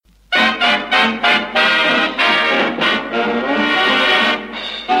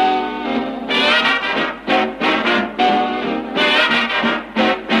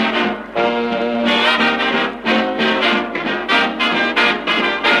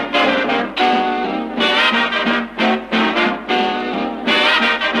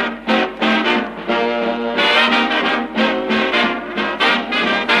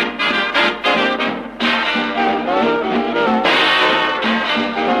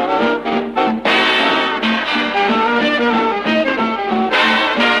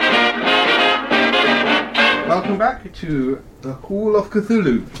to the Hall of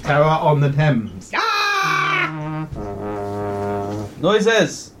Cthulhu, Tower on the Thames.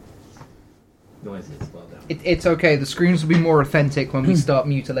 Noises! Noises, well done. It's okay, the screams will be more authentic when we start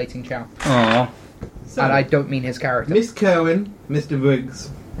mutilating Chow. Aww. So, And I don't mean his character. Miss Kerwin, Mr.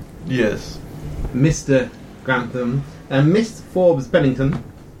 Briggs, Yes. Mr. Grantham, and Miss Forbes Bennington,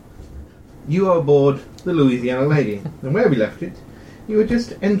 you are aboard the Louisiana Lady. And where we left it, you were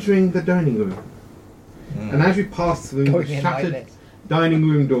just entering the dining room. And as you pass through the Going in like shattered this. dining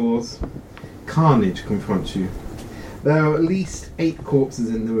room doors, carnage confronts you. There are at least 8 corpses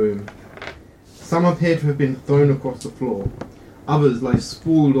in the room. Some appear to have been thrown across the floor. Others lie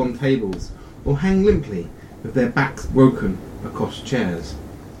sprawled on tables, or hang limply, with their backs broken across chairs.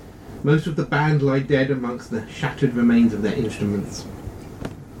 Most of the band lie dead amongst the shattered remains of their instruments.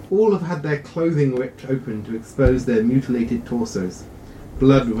 All have had their clothing ripped open to expose their mutilated torsos.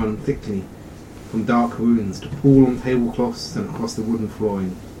 Blood run thickly from dark wounds to pool on tablecloths and across the wooden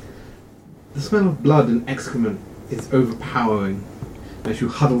flooring. The smell of blood and excrement is overpowering as you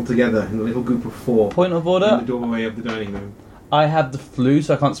huddle together in a little group of 4 Point of in order. the doorway of the dining room. I have the flu,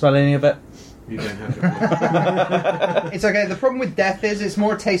 so I can't smell any of it. You don't have to. It's okay, the problem with death is it's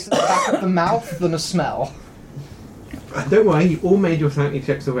more a taste at the back of the mouth than a smell. Don't worry, you all made your sanity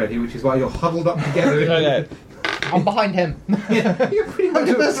checks already, which is why you're huddled up together. Okay. I'm behind him. Yeah, you're pretty I'm much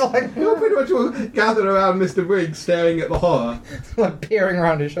just like, you're pretty much all gathered around Mr. Briggs, staring at the horror. like peering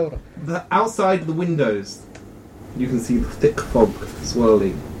around his shoulder. Outside the windows, you can see the thick fog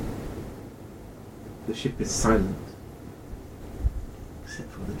swirling. The ship is silent, except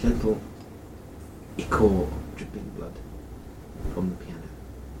for the gentle echo of dripping blood from the piano.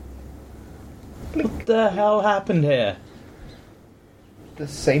 What the hell happened here? The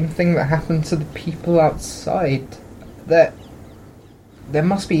same thing that happened to the people outside. There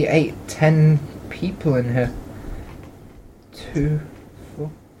must be 8, 10 people in here. 2,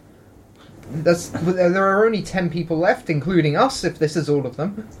 4. There are only 10 people left, including us, if this is all of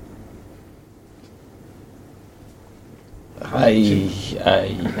them.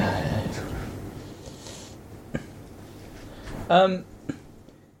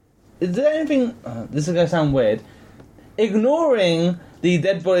 Is there anything... this is going to sound weird. Ignoring the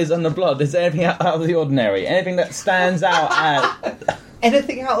dead bodies and the blood, is there anything out of the ordinary? Anything that stands out as...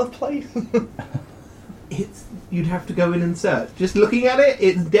 Anything out of place? You'd have to go in and search. Just looking at it,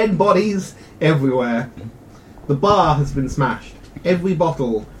 it's dead bodies everywhere. The bar has been smashed. Every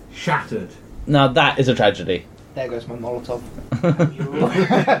bottle shattered. Now that is a tragedy. There goes my Molotov.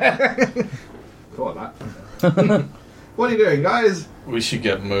 Thought of that. What are you doing, guys? We should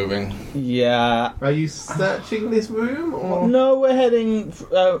get moving. Yeah. Are you searching this room, or No, we're heading...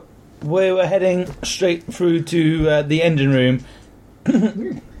 we were heading straight through to the engine room.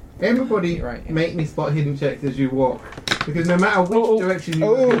 everybody Right, yeah. make me spot hidden checks as you walk? Because no matter which direction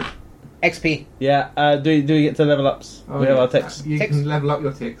you look, XP. Yeah, do we get to level ups? We have our ticks. You Ticks? can level up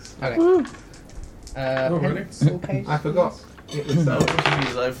your ticks. Okay. really? Pencil case. I forgot. It was Oh,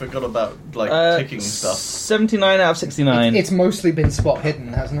 jeez, I forgot about ticking stuff. 79 out of 69. It's mostly been spot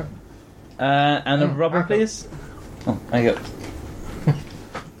hidden, hasn't it? And a Oh, rubber, okay. please. Oh, there you go.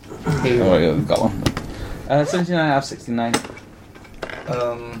 Here you Oh, go. yeah, we've got one. 79 out of 69.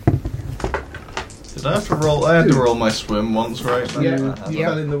 Did I have to roll? I had to roll my swim once, right? Yeah, That you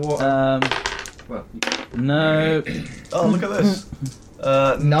fell in the water. Well, No. Oh, look at this.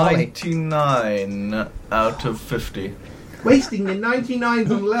 Gnarly. 99 out of 50. wasting your 99s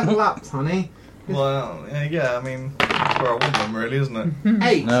on level ups, honey. Well, yeah, I mean, that's where I want them, really, isn't it?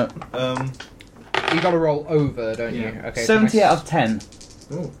 8. No. You got to roll over, don't you? Yeah. Okay. 70 so out of 10.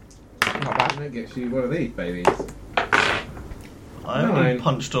 Oh, Not bad. that gets you one of these babies. I only 9.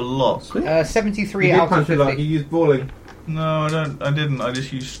 punched a lot. 73 You did out of punch it 50. like you used brawling. No, I didn't. I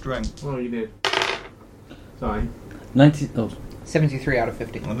just used strength. Oh, you did. Sorry. 90. Oh. 73 out of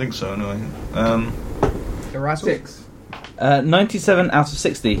 50. I think so, anyway. The razzle? 6. 97 out of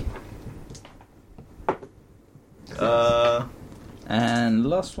 60. And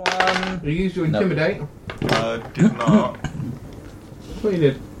last one. You used your Nope. intimidate. I did not. What you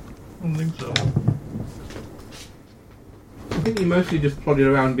did? I don't think so. I think you mostly just plodded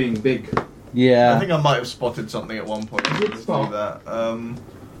around being big. Yeah. I think I might have spotted something at one point. Good Let's spot. do that.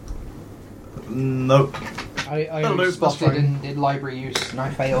 Nope. I Hello, only that's spotted fine. and did library use, and I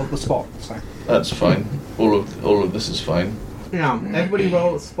failed the spot. So That's fine. All of this is fine. Now, everybody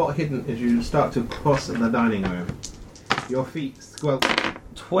roll spot hidden as you start to cross the dining room. Your feet squelch.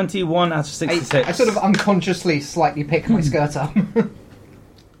 21 out of 66. I sort of unconsciously slightly pick my skirt up.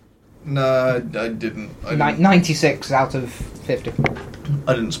 No, I didn't. I didn't, 96 out of 50.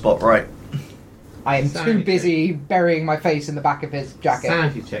 I didn't spot right. I am Sanity too check. busy burying my face in the back of his jacket.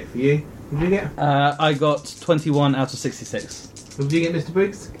 Sanity check for you. What did you get? I got 21 out of 66. What did you get, Mr.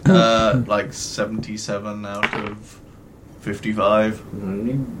 Briggs? Like 77 out of 55.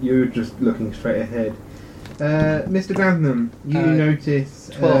 You're just looking straight ahead. Mr. Grantham, you notice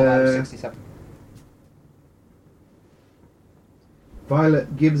 12 out of 67.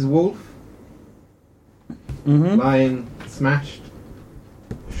 Violet Gibbs Wolf Mm-hmm. lying smashed,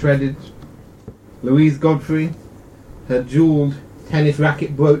 shredded. Louise Godfrey, her jewelled tennis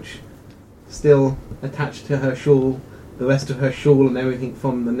racket brooch still attached to her shawl. The rest of her shawl and everything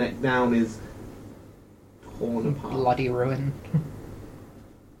from the neck down is torn apart. Bloody ruin.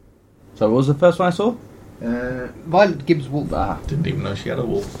 So what was the first one I saw? Violet Gibbs Wolf. Didn't even know she had a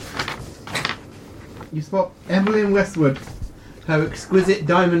wolf. You spot Evelyn Westwood, her exquisite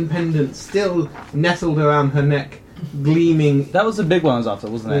diamond pendant still nestled around her neck, gleaming. That was the big one I was after,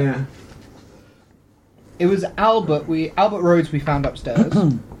 wasn't it? Yeah. It was Albert Rhodes we found upstairs.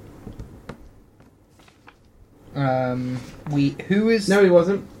 Who is... No, he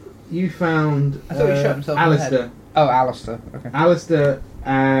wasn't. You found I thought he shot himself in the head. Alistair. Oh, Alistair. Okay. Alistair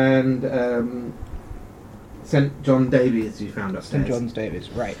and St. John Davies you found upstairs. St. John's Davis,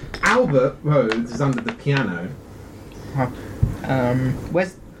 right. Albert Rhodes is under the piano.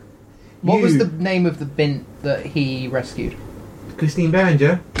 What was the name of the bint that he rescued? Christine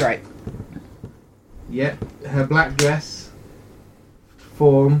Berenger. Right. Yep. Her black dress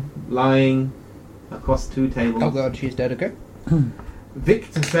form lying across two tables. Oh god, she's dead, okay.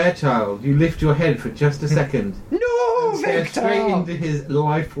 Victor Fairchild, you lift your head for just a second. No, and stare straight into his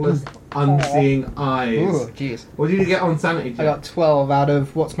lifeless, unseeing eyes. Oh, jeez. What did you get on sanity check? I got 12 out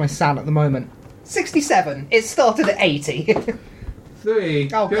of, what's my san at the moment? 67. It started at 80. 3.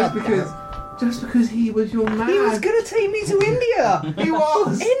 Oh, God. Just because he was your man. He was going to take me to India. He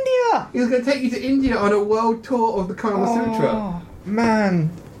was. India. He was going to take you to India on a world tour of the Kama Sutra. Oh, man.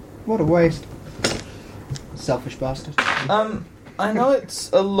 What a waste. Selfish bastard. I know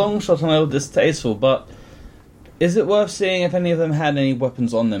it's a long shot and a little distasteful, but is it worth seeing if any of them had any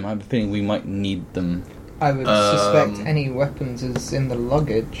weapons on them? I have a feeling we might need them. I would suspect any weapons is in the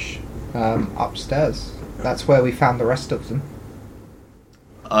luggage upstairs. That's where we found the rest of them.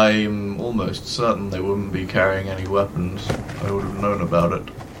 I'm almost certain they wouldn't be carrying any weapons. I would have known about it.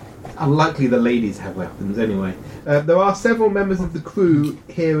 Unlikely the ladies have weapons anyway. There are several members of the crew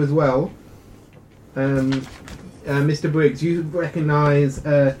here as well. Mr. Briggs, you recognise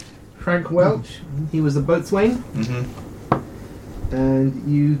Frank Welch. He was the boatswain. Mm-hmm. And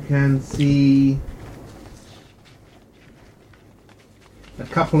you can see a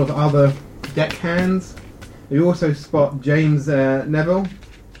couple of other deckhands. You also spot James Neville,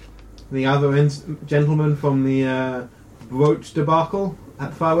 the other gentleman from the brooch debacle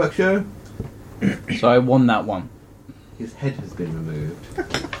at the fireworks show. So I won that one. His head has been removed.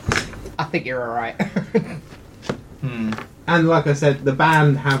 I think you're alright. And like I said, the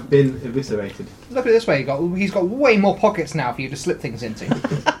band have been eviscerated. Look at it this way, he's got way more pockets now for you to slip things into.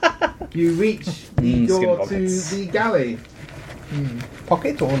 You reach the skin door to pockets. the galley.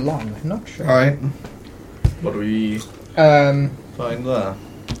 Pocket or lung? Not sure. Alright. What do we Um, find there?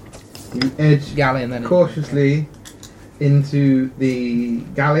 You edge galley and then... cautiously into the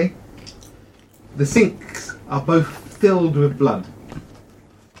galley. The sinks are both filled with blood.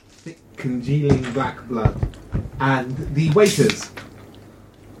 Thick, congealing black blood. And the waiters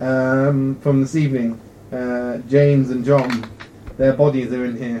from this evening, James and John, their bodies are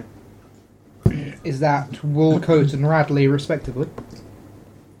in here. Is that Woolcoat and Radley, respectively?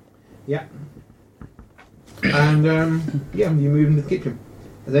 Yeah. And, you move into the kitchen.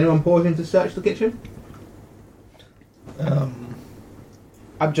 Has anyone paused to search the kitchen?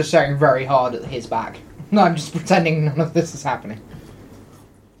 I'm just staring very hard at his back. No, I'm just pretending none of this is happening.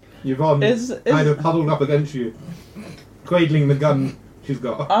 Yvonne kind of huddled up against you, cradling the gun she's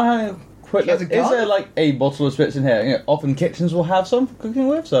got. Quick, She has a is gun? there like a bottle of spirits in here? You know, often kitchens will have some for cooking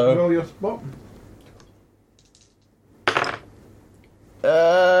with, so... Roll your spot.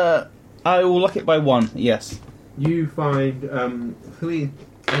 I will luck it by 1, yes. You find 3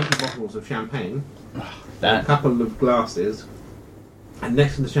 empty bottles of champagne, a That. couple of glasses, and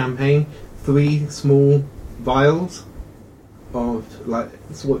next to the champagne, 3 small vials of, like,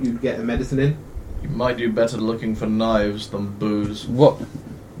 it's what you'd get a medicine in. You might do better looking for knives than booze.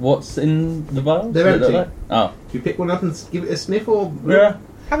 What's in the vials? They're Is it empty. like- Oh. Do you pick one up and give it a sniff, or Yeah.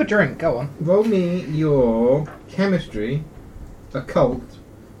 Have a drink, go on. roll me your chemistry, occult,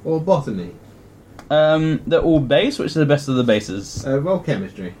 or botany? They're all base, which is the best of the bases? Roll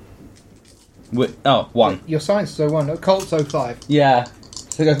chemistry. 1. Your science is 01, occult's 05. Yeah.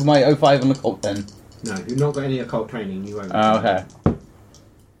 to go for my 05 on the cult then. No, you've not got any occult training. You won't. Oh, okay.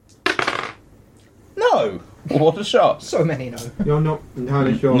 No! What a shot. So many no. You're not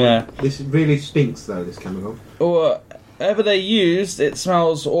entirely sure. Yeah. This really stinks, though. This chemical. Whatever they used, it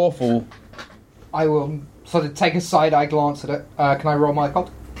smells awful. I will sort of take a side-eye glance at it. Can I roll my occult?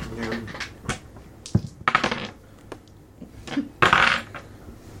 Yeah.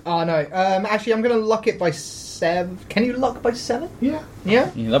 Oh no. Actually, I'm going to luck it by 7. Can you luck by 7? Yeah.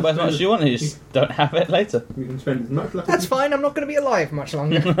 Yeah? You love as much as you want, you just don't have it later. You can spend as much luck. That's fine. I'm not going to be alive much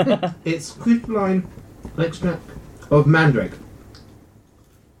longer. It's crystalline extract of mandrake.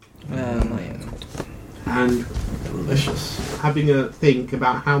 And Delicious. having a think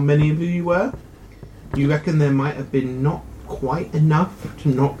about how many of you were, you reckon there might have been not quite enough to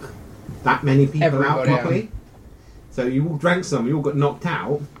knock that many people out Everybody properly. So you all drank some, you all got knocked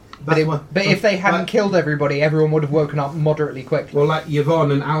out. But, That's if they hadn't like, killed everybody, everyone would have woken up moderately quick. well, like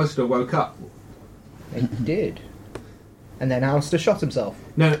Yvonne and Alistair woke up. They did. And then Alistair shot himself.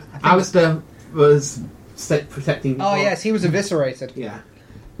 No, Alistair was protecting. Oh yes, he was eviscerated. Yeah.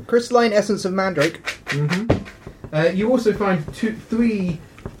 Crystalline essence of mandrake. Mm-hmm. You also find 3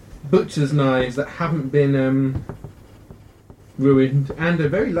 butcher's knives that haven't been ruined, and a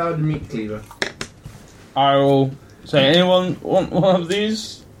very large meat cleaver. I will say, anyone want one of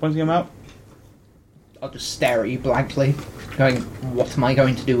these? Pointing them out. I'll just stare at you blankly, going, what am I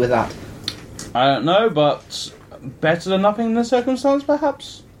going to do with that? I don't know, but better than nothing in this circumstance,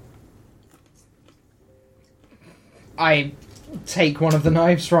 perhaps? I take one of the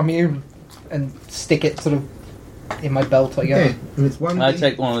knives from you and stick it sort of in my belt, I guess. Okay, and it's I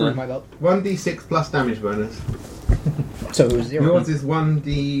take one of Through them. my belt. 1d6 plus damage bonus. So 0. Yours is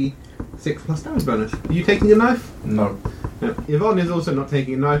 1d6 plus damage bonus. Are you taking a knife? No. No. Yvonne is also not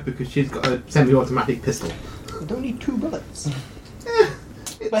taking a knife because she's got a semi-automatic pistol. I don't need 2 bullets.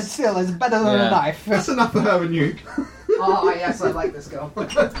 It's- But still, it's better than Yeah. a knife. That's enough for her and you. Oh yes, I like this girl.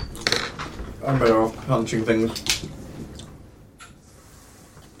 I'm better off punching things.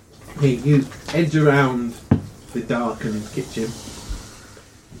 Hey, you edge around the darkened kitchen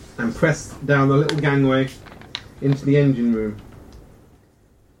and press down the little gangway into the engine room.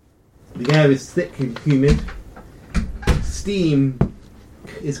 The air is thick and humid. Steam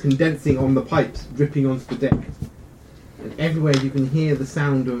is condensing on the pipes, dripping onto the deck. And everywhere you can hear the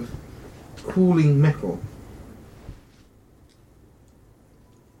sound of cooling metal.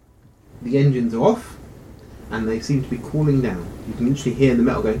 The engines are off, and they seem to be cooling down. You can literally hear the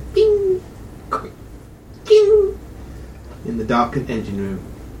metal going ding, ding, in the darkened engine room.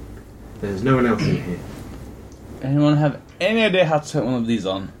 There's no one else in here. Anyone have any idea how to turn one of these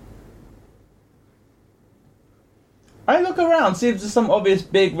on? I look around, see if there's some obvious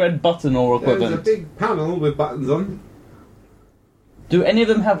big red button or There's a equivalent. big panel with buttons on. Do any of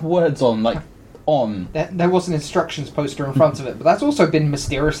them have words on, like on? There was an instructions poster in front of it, but that's also been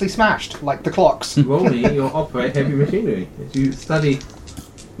mysteriously smashed, like the clocks. Roll me your operate heavy machinery as you study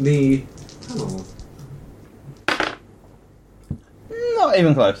the panel. Not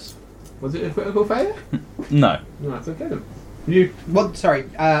even close. Was it a critical failure? No. No, that's okay then. You What? Sorry,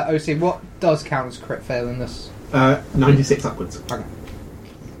 OC. What does count as crit fail in this? 96 upwards.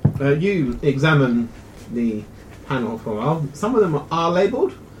 Okay. You examine the panel for a while. Some of them are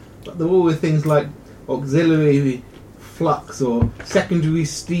labelled, but they're all with things like auxiliary flux or secondary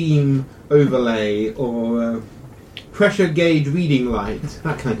steam overlay or pressure gauge reading light,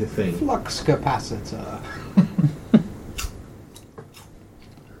 that kind of thing. Flux capacitor.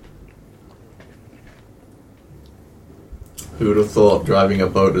 Who would have thought driving a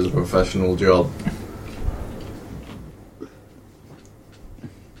boat is a professional job?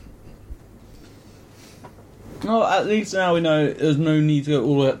 Well, at least now we know there's no need to go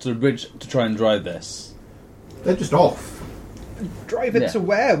all the way up to the bridge to try and drive this. They're just off. Drive it Yeah. to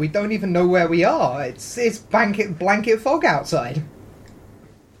where? We don't even know where we are. It's blanket fog outside.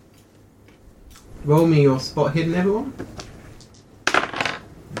 Roll me your spot hidden, everyone.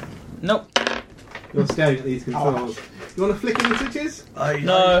 Nope. You're staring at these controls. You want to flick in the switches?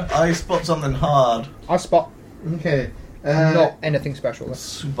 No. I spot something hard. I spot Okay. not anything special. though.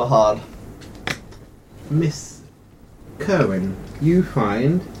 Super hard. Miss Kerwin, you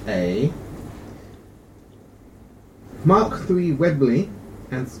find a Mark III Webley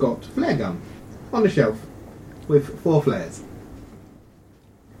and Scott flare gun on a shelf with 4 flares.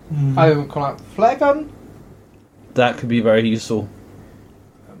 I will call out flare gun. That could be very useful.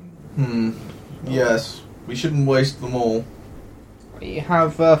 Yes. We shouldn't waste them all. We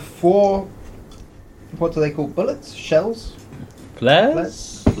have 4. What do they call bullets? Shells?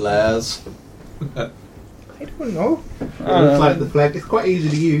 Flares? Flares. I don't know. It looks like the flag. It's quite easy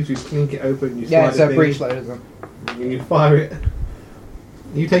to use. You clink it open, you slide Yeah, it's it a in, breech loader, isn't it? and you fire it. Are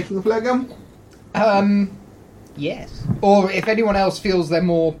you taking the flare gun? Yes. Or if anyone else feels they're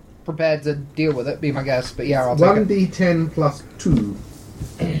more prepared to deal with it, be my guest. But yeah, I'll take it. 1d10 plus 2.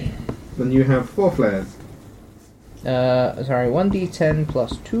 Then you have 4 flares. Sorry, 1d10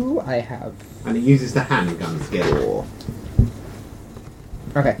 plus 2, I have And it uses the handgun skill.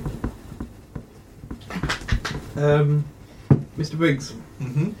 4. Okay. Mr. Briggs,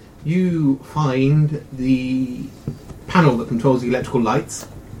 Mm-hmm. you find the panel that controls the electrical lights.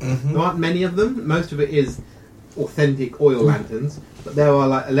 Mm-hmm. There aren't many of them. Most of it is authentic oil lanterns, but there are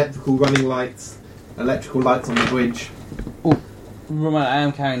like electrical running lights, electrical lights on the bridge. Remember, I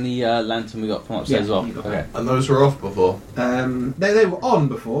am carrying the lantern we got from upstairs as well. you got Okay. And those were off before. They were on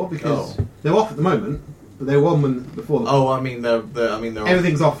before because they're off at the moment, but they were on before. Oh, I mean they're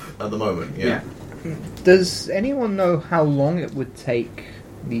Everything's off at the moment. Yeah. Does anyone know how long it would take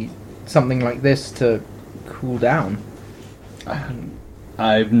something like this to cool down?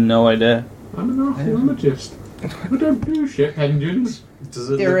 I have no idea. I'm an archaeologist. We don't do ship engines. Does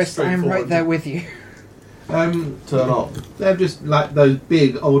it Dearest, look I am right straightforward there with you. Turn off. They're just like those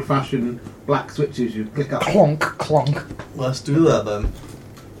big old-fashioned black switches you click up. Clonk, clonk. Let's do that then.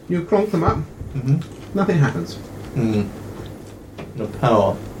 You clonk them up, Mm-hmm. nothing happens. No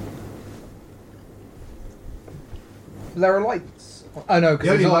power. There are lights. Oh no, The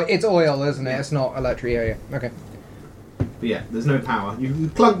because only light- it's oil, isn't it? It's not electric. Yeah, yeah. Okay. But yeah, there's no power. You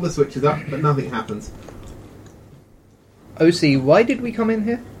plug the switches up, but nothing happens. OC, why did we come in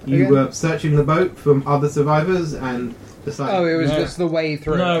here? You again? were searching the boat from other survivors and decided... Oh, it was No. just the way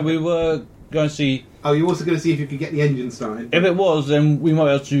through. No, we were going to see. Oh, you're also going to see if you could get the engine started. If it was, then we might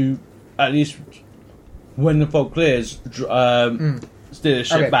be able to, at least when the fog clears, steer the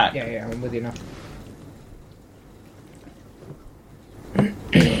ship Okay, back. Yeah, yeah, I'm with you now.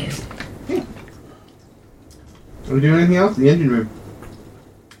 Are we doing anything else in the engine room?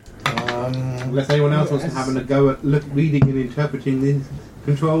 Unless anyone else wants to have a go at reading and interpreting these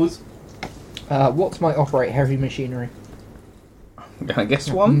controls. What might operate heavy machinery? I guess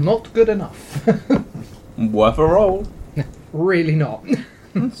one. Not good enough. Worth a roll. Really not.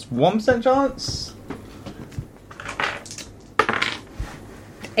 It's 1% chance.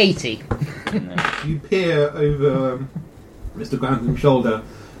 80. You peer over Mr. Grantham shoulder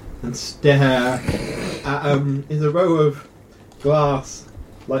and stare at is a row of glass,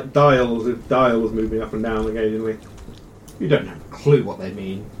 like dials with dials moving up and down occasionally. You don't have a clue what they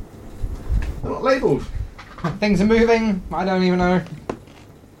mean. They're not labelled. Things are moving. I don't even know.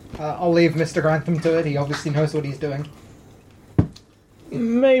 I'll leave Mr. Grantham to it. He obviously knows what he's doing.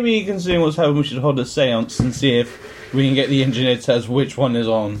 Maybe considering what's happened, we should hold a seance and see if we can get the engineer to tell us which one is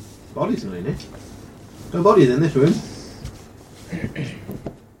on. Bodies not in it. No bodies in this room.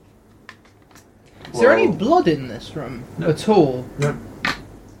 Is there any blood in this room at all? No.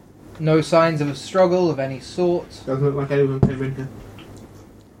 No signs of a struggle of any sort? Doesn't look like anyone came in here.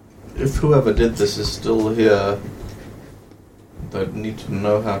 If whoever did this is still here, they'd need to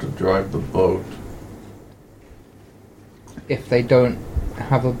know how to drive the boat. If they don't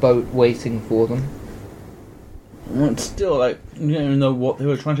have a boat waiting for them. Well, it's still, like, you don't even know what they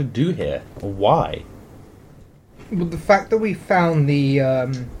were trying to do here, or why. Well, the fact that we found the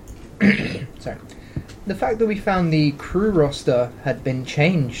sorry, the fact that we found the crew roster had been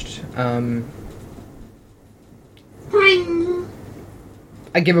changed.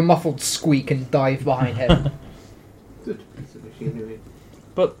 I give a muffled squeak and dive behind him. Good. It's a machinery.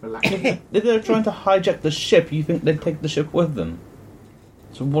 But Relax. if they're trying to hijack the ship, you think they'd take the ship with them?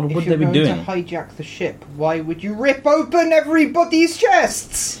 So what If would you're they be going doing? to hijack the ship, why would you rip open everybody's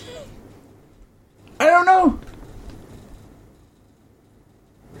chests? I don't know!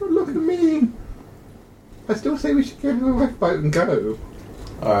 Look at me. I still say we should get in the lifeboat and go.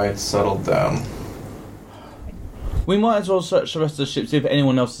 Alright, settle down. We might as well search the rest of the ship, see if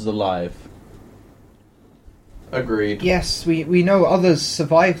anyone else is alive. Agreed. Yes, we know others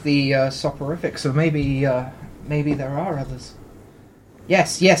survived the soporific, so maybe there are others.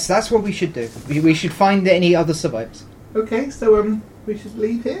 Yes, that's what we should do. We should find any other survivors. Okay, so we should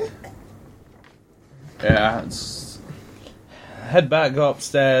leave here. Yeah, head back, go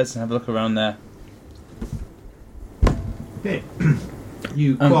upstairs, and have a look around there. Okay.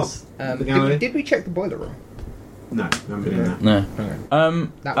 You cross the gallery. Did we check the boiler room? No, I haven't been in there. No.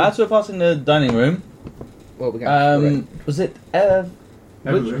 Okay. As we're passing the dining room, Well, we're going to was it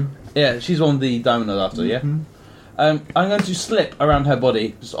Evelyn. yeah, she's one of the diamond after, yeah? Mhm. I'm going to slip around her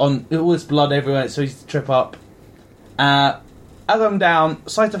body, just on all this blood everywhere, so he's to trip up. As I'm down,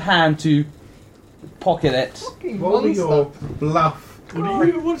 sleight of hand to pocket it. Fucking Roll me your monster. bluff. What are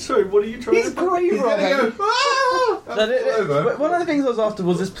you trying He's to do? grave He's gonna robbing. go. Ah! So Over. one of the things I was after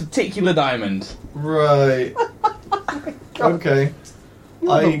was this particular diamond. Right. Okay.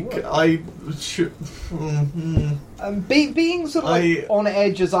 You're I should. Being sort of like on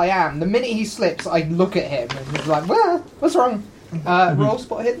edge as I am, the minute he slips, I look at him and he's like, well, what's wrong? Roll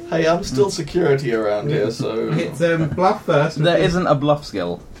spot hidden. Hey, I'm still security around here, so. It's bluff first. There isn't a bluff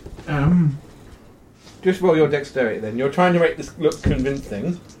skill. Just roll your dexterity then. You're trying to make this look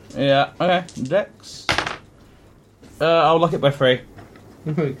convincing. Yeah, okay. Dex. I'll lock it by 3.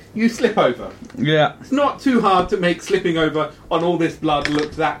 You slip over. Yeah. It's not too hard to make slipping over on all this blood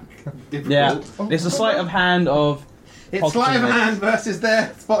look that difficult. Yeah. There's a sleight of hand of... It's sleight of hand versus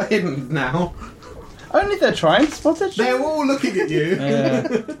their spot hidden now. Only if they're trying to spot it. They're all looking at you.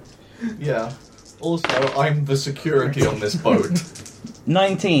 Yeah. Also, I'm the security on this boat,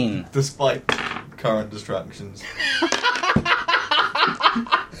 19. despite current distractions.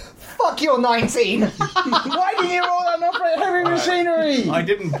 Fuck, you're 19. Why did you roll that and operate heavy machinery? I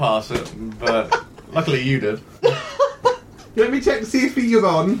didn't pass it, but luckily you did. Let me check to see if you're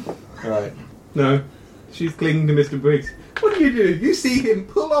on. Right. No. She's clinging to Mr. Briggs. What do? You see him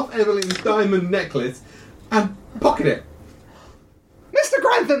pull off Evelyn's diamond necklace and pocket it. Mr.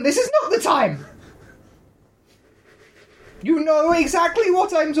 Grantham, this is not the time. You know exactly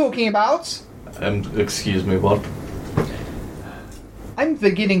what I'm talking about. Excuse me, what? I'm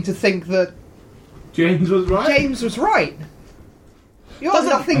beginning to think that James was right. James was right. You're Doesn't-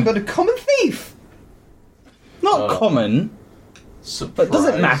 nothing but a common thief. Not common. Surprise. But does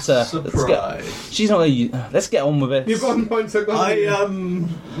it matter? Let's Surprise. She's not going to... Let's get on with it. You've got points. So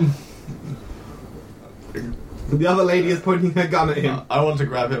the other lady is pointing her gun at him. I want to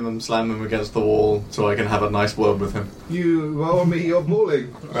grab him and slam him against the wall so I can have a nice word with him. You roll me your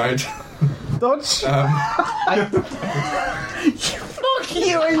balling. Right? Dodge. Fuck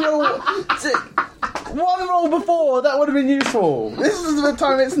you and your... One roll before, that would have been useful. This is the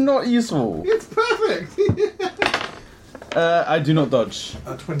time it's not useful. It's perfect. I do not dodge.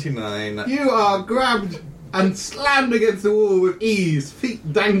 29. You are grabbed and slammed against the wall with ease,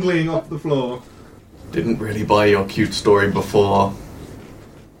 feet dangling off the floor. Didn't really buy your cute story before.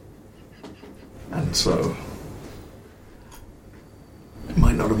 And so... You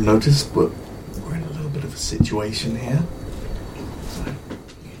might not have noticed, but we're in a little bit of a situation here. So,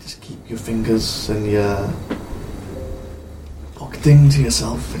 you just keep your fingers and your pocketing to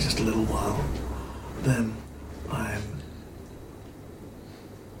yourself for just a little while. Then, I'm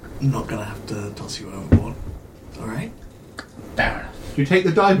not gonna have to toss you overboard. Alright? Fair enough. You take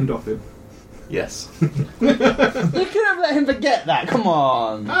the diamond off him. Yes. You could have let him forget that, come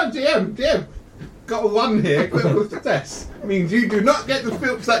on. Ah, GM. Got a 1 here, critical success. Means you do not get to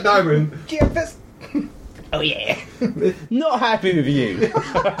filch that diamond. Oh yeah. Not happy with you.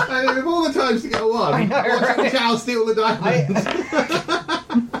 And of all the times to get a 1, I know, watch right? Chow steal the diamond.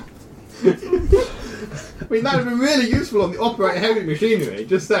 I mean, that would have been really useful on the operate heavy machinery,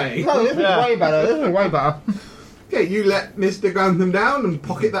 just saying. No, this is Yeah. way better. This is way better. Okay, you let Mr. Grantham down and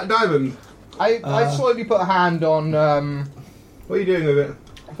pocket that diamond. I slowly put a hand on What are you doing with it?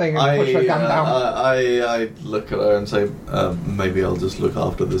 thing and push her gun down. I look at her and say, maybe I'll just look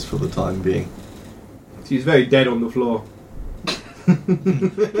after this for the time being. She's very dead on the floor.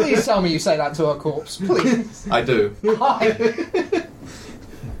 Please tell me you say that to her corpse. Please. I do. Hi.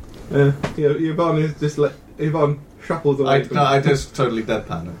 Yvonne is just like... Yvonne shuffles away. I just totally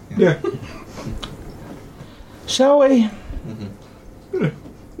deadpan her. Yeah. Shall we?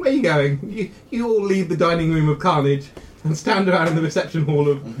 Where are you going? You all leave the dining room of carnage and stand around in the reception hall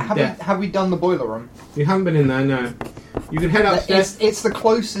of death. Have we done the boiler room? You haven't been in there, no. You can head upstairs, It's the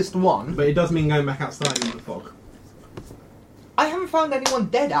closest one. but it does mean going back outside in the fog. I haven't found anyone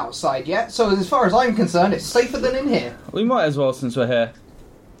dead outside yet, so as far as I'm concerned, it's safer than in here. We might as well since we're here.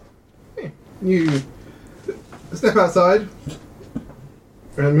 You step outside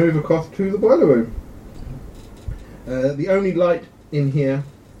and move across to the boiler room. The only light in here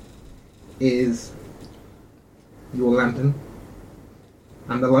is your lantern,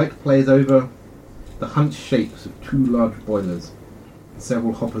 and the light plays over the hunched shapes of 2 large boilers,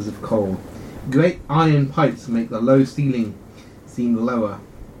 several hoppers of coal. Great iron pipes make the low ceiling seem lower.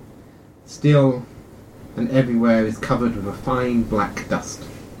 Still and everywhere is covered with a fine black dust.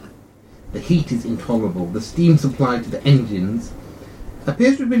 The heat is intolerable. The steam supply to the engines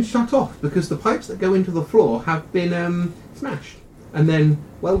appears to have been shut off because the pipes that go into the floor have been smashed and then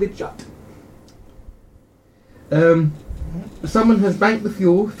welded shut. Someone has banked the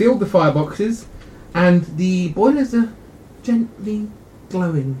fuel, filled the fireboxes, and the boilers are gently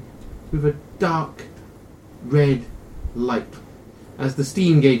glowing with a dark red light as the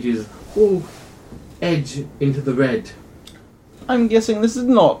steam gauges all edge into the red. I'm guessing this is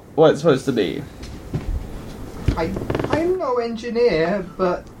not what it's supposed to be. I'm no engineer,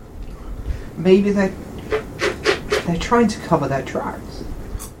 but maybe they're trying to cover their tracks.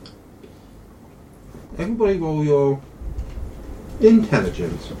 Everybody roll your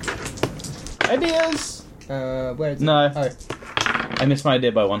intelligence. Ideas? Where is it? No. Oh. I missed my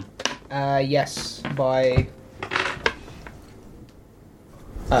idea by one. Yes, by...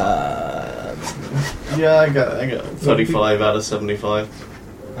 Yeah, I got 35 out of 75.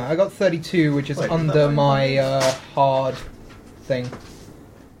 I got 32, which is Wait, under that- my hard thing.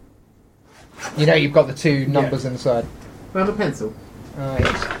 You know, you've got the two numbers inside. Found a pencil.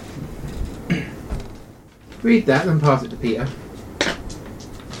 Yes. Read that and pass it to Peter.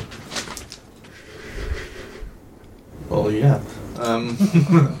 Well, yeah.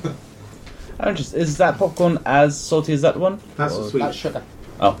 Is that popcorn as salty as that one? That's Or- sweet. That's sugar.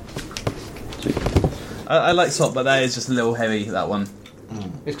 Oh. Sweet. I like salt, but that is just a little heavy, that one.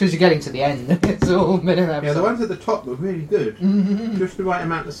 It's because you're getting to the end. It's all minute episode. Yeah, the ones at the top were really good. Just the right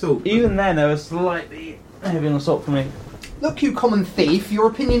amount of salt. Even then, they were slightly heavy on the salt for me. Look, you common thief, your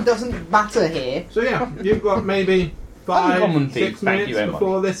opinion doesn't matter here. So yeah, you've got maybe Uncommon 5, thief, 6 thank you minutes very much.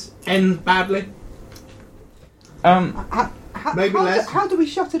 before this ends badly. Maybe less. How do we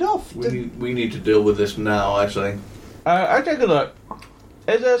shut it off? We need to deal with this now, actually. I take a look.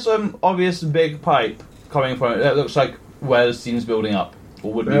 Is there some obvious big pipe coming from it that looks like where the steam's building up?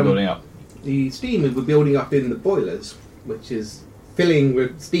 Or would be building up? The steam is building up in the boilers, which is filling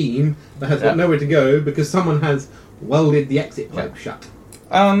with steam that has got nowhere to go because someone has welded the exit pipe shut.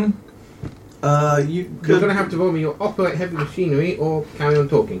 You You're could... going to have to roll me your operate heavy machinery or carry on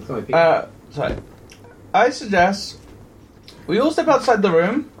talking. Sorry, Peter. Sorry. I suggest we all step outside the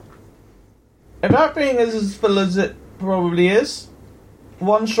room. If that thing is as full as it probably is,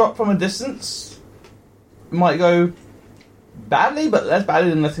 one shot from a distance might go badly, but less badly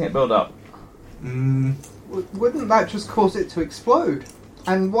than letting it build up. Wouldn't that just cause it to explode?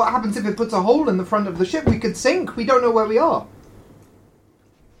 And what happens if it puts a hole in the front of the ship? We could sink. We don't know where we are.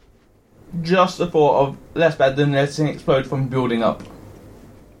 Just the thought of less bad than letting it explode from building up.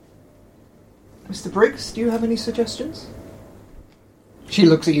 Mr. Briggs, do you have any suggestions? She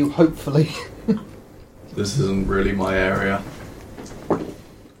looks at you hopefully. This isn't really my area.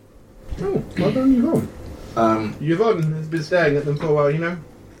 Oh, well done, Yvonne. Yvonne has been staring at them for a while, you know.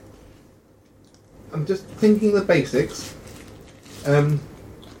 I'm just thinking the basics.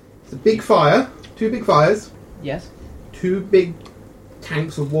 It's a big fire, 2 big fires, Yes. 2 big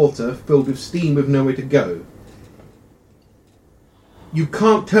tanks of water filled with steam with nowhere to go. You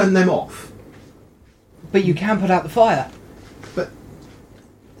can't turn them off. But you can put out the fire. But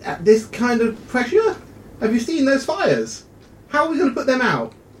at this kind of pressure? Have you seen those fires? How are we going to put them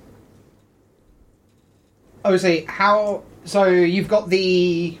out? Oh, so you've got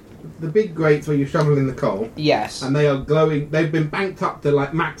the... The big grates where you shovel in the coal, Yes. and they are glowing. They've been banked up to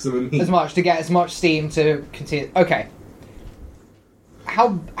like maximum heat. As much to get as much steam to continue. Okay.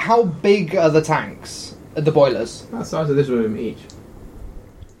 How big are the tanks? The boilers? That's the size of this room each.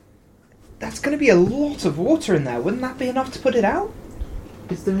 That's going to be a lot of water in there. Wouldn't that be enough to put it out?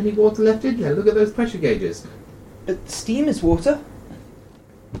 Is there any water left in there? Look at those pressure gauges. Steam is water.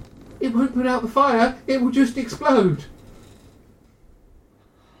 It won't put out the fire. It will just explode.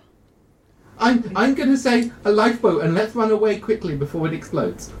 I'm going to say a lifeboat and let's run away quickly before it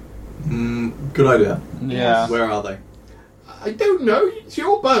explodes. Good idea. Yeah. Where are they? I don't know. It's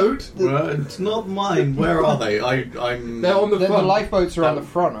your boat. Well, it's not mine. Where are they? I'm. They're on the The front. lifeboats are on the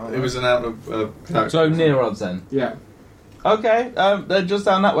front, aren't It they? was an out of. So near us then. Yeah. Okay, they're just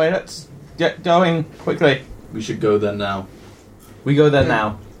down that way. Let's get going quickly. We should go there now. We go there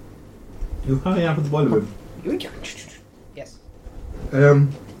now. You hurry out of the boiler room. Yes.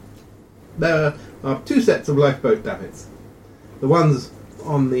 There are 2 sets of lifeboat davits. The ones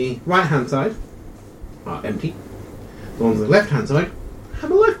on the right-hand side are empty. The ones on the left-hand side have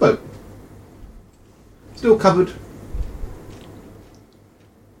a lifeboat. Still covered.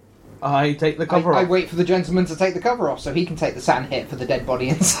 I take the cover I off. wait for the gentleman to take the cover off so he can take the sand hit for the dead body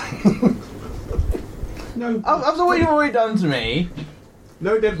inside. No, After what you've already done to me,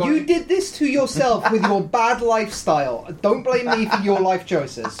 no dead body. You did this to yourself with your bad lifestyle. Don't blame me for your life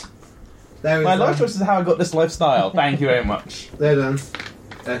choices. There is, my life choice is how I got this lifestyle. Thank you very much. There's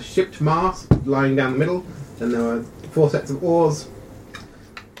a shipped mast lying down the middle. Then there are 4 sets of oars.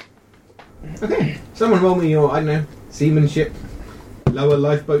 Okay, someone roll me your, I don't know, seamanship, lower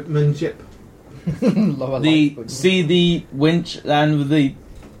lifeboatmanship. Lower The lifeboat. see the winch and with the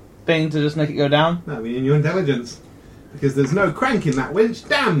thing to just make it go down? That'd be in your intelligence. Because there's no crank in that winch.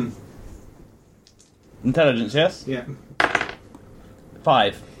 Damn! Intelligence, yes? Yeah.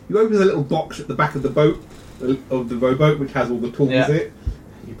 5. You open the little box at the back of the boat, of the rowboat, which has all the tools in it.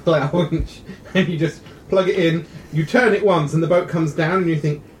 You pull out a winch, and you just plug it in. You turn it once, and the boat comes down, and you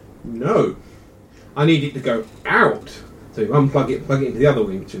think, no, I need it to go out. So you unplug it, plug it into the other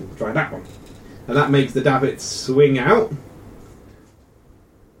winch, and try that one. And that makes the davits swing out.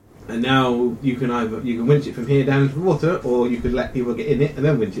 And now you can winch it from here down into the water, or you could let people get in it and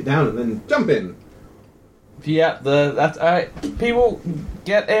then winch it down and then jump in. Yeah, that's alright. People,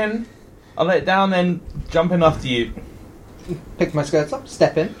 get in. I'll let it down, then jump in after you. Pick my skirts up,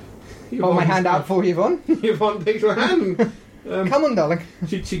 step in. Hold my hand out for you, Yvonne. Yvonne takes your hand. Come on, darling.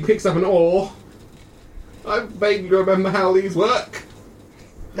 She picks up an oar. I vaguely remember how these work.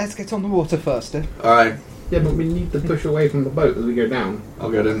 Let's get on the water first, eh? Alright, Yeah, but we need to push away from the boat as we go down.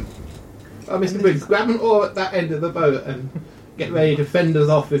 I'll get in. Oh, Mr. Briggs, grab an oar at that end of the boat and get ready to fend us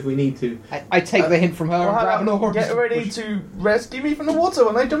off if we need to. I take the hint from her and grab an oar. Get ready to rescue me from the water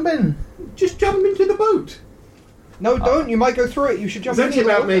when I jump in. Just jump into the boat. No, don't. You might go through it. You should jump It's only into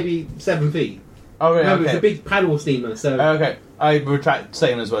the about water. maybe 7 feet. Oh, really? Remember, Okay. it's a big paddle steamer, so Okay, I retract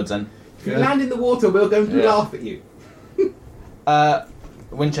saying those words then. if you land in the water, we're going to Yeah. laugh at you.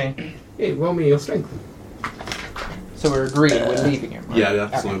 Winching. Hey, roll me your strength. So we're agreed we're leaving him, right? Yeah,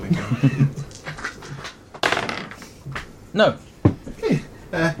 absolutely. No. Okay.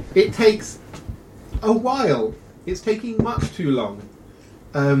 It takes a while. It's taking much too long.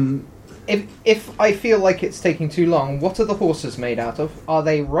 If I feel like it's taking too long, what are the horses made out of? Are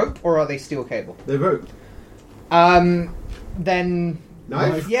they rope or are they steel cable? They're roped. Then...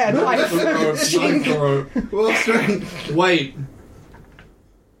 Knife? Yeah, knife. Roll strength. Wait,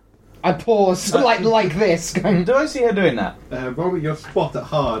 I pause like this, going... Do I see her doing that? Roll me your spot at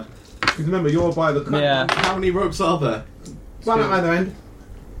hard. Because remember, you're by the Yeah. how many ropes are there? one at either end.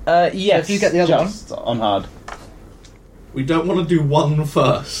 Yes. if you get the other just on hard. We don't want to do one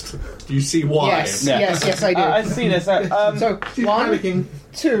first. Do you see why? Yes, Yeah. yes, I do. I see this. So, She's 1, panicking.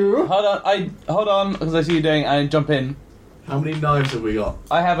 2... Hold on, because I see you doing. I jump in. How many knives have we got?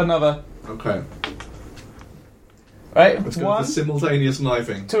 I have another. Okay. Right. Let's go 1, for simultaneous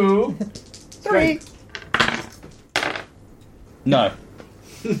knifing. 2. 3... No.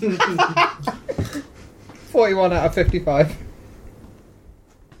 41 out of 55.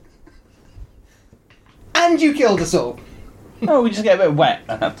 And you killed us all. Oh, we just get a bit wet.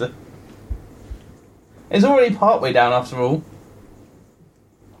 I have to. It's already partway down after all.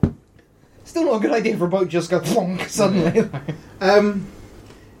 Still not a good idea for a boat just go plonk suddenly.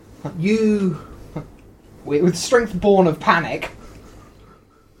 You With strength born of panic.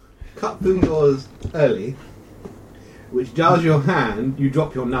 cut through yours early, which jars your hand, you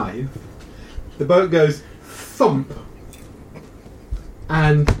drop your knife, the boat goes thump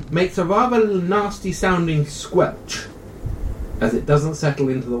and makes a rather nasty sounding squelch as it doesn't settle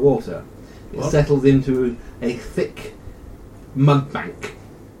into the water. It What? settles into a thick mud bank.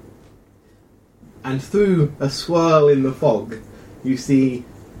 And through a swirl in the fog, you see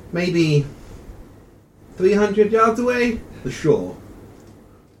maybe 300 yards away, the shore.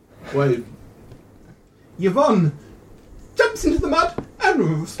 Wait, Yvonne jumps into the mud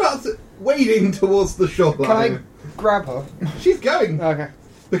and starts wading towards the shoreline. Can I grab her? She's going Okay.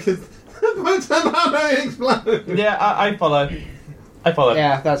 because the boat's about to explode. Yeah, I follow. I follow.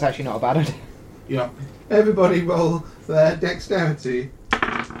 Yeah, that's actually not a bad idea. yeah. Everybody roll their dexterity.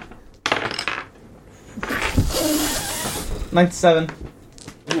 97.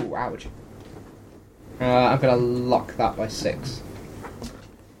 Ooh, ouch. I'm gonna lock that by 6.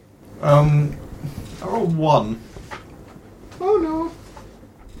 I rolled 1. Oh no!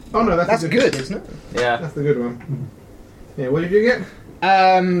 Oh no, That's a good, isn't it? Yeah. That's the good one. Yeah, what did you get?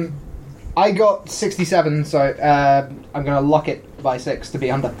 I got 67, so I'm gonna lock it by 6 to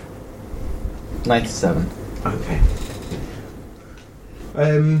be under. 97. Okay.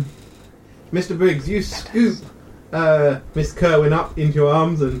 Mr. Briggs, you scoop Miss Kerwin up into your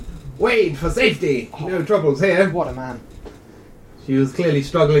arms and wade for safety. No troubles here. What a man. She was clearly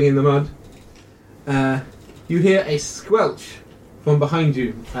struggling in the mud. You hear a squelch from behind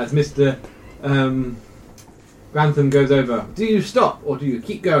you as Mr. Grantham goes over. Do you stop or do you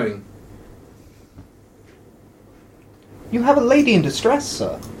keep going? You have a lady in distress,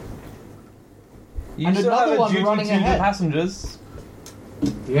 sir. You And still another have a one duty running to ahead. the passengers.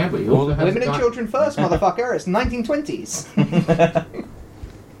 Yeah, but you also have Women a and guy- children first, motherfucker. It's 1920s.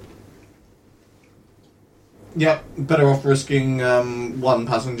 Yep, better off risking one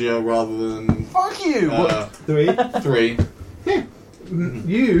passenger rather than Fuck you! 3. 3.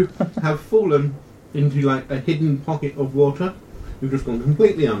 You have fallen into like a hidden pocket of water. You've just gone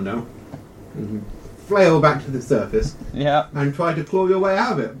completely under. And you flail back to the surface Yeah. and try to claw your way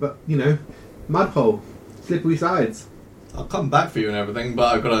out of it. But, mud hole, slippery sides. I'll come back for you and everything,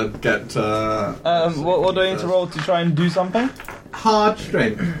 but I've got to get... What do I need to roll to try and do something? Hard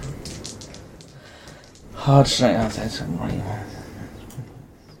strength. Hard straight out there.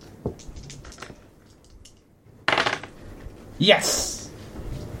 Yes!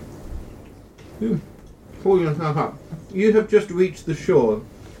 You pull yourself up. You have just reached the shore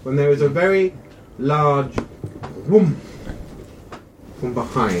when there is a very large whoom from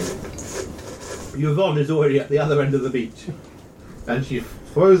behind. Yvonne is already at the other end of the beach, and she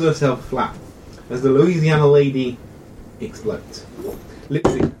throws herself flat as the Louisiana lady explodes.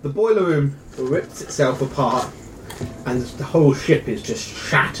 Literally, the boiler room rips itself apart, and the whole ship is just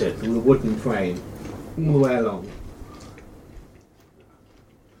shattered from the wooden frame all the way along.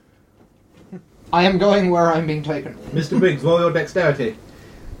 I am going where I'm being taken. Mr. Briggs, roll your dexterity.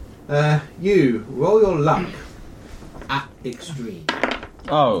 You roll your luck at extreme,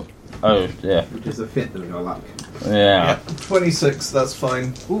 Oh, yeah. which is a fifth of your luck. Yeah. 26, that's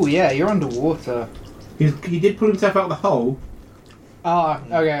fine. Ooh, yeah, you're underwater. He did pull himself out of the hole. Ah,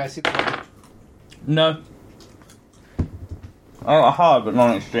 okay, I see the No. Oh, hard, but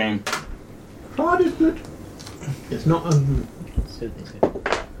not extreme. Hard is good. It's not.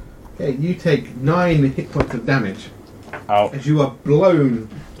 Okay, you take 9 hit points of damage Out. as you are blown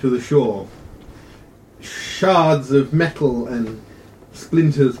to the shore. Shards of metal and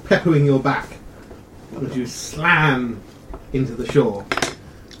splinters peppering your back as you slam into the shore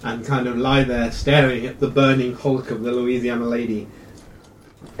and kind of lie there staring at the burning hulk of the Louisiana lady.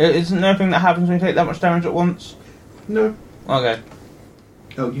 Isn't there anything that happens when you take that much damage at once? No. Okay.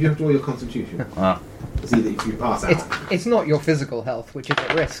 Oh, you have to roll your constitution Ah. to see that if you pass out. It's not your physical health, which is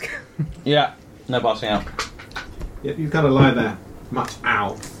at risk. Yeah. No passing out. Yep, you kind of lie there. Much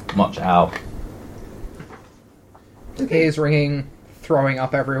ow. Much out. Ears ringing, throwing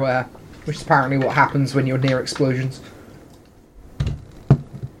up everywhere, which is apparently what happens when you're near explosions.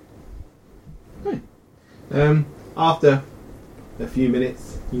 After a few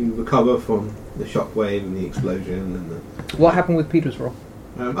minutes, you recover from the shockwave and the explosion and the... What happened with Peter's roll?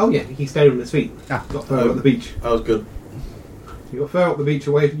 oh yeah, he stayed on his feet. Ah. Got further up the beach. That was good. You got further up the beach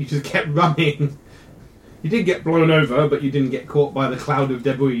away, you just kept running. You did get blown over, but you didn't get caught by the cloud of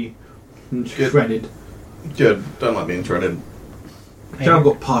debris and Good. shredded. Good. Don't like being shredded. John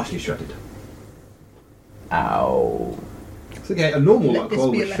got partially shredded. Ow. It's okay, a normal Let rock this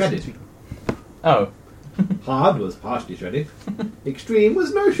roll be a was lesson shredded. Oh. Hard was partially shredded. Extreme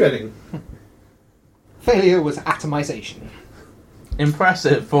was no shredding. Failure was atomization.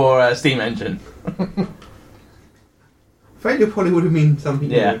 Impressive for a steam engine. Failure probably would have mean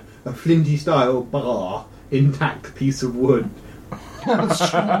something, Yeah. a flinty style bar, intact piece of wood.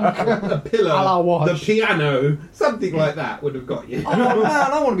 A pillar, A la what? the piano, something like that would have got you. Oh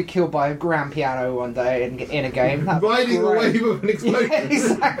man, I want to be killed by a grand piano one day and get in a game. That'd be Riding the great. wave of an explosion. Yeah,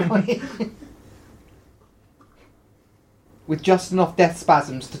 exactly. With just enough death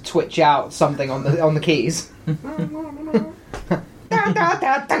spasms to twitch out something on the keys.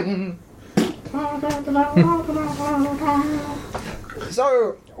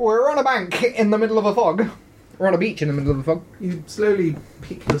 So we're on a bank in the middle of a fog. We're on a beach in the middle of a fog. You slowly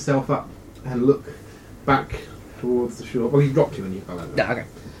pick yourself up and look back towards the shore. Well, he dropped you when you fell over. Yeah, okay.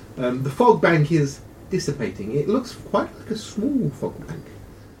 The fog bank is dissipating. It looks quite like a small fog bank.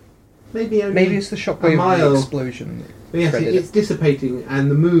 Maybe Maybe it's the shockwave of mile. the explosion. But yes, shredded it's dissipating, and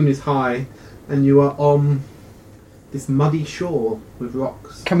the moon is high, and you are on this muddy shore with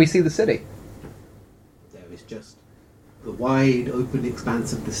rocks. Can we see the city? There is just the wide open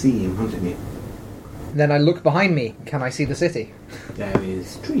expanse of the sea in front of you. Then I look behind me. Can I see the city? There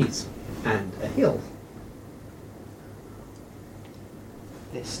is trees and a hill.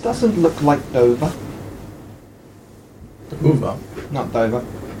 This doesn't look like Dover. Hoover. Not Dover.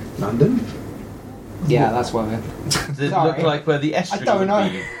 London? Yeah, that's where we're... Does it Sorry. look like where the estuary don't would know.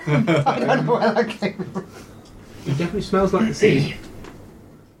 be? I don't know where that came from. It definitely smells like the sea.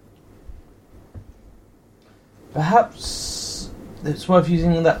 Perhaps it's worth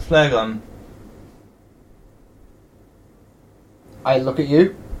using that flare gun. I look at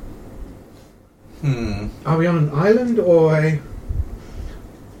you. Are we on an island or a...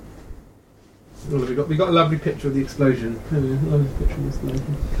 Well, we got a lovely picture of the explosion. Lovely picture of the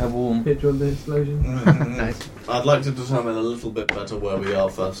explosion. Kaboom. Picture of the explosion. Nice. I'd like to determine a little bit better where we are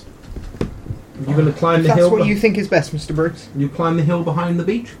first. You're going to climb If the that's hill. what you think is best, Mr. Briggs. You climb the hill behind the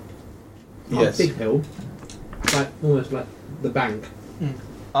beach. Not Yes. a big hill, like almost like the bank,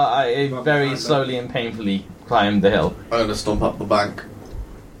 I very slowly and painfully climbed the hill. I'm going to stomp up the bank.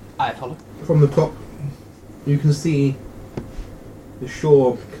 I follow. From the top, you can see the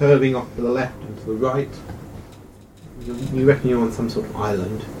shore curving off to the left and to the right. You reckon you're on some sort of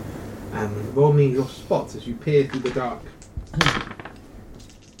island. Roll me your spots as you peer through the dark.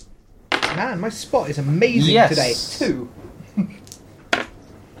 Man, my spot is amazing Yes. today. 2.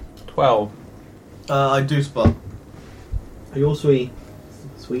 12. I do spot. You also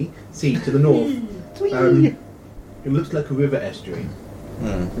see to the north. It looks like a river estuary.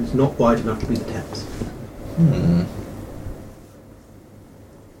 It's not wide enough to be the Thames.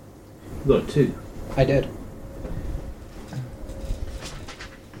 You got 2. I did.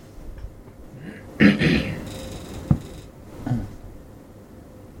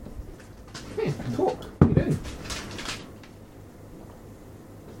 Hey, talk. What are you doing?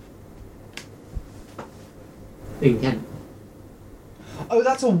 You can. Oh,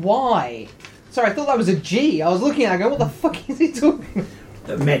 that's a Y. Sorry, I thought that was a G. I was looking at it, I go, what the fuck is he talking?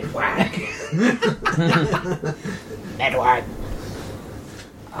 The medwag. Edward.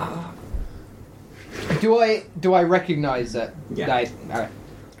 Do I recognise it? Yeah.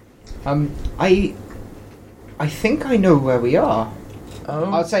 Alright. I think I know where we are.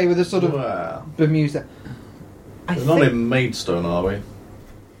 Oh. I'd say with a sort of Wow. Bermuda. We're not in Maidstone, are we?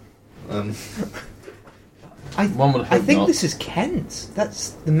 One would I hope think not. this is Kent.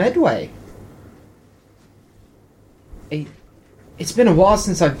 That's the Medway. It's been a while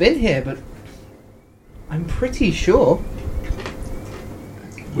since I've been here, but I'm pretty sure.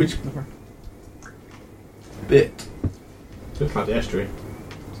 Which bit? Looks like the estuary.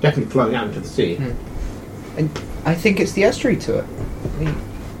 It's definitely flowing out into the sea. And I think it's the estuary to it.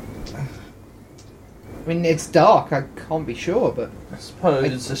 I mean, it's dark. I can't be sure, but I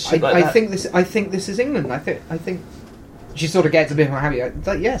suppose a ship like I that. think this is England. I think she sort of gets a bit more happy.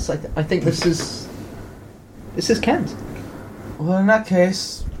 Yes, I think this is Kent. Well, in that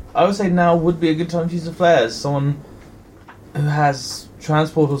case, I would say now would be a good time to use the flares. Someone who has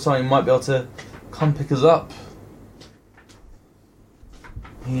transport or something might be able to come pick us up.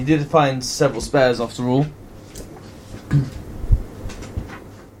 You did find several spares after all.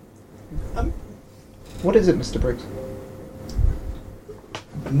 What is it, Mr. Briggs?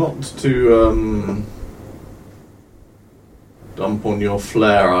 Not to dump on your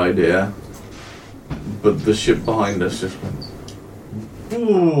flare idea, but the ship behind us just went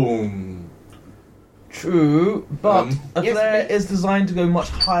boom. True, but a yes, flare but- is designed to go much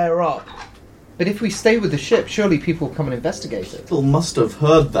higher up. But if we stay with the ship, surely people will come and investigate it. People must have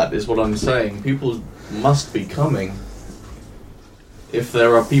heard that, is what I'm saying. People must be coming. If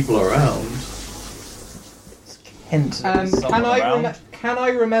there are people around. Hint. Can I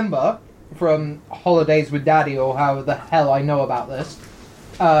remember from holidays with Daddy or how the hell I know about this?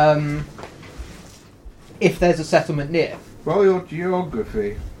 If there's a settlement near. Roll your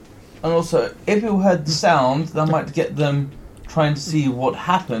geography. And also, if you heard the sound, that might get them trying to see what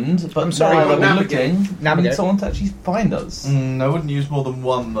happened. But I'm sorry, now that we're navigate. looking, we Navigate. need someone to actually find us. I wouldn't use more than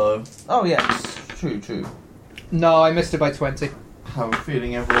one though. Oh yes, true. No, I missed it by 20. I have a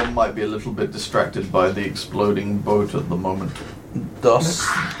feeling everyone might be a little bit distracted by the exploding boat at the moment. Thus,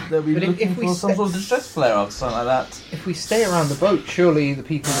 they'll be But looking if we for some sta- sort of distress flare or something like that. If we stay around the boat, surely the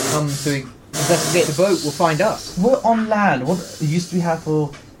people who come to investigate the boat will find us. We're on land. What it used to be have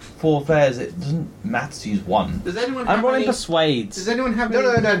for 4 flares, it doesn't matter to use one. Does anyone I'm have rolling any... persuades. Does anyone have No,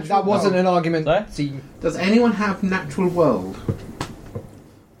 any that natural wasn't world? an argument. Sorry? See, Does anyone have natural world?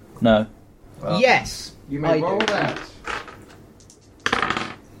 No. yes. You I may roll do. that.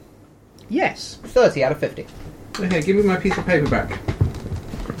 Yes. 30 out of 50. Okay, give me my piece of paper back.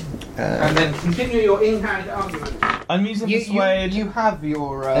 And then continue your in-hand argument. I'm using persuade. You have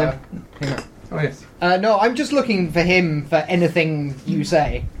your... hang on. Oh, yes. No, I'm just looking for him for anything you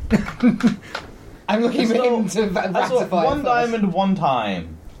say. I'm looking for him to I saw ratify one it first. diamond one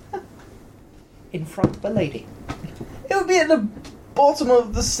time. In front of a lady. It would be at the bottom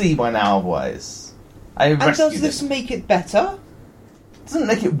of the sea by now, boys. I And rescued does this it. make it better? Doesn't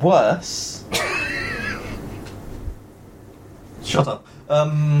make it worse. Shut up.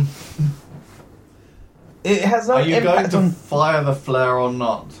 It has no Are you going impact to on. fire the flare or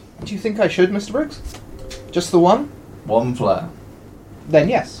not? Do you think I should, Mr. Briggs? Just the one? One flare. Then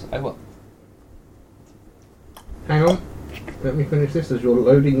yes, I will. Hang on. Let me finish this as you're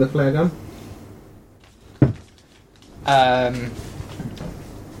loading the flare gun.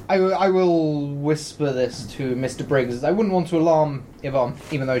 I will whisper this to Mr. Briggs. I wouldn't want to alarm Yvonne,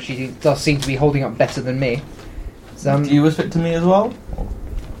 even though she does seem to be holding up better than me. So, Do you whisper it to me as well?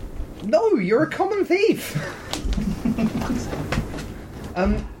 no, you're a common thief.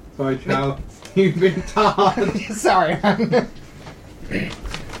 Sorry, Chow. You've been tarred. Sorry.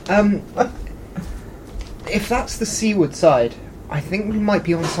 If that's the seaward side, I think we might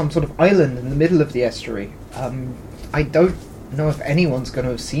be on some sort of island in the middle of the estuary. I don't know if anyone's going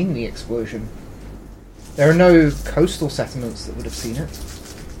to have seen the explosion. There are no coastal settlements that would have seen it.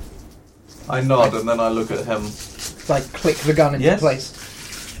 I nod and then I look at him. So I click the gun into place.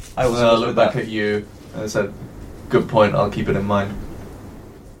 I And then I was look back at you and I said, "Good point. I'll keep it in mind."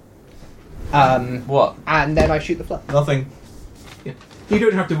 What? And then I shoot the flare. Nothing. Yeah. You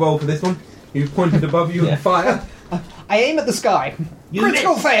don't have to roll for this one. You pointed above you and fire. I aim at the sky. You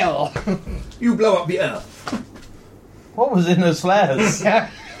Critical miss. fail! You blow up the earth. What was in those flares? Yeah.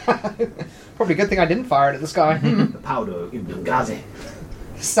 Probably a good thing I didn't fire it at the sky. The powder in Benghazi.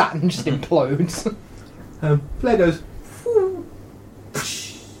 Saturn just implodes. Flare goes.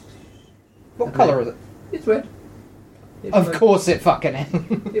 What colour is it? It's red. It Of floats- course it fucking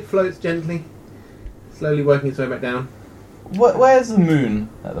is. It floats gently, slowly working its way back down. Where's the moon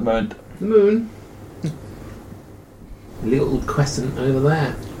at the moment? The moon. Little crescent over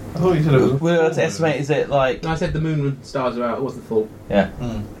there. I thought you said it was. We're able to estimate, is it like... No, I said the moon when stars are out. It wasn't full. Yeah.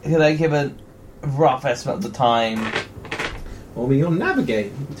 Mm. Could I give a rough estimate of the time? Or I mean, you'll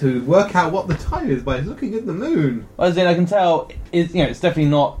navigate to work out what the time is by looking at the moon. Well, as in, I can tell, it's definitely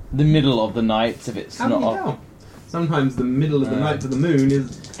not the middle of the night if it's How not... can you tell? Sometimes the middle of the night to the moon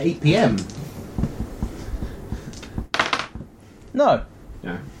is 8 p.m. No.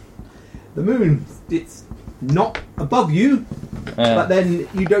 Yeah. The moon, it's not above you, but then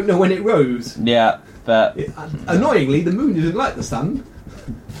you don't know when it rose. Yeah, but... Annoyingly, the moon isn't like the sun.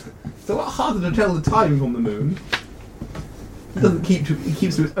 It's a lot harder to tell the time from the moon. It doesn't keep to, it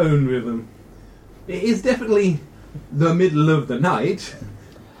keeps to its own rhythm. It is definitely the middle of the night.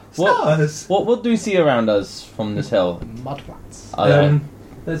 Stars. What do we see around us from this hill? Mudflats.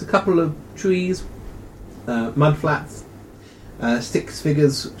 There's a couple of trees, mud flats, 6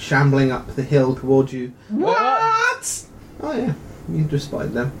 figures shambling up the hill towards you. What? Oh yeah, you just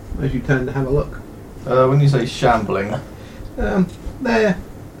spotted them as you turn to have a look. When you say shambling, They're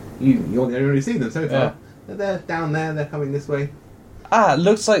you're the only one who's seen them so far. Yeah. They're down there. They're coming this way.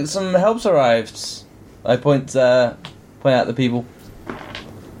 Looks like some help's arrived. I point out the people.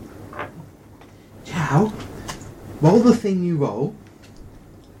 Chow, roll the thing you roll.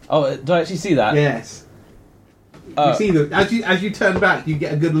 Oh, do I actually see that? Yes. You see them as you turn back. You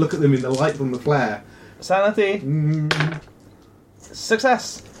get a good look at them in the light from the flare. Sanity.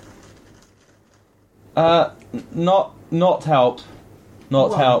 Success. Not help. Not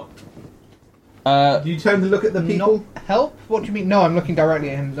What? help. Do you turn to look at the people? Not help? What do you mean? No, I'm looking directly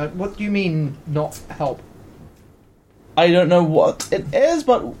at him. Like, what do you mean, not help? I don't know what it is,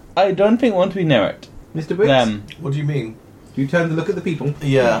 but I don't think we want to be near it. Mr. Briggs? Them. what do you mean? Do you turn to look at the people?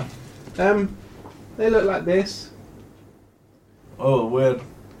 Yeah. They look like this. Oh, weird.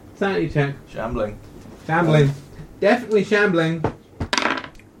 Sanity check. Shambling. Shambling. Definitely shambling.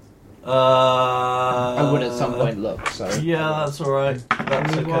 I would at some point look, so... Yeah, that's alright.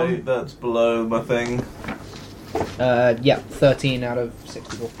 That's Only okay. one? That's below my thing. Yeah, 13 out of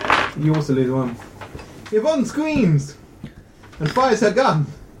 64. You also lose one. Yvonne screams and fires her gun.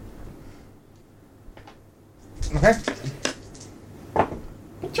 Okay.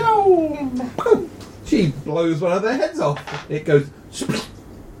 Boom. She blows one of their heads off. It goes...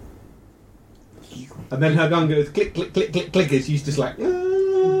 And then her gun goes click, click, click, click, click. As she's just like...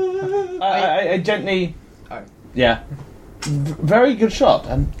 I gently... Oh. Yeah. Very good shot.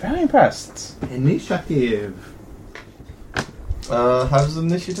 I'm very impressed. Initiative. How does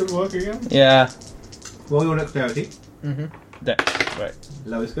initiative work again? Yeah. Roll your dexterity. Mm-hmm. Dex. Right.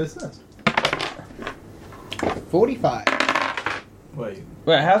 Lowest goes first. 45. Wait.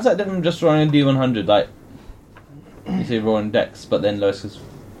 Wait, how's that different from just rolling a D100? Like, you say rolling Dex, but then lowest is...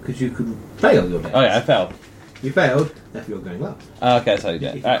 Because you could fail your dex. Oh yeah, I fell. You failed, therefore you're going last. Okay, so yeah.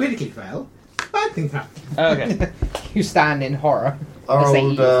 If you Alright. critically fail, bad things happen. Okay. You stand in horror. I As they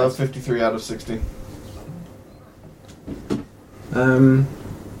rolled eat. 53 out of 60.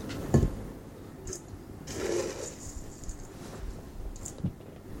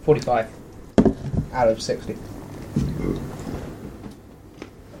 45 out of 60.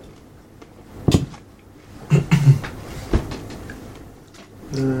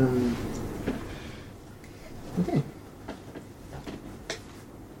 Okay.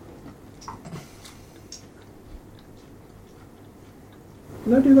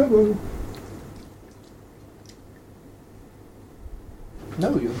 Did I do that wrong?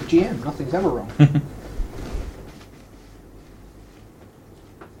 No, you're the GM. Nothing's ever wrong. I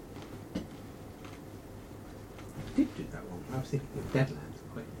did do that wrong. I was thinking of Deadlands.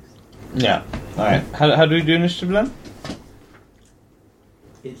 Yeah. Alright. How do we do initiative then?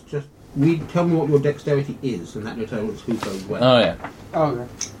 It's just tell me what your dexterity is, and that determines who goes where. Oh, yeah. Oh, okay.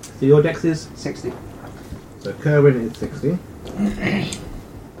 So your dex is 60. so Kerwin is 60,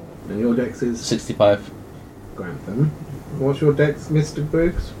 and your dex is 65. Grantham. What's your dex, Mr.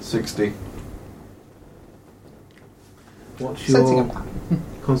 Brooks? 60. What's Sensing your a plan.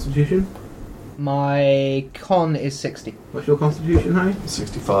 constitution? My con is 60. What's your constitution, Harry?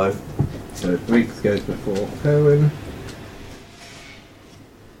 65. So Briggs goes before Kerwin.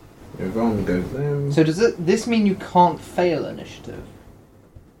 Yvonne goes then. So does this mean you can't fail initiative?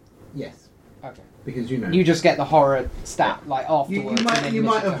 Yes, Okay. because you know. You just get the horror stat, like, You afterwards. and then you miss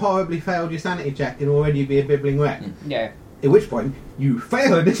might a have turn. horribly failed your sanity check and already be a bibbling wreck. Yeah. At which point, you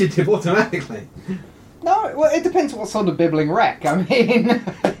fail initiative automatically. No, well, it depends what sort of bibbling wreck. I mean...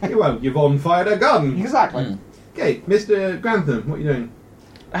 Well, Yvonne fired a gun. exactly. Mm. Okay, Mr. Grantham, what are you doing?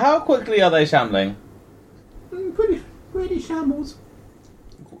 How quickly are they shambling? Pretty shambles.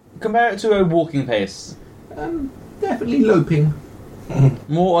 Compare it to a walking pace. Definitely loping.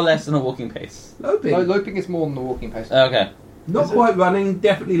 More or less than a walking pace. Loping. No, loping is more than the walking pace. Okay. Not quite running,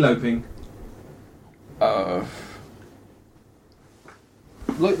 definitely loping.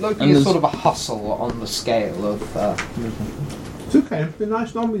 Loping And is there's- sort of a hustle on the scale of... It's okay, the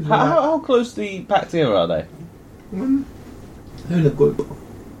nice zombies are How closely packed together are they? They're in a group.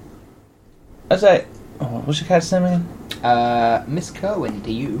 I say, what's your cat's name again? Miss Kerwin,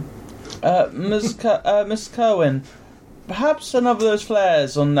 to you. Miss Kerwin, perhaps another of those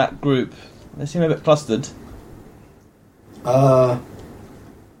flares on that group. They seem a bit clustered.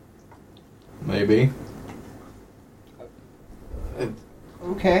 Maybe.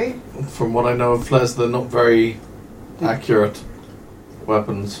 Okay. From what I know of flares, they're not very accurate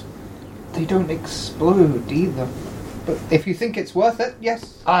weapons. They don't explode either. But if you think it's worth it,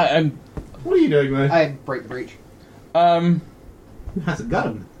 yes. I'm. What are you doing there? I break the breach. Who has a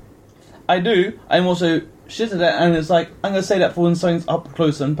gun? I do. I'm also shit at it, and it's like I'm going to say that for when something's up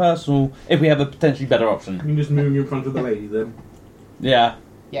close and personal. If we have a potentially better option. You can just move in front of the lady then. Yeah.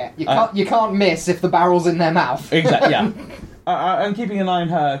 Yeah, you can't miss if the barrel's in their mouth. Exactly. Yeah. I'm keeping an eye on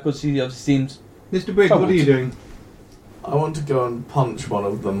her because she obviously seems. Mr. Briggs, what are you doing? I want to go and punch one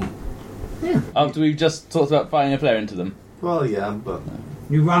of them. Yeah. After we've just talked about firing a flare into them. Well, yeah, but...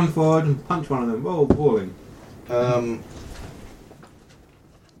 You run forward and punch one of them. Roll brawling.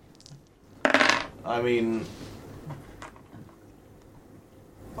 I mean...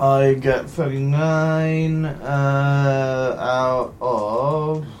 I get 39 out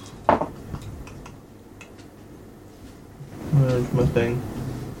of... Where's my thing?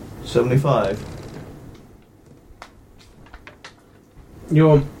 75.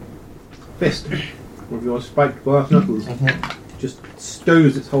 Your fist with your spiked brass knuckles just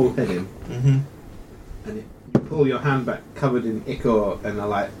stows its whole head in, and you pull your hand back covered in ichor and are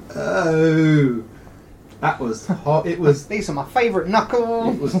like, oh, that was hot. It was. These are my favourite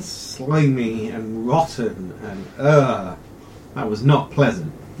knuckles. It was slimy and rotten, and that was not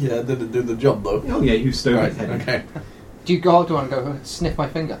pleasant. Yeah, did it do the job though? Oh yeah, you stove Right, its head. okay. Do you want to go sniff my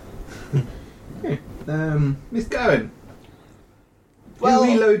finger? Okay. Miss Cohen, Well-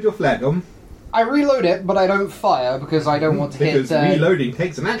 you reload your flare gun I reload it, but I don't fire because I don't want to because hit... reloading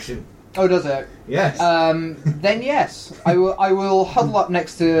takes an action. Oh, does it? Yes. Then yes, I will huddle up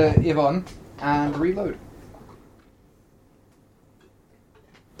next to Yvonne and reload.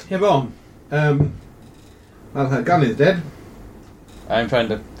 Yvonne, well, her gun is dead. I'm trying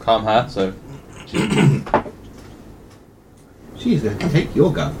to calm her, so. She's going to take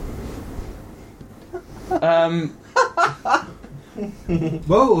your gun.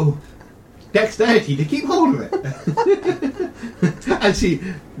 Whoa! Dexterity to keep hold of it. And she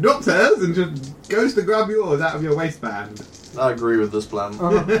drops hers and just goes to grab yours out of your waistband. I agree with this plan.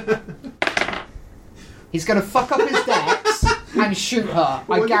 He's going to fuck up his dex and shoot her.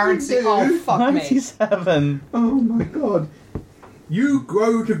 What I did guarantee. you do? Oh, fuck me. 97. Oh my god. You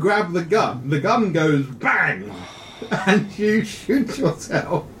go to grab the gun goes bang! And you shoot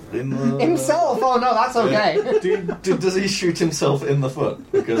yourself. Himself? Oh no, that's okay. Does he shoot himself in the foot?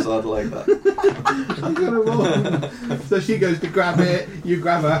 Because I'd like that. I'm gonna roll. So she goes to grab it, you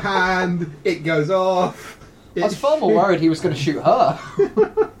grab her hand, it goes off. I was far more worried he was going to shoot her.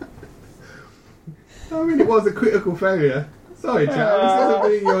 I mean, it was a critical failure. Sorry, chap, this hasn't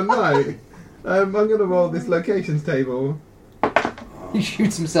been your night. I'm going to roll this locations table. He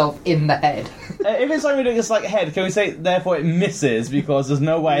shoots himself in the head. If it's something it's like head, can we say therefore it misses because there's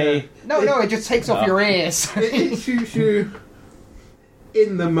no way? No, it just takes off your ears. It shoots you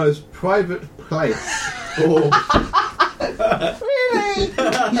in the most private place. Really? me!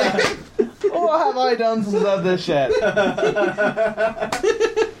 What have I done to deserve this shit?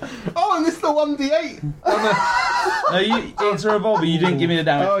 Oh, and this is the 1d8. No, it's a revolver. You didn't give me the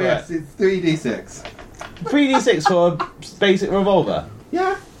damage. Oh for yes, it. it's 3d6. 3d6 for a basic revolver.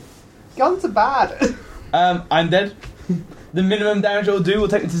 Yeah. Guns are bad. I'm dead. The minimum damage it'll do will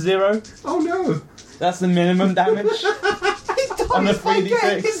take me to 0. Oh no. That's the minimum damage. He On a dies by getting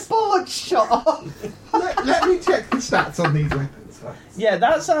 3d6. his bullet shot off. Let me check the stats on these weapons first. Yeah,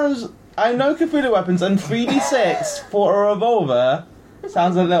 that sounds. I know Cthulhu weapons, and 3d6 for a revolver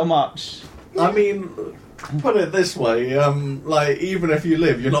sounds a little much. I mean, put it this way, like, even if you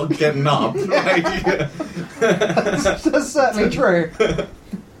live, you're not getting up. That's certainly true. I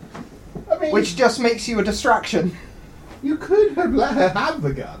mean, Which just makes you a distraction. you could have let her have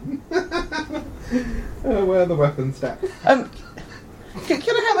the gun. Where are the weapon stats? Can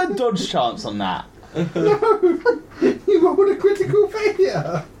I have a dodge chance on that? No! You rolled a critical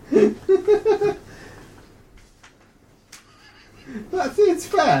failure! It's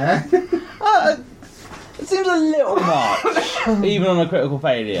fair. It seems a little much, even on a critical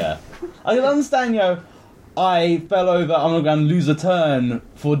failure. I can understand, I fell over on the ground, lose a turn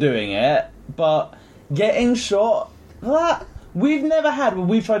for doing it, but getting shot, that we've never had when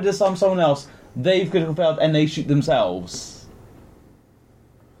we've tried to disarm someone else, they've critical failed and they shoot themselves.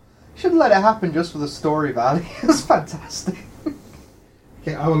 Should let it happen just for the story value. It's fantastic.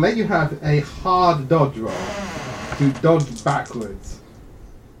 Okay, I will let you have a hard dodge roll to dodge backwards.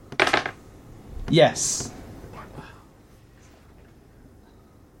 Yes.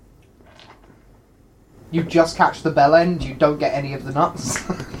 You just catch the bell end, you don't get any of the nuts.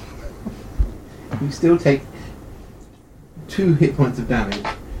 You still take 2 hit points of damage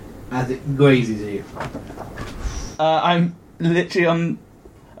as it grazes you. I'm literally on...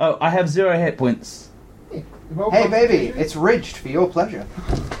 Oh, I have 0 hit points. Hey baby, it's ridged for your pleasure.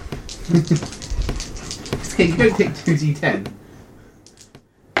 Okay, you don't take 2d10.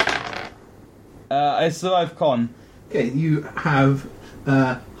 I survived con. Okay, you have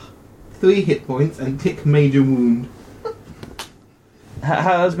 3 hit points and tick major wound.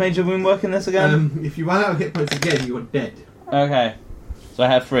 How does Major Wound work in this again? If you run out of hit points again, you're dead. Okay. So I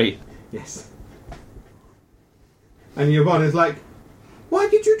have 3. Yes. And Yvonne is like, why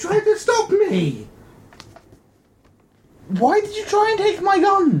did you try to stop me? Why did you try and take my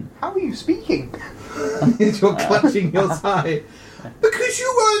gun? How are you speaking? You're clutching your side. Because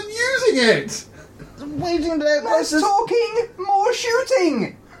you weren't using it! Waiting there. Less talking, more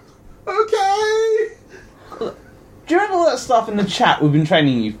shooting! Okay! Do you remember all that stuff in the chat we've been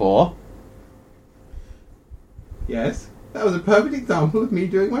training you for? Yes, that was a perfect example of me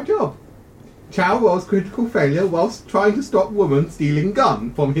doing my job. Chow rolls critical failure whilst trying to stop woman stealing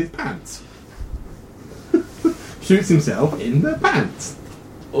gun from his pants. Shoots himself in the pants.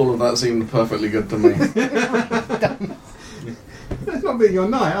 All of that seemed perfectly good to me. That's not being your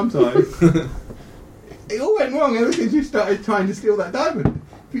night, I'm sorry. It all went wrong ever since you started trying to steal that diamond.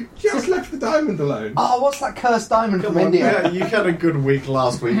 You just left the diamond alone. Oh, what's that cursed diamond Come from on, India? yeah, you had a good week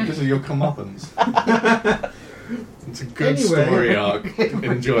last week because of your comeuppance. It's a good Anyway. story arc.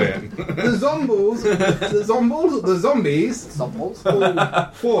 Enjoy it. The zombies, all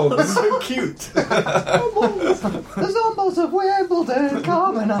 4 of them. So cute. The zombies of Wimbledon,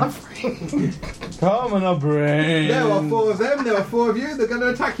 come and I'm free. Come on, a brain. There are 4 of them, there are 4 of you, they're going to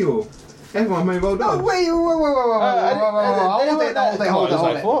attack you all. Everyone may roll Oh, dodge. wait, hold it.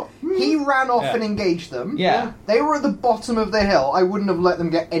 He ran off Yeah. and engaged them. Yeah. They were at the bottom of the hill. I wouldn't have let them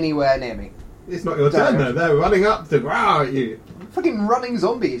get anywhere near me. It's not your turn though, they're running up to growl at you. Fucking running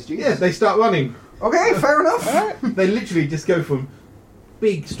zombies, Jesus. Yes, they start running. Okay, fair enough. They literally just go from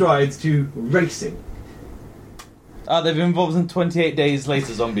big strides to racing. They've been involved in 28 days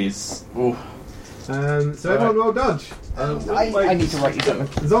later zombies. Ooh. So everyone roll dodge. I need to write you something.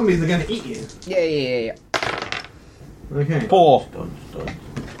 The zombies are going to eat you. Yeah. Okay. 4. Dodge.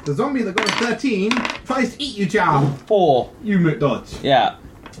 The zombie that got a 13 tries to eat you, Chow. 4. You dodge. Yeah.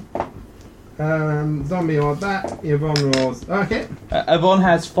 Zombie on that. Yvonne rolls. Okay. Yvonne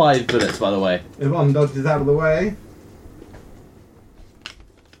has 5 bullets, by the way. Yvonne dodges out of the way.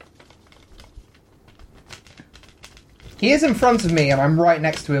 He is in front of me and I'm right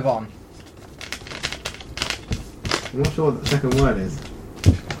next to Yvonne. I'm not sure what the second word is.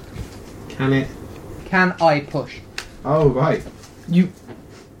 Can it? Can I push? Oh, right. You.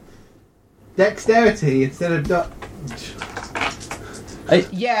 Dexterity instead of dodge.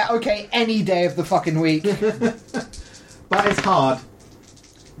 Yeah, okay, any day of the fucking week. But it's hard.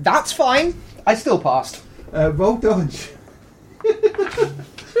 That's fine. I still passed. Roll dodge.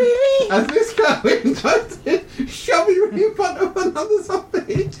 Really? As Miss Kerwin tries to shove you in front of another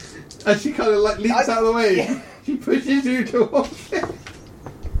zombie, as she kind of like leaps out of the way, she pushes you towards it.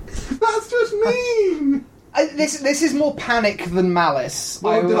 That's just mean. This is more panic than malice,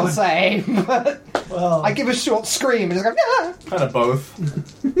 I will say. But Well, I give a short scream and just go, ah! kind of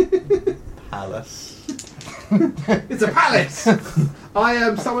both. Palace. It's a palace. I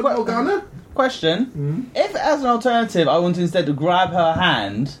am someone Morgana. Question: If, as an alternative, I want to instead to grab her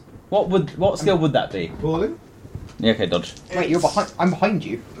hand, what skill would that be? Falling. Yeah, okay, dodge. Wait, you're behind. I'm behind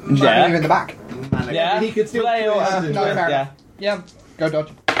you. Yeah. You're in the back. Manic. Yeah, He could still play or play No, fair yeah. enough. Yeah, go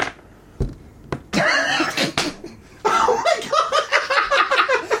dodge.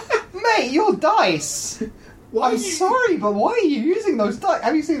 Mate, your dice! Why I'm sorry, but why are you using those dice?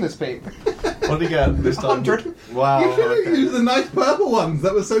 Have you seen this, Pete? What do you get this time? 100. Wow. You should have okay. used the nice purple ones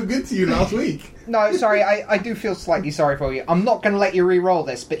that were so good to you last week. No, sorry, I do feel slightly sorry for you. I'm not going to let you re-roll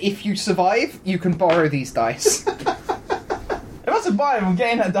this, but if you survive, you can borrow these dice. If I survive, I'm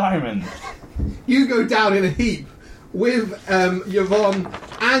getting that diamond. You go down in a heap with Yvonne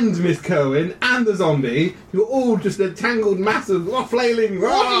and Miss Kerwin and the zombie. You're all just a tangled mass of flailing.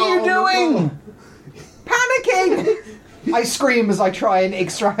 What are you doing? Panicking! I scream as I try and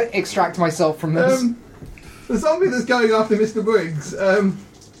extract myself from this. The zombie that's going after Mr. Briggs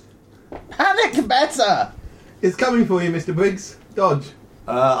Panic better. is coming for you, Mr. Briggs. Dodge.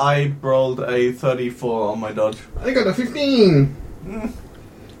 I rolled a 34 on my dodge. I got a 15.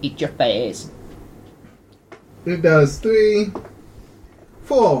 Eat your face. It does 3,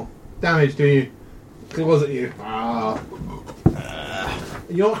 4 damage to you. It was at you.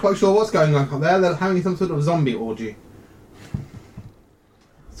 You're not quite sure what's going on up there. They're having some sort of zombie orgy.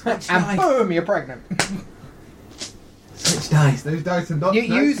 And boom, you're pregnant. Switch dice. Those dice are not nice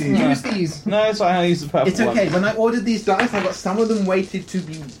to you. Use these. No, it's fine. I use the purple It's okay. one. When I ordered these dice, I got some of them weighted to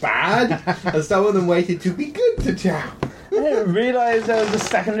be bad, and some of them weighted to be good to chow. I didn't realise there was a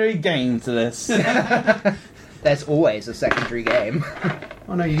secondary game to this. There's always a secondary game.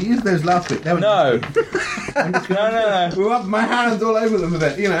 Oh no, you used those last week. They were No. I'm just gonna No. rub my hands all over them a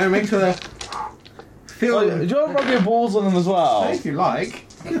bit, make sure they feel Well, do you want to rub your balls on them as well? if you like.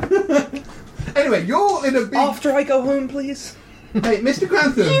 Anyway, you're in a big... After I go home, please. Hey, Mr.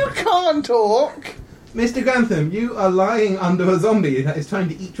 Grantham. You can't talk. Mr. Grantham, you are lying under a zombie that is trying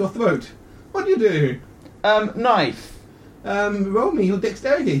to eat your throat. What do you do? Knife. Roll me your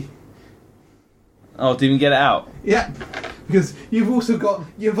dexterity. Oh, didn't even get it out. Yeah, because you've also got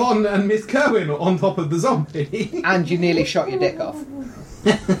Yvonne and Miss Kerwin on top of the zombie. And you nearly shot your dick off.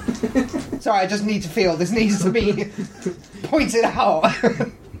 Sorry, I just need to feel. This needs to be pointed out.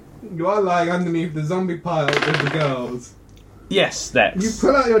 You are lying underneath the zombie pile with the girls. Yes, Dex. You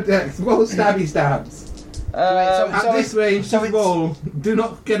pull out your dex, roll stabby stabs. At So this range, so just it's- roll. Do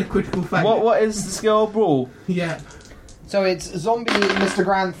not get a critical failure. What is the skill brawl? Yeah. So it's zombie, Mr.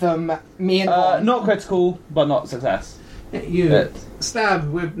 Grantham, me and Juan. Not critical, but not success. You stab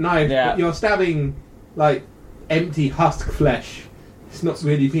with knife, Yeah. but you're stabbing, like, empty husk flesh. It's not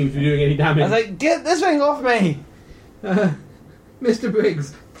really seems to be doing any I damage. was like, get this thing off me! Mr.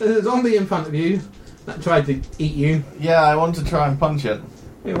 Briggs, there's a zombie in front of you that tried to eat you. Yeah, I want to try and punch it.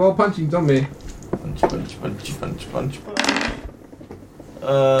 Hey, roll punching zombie. Punch, punch, punch, punch, punch, punch.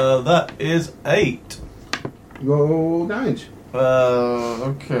 That is 8. Roll damage.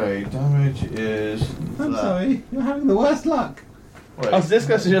 Okay, damage is. I'm that. sorry, you're having the worst luck. Wait. I was just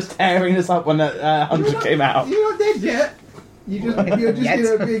just tearing this up when that 100 came out. You're not dead yet. You're just Yet.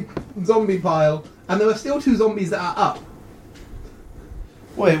 in a big zombie pile, and there are still 2 zombies that are up.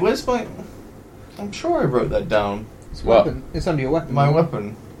 Wait, where's my. I'm sure I wrote that down. It's, What? weapon. It's under your weapon. My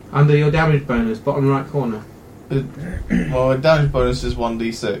weapon. Under your damage bonus, bottom right corner. Well, my damage bonus is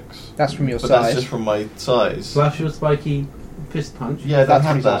 1d6. That's from your But size. that's just from my size. Slash your spiky fist punch. Yeah, That's that what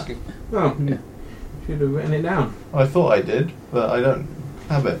had he's that. asking. Oh, should have written it down. I thought I did, but I don't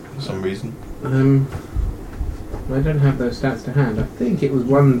have it for some reason. I don't have those stats to hand. I think it was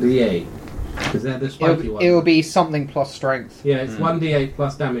 1d8 because they're the spiky ones. It'll be something plus strength. Yeah, it's 1d8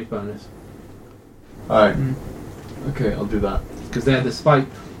 plus damage bonus Alright. Okay, I'll do that. because they're the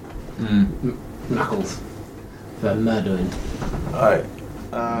spiked knuckles for murdering. Alright.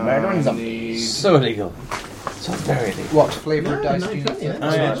 Murdering zombies. So illegal. So very illegal. What flavour of No, dice no, do you it's need? not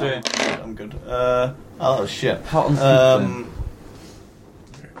yet. Oh, yeah, true. I'm good. Oh shit. Hot on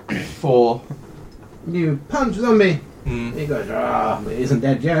 4. You punch zombie. Hmm. He goes, but he isn't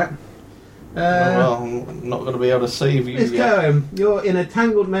dead yet. Well, I'm not going to be able to save you Miss yet. Kerwin, you're in a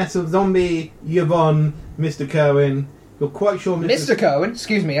tangled mess of zombie, Yvonne, Mr. Kerwin. You're quite sure Mr. Cohen,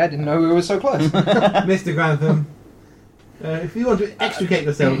 excuse me, I didn't know we were so close. Mr. Grantham. If you want to extricate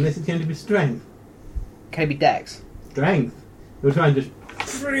yourself from this, it's going to be strength. Can it be Dex? Strength. You'll try and just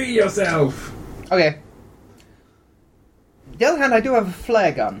free yourself. Okay. On the other hand, I do have a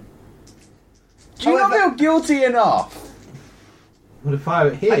flare gun. Do you not feel guilty enough? I'm going to fire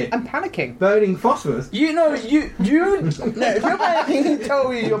it here. I'm panicking. Burning phosphorus. You know, you. No, if you're panicking, tell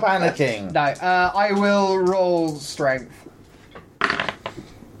me you're panicking. No, I will roll strength.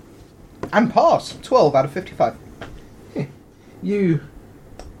 And pass. 12 out of 55. You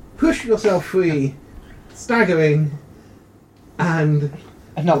push yourself free, staggering, and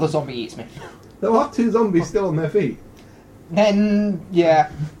Another zombie eats me. there are 2 zombies still on their feet. Then, yeah.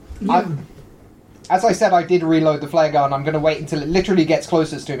 As I said, I did reload the flare gun. I'm going to wait until it literally gets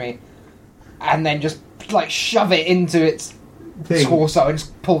closest to me. And then just, like, shove it into its torso and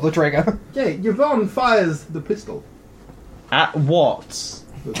just pull the trigger. Okay, Yvonne fires the pistol. At what?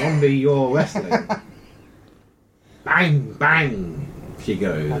 The zombie you're wrestling. Bang, bang, she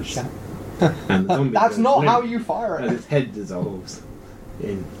goes. And the zombie That's goes not limp how you fire as it. its head dissolves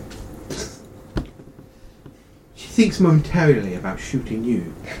in. She thinks momentarily about shooting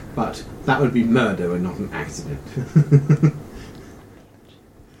you, but that would be murder and not an accident.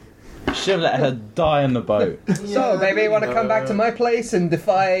 Should have let her die on the boat. So, baby, want to come back to my place and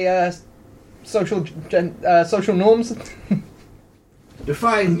defy social norms?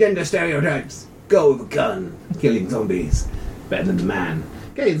 Defying gender stereotypes. Go with a gun. Killing zombies. Better than the man.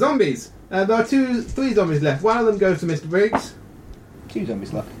 Okay, zombies. There are 3 zombies left. One of them goes to Mr. Briggs. 2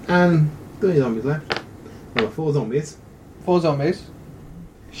 zombies left. And 3 zombies left. There were 4 zombies. 4 zombies.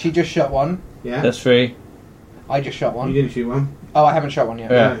 She just shot one. Yeah. That's 3. I just shot one. You didn't shoot one. Oh, I haven't shot one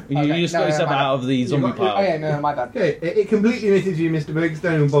yet. Yeah. No. You just got yourself out of the zombie got- pile. Oh, yeah, no, my bad. Okay, it completely misses you, Mr. Briggs.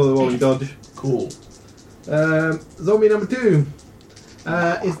 Don't even bother rolling dodge. Cool. Zombie number 2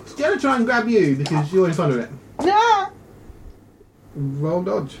 is going to try and grab you because you're in front of it. Yeah. Roll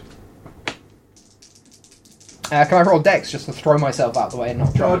dodge. Can I roll Dex just to throw myself out the way and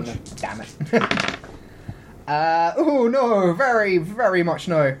not try Dodge. and... Damn it. Oh, no. Very, very much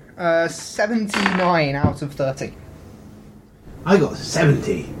no. 79 out of 30. I got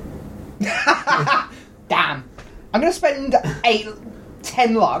 70. Damn. I'm going to spend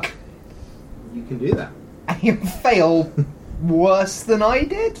 10 luck You can do that. and fail worse than I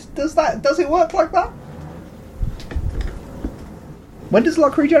did. Does it work like that? When does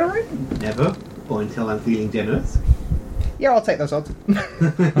luck regenerate? Never. Or until I'm feeling generous. Yeah, I'll take those odds.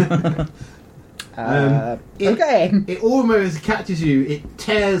 Okay. It almost catches you. It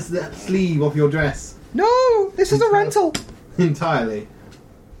tears the sleeve off your dress No, this is a rental. entirely.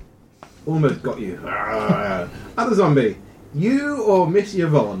 Almost got you. Other zombie. You or Miss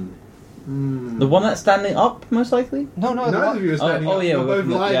Yvonne? The one that's standing up, most likely? No, the Neither one- of you are standing Oh, up. yeah, You're both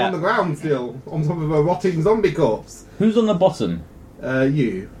yeah. lying on the ground still, on top of a rotting zombie corpse. Who's on the bottom?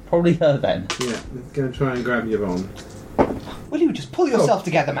 You. Probably her then. Yeah, it's going to try and grab Yvonne. Will you just pull yourself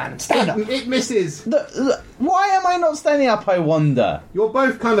together, man, and stand up? It misses. Why am I not standing up, I wonder? You're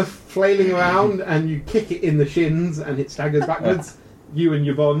both kind of flailing around, and you kick it in the shins, and it staggers backwards. You and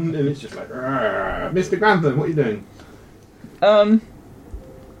Yvonne, and it's just like, Mr. Grantham, what are you doing?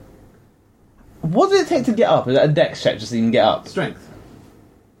 What does it take to get up? Is that a dex check just so you can get up? Strength.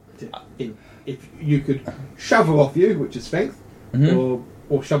 If you could shove her off you, which is strength, Mhm.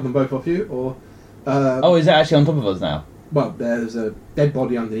 or shove them both off you, or Oh, is it actually on top of us now? well, there's a dead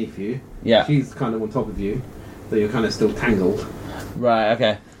body underneath you. Yeah. She's kind of on top of you, so you're kind of still tangled. Right,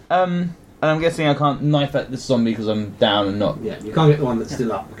 okay. And I'm guessing I can't knife at this zombie because I'm down and not... Yeah, you can't get the one that's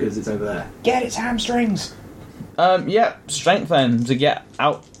still up because it's over there. Get its hamstrings. Yeah, strength then to get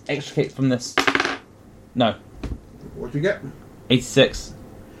out, extricate from this. No, What do you get? 86.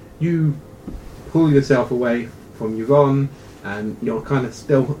 You pull yourself away from Yvonne, and you're kind of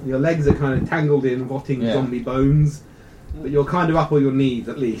still, your legs are kind of tangled in rotting zombie bones, but you're kind of up on your knees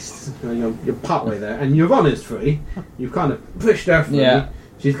at least. You're part way there, and Yvonne is free. You've kind of pushed her free. Yeah.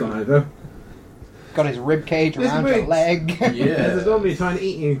 She's gone over. Got his rib cage Listen, around your Riggs. leg. There's a Yeah. zombie trying to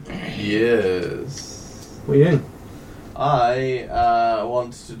eat you. Yes. What are you doing? I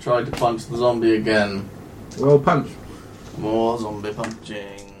want to try to punch the zombie again. Roll punch. More zombie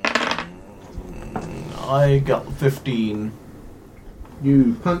punching. I got 15.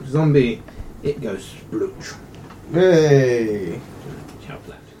 You punch zombie, it goes splooch. Hey! Chop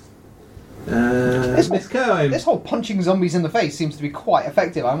left. Miss Cohen. This whole punching zombies in the face seems to be quite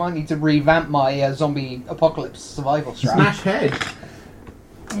effective. I might need to revamp my zombie apocalypse survival strat. Smash head.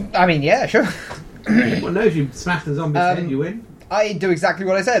 I mean, yeah, sure. Well, no, if you smash the zombie's head, you win. I do exactly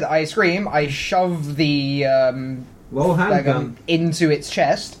what I said. I scream, I shove the Roll flare gun handgun. into its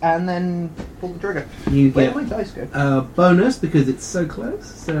chest, and then pull the trigger. You Where get did my dice go? a bonus because it's so close.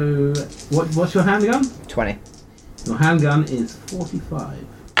 So, what's your handgun? 20. Your handgun is 45.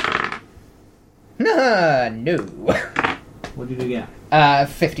 No. What did you get?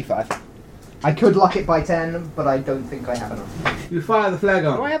 55. I could lock it by 10, but I don't think I have enough. You fire the flare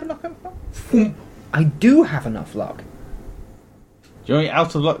gun. Do I have enough? I do have enough luck. You're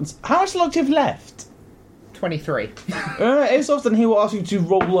out of luck. How much luck do you have left? 23. It's often he will ask you to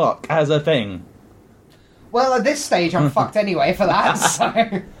roll luck as a thing. Well, at this stage, I'm fucked anyway for that, so...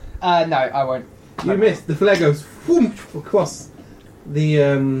 no, I won't. You missed. The flare goes whoomp across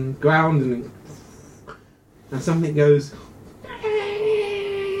the ground and something goes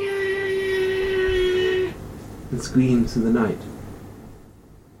and screams in the night.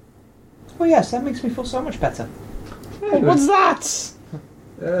 Oh yes, that makes me feel so much better. What's that?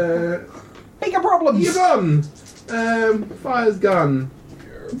 Bigger problems! Your gun! Fires gun.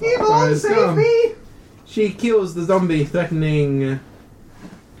 Evil, save me! She kills the zombie threatening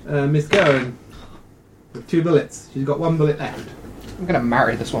Miss Cohen with 2 bullets. She's got 1 bullet left. I'm gonna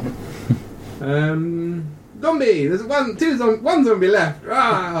marry this woman. Zombie! There's one zombie left!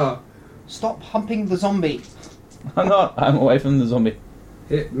 Ah! Stop humping the zombie. I'm not. I'm away from the zombie.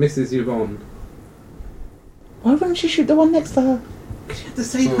 It misses Yvonne. Why wouldn't you shoot the one next to her? Because you have to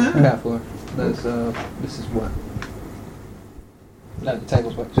save her. Careful. There's, this is work. No, the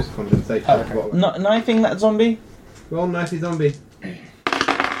table's work. Just condensation. Oh, okay. Knifing that zombie? Roll knifey zombie.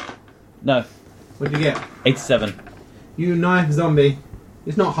 No. What'd you get? 87. You knife zombie.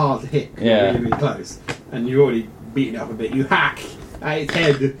 It's not hard to hit. 'Cause Yeah. you're really, really close. And you've already beaten it up a bit. You hack at its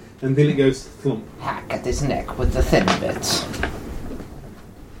head until it goes thump. Hack at his neck with the thin bit.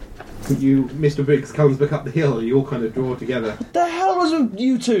 Mr. Briggs comes back up the hill. You all kind of draw together. What the hell was with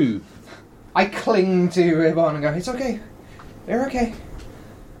you two? I cling to Yvonne and go, it's okay. You're okay.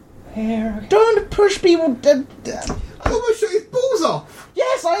 You're okay. Don't push people. I almost shot his balls off.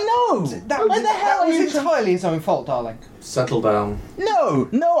 Yes, I know. That Why was, the hell that are was you entirely his own fault, darling. Settle down. No,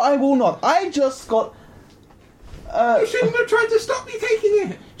 I will not. I just got. You shouldn't have tried to stop me taking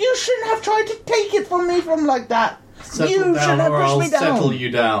it. You shouldn't have tried to take it from me from like that. Settle you down shouldn't have or pushed I'll me down. settle you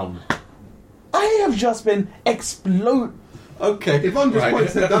down. I have just been explode. Okay. Yvonne just right.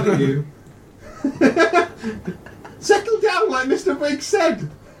 points her gun at you. Settle down like Mr. Briggs said.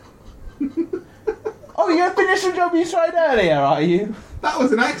 Oh, you're gonna finish the job you tried earlier, are you? That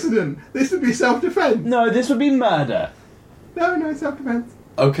was an accident. This would be self-defense. No, this would be murder. No, self-defense.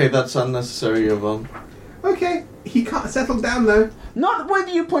 Okay, that's unnecessary, Yvonne. Okay, he can't settle down though. Not with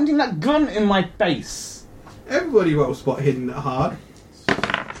you pointing that gun in my face. Everybody rolls spot hidden hard.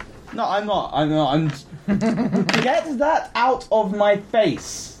 No, I'm not. Get that out of my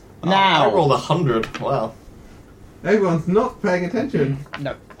face now. I rolled 100. Wow. Everyone's not paying attention.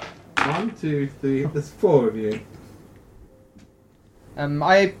 No. 1, 2, 3. There's 4 of you.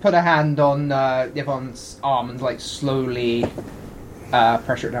 I put a hand on Yvonne's arm and like slowly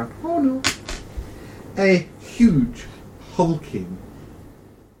pressure it down. Oh no. A huge, hulking,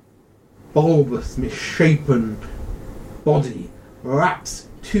 bulbous, misshapen body wraps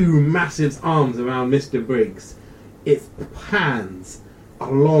 2 massive arms around Mr. Briggs. Its hands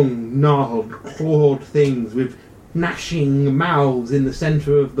are long, gnarled, clawed things with gnashing mouths in the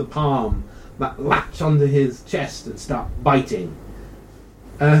centre of the palm that latch onto his chest and start biting.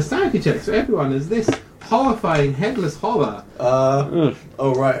 Sanity checks for everyone as this horrifying headless horror. Oh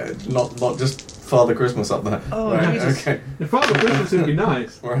right, not just Father Christmas up there. Oh, right, Jesus. okay. The Father Christmas would be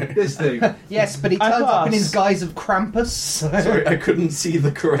nice. Right. This thing. Yes, but he I turns up in pass. his guise of Krampus. Sorry, I couldn't see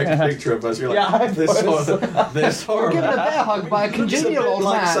the correct picture of us. You're like, Yeah, I this was. this horror. Given a bear hug by a Looks a congenial bit old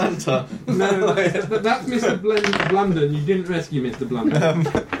like man. Santa. No, that's Mr. Blunden. You didn't rescue Mr. Blunden.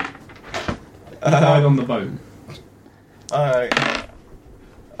 He died on the boat. Alright.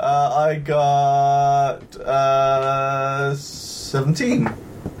 I got 17.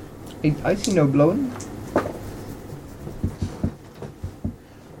 I see no blowing.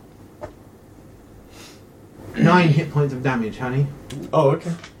 Nine hit points of damage, honey. Oh,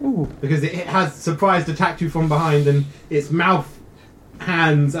 okay. Ooh. Because it has surprised attacked you from behind and its mouth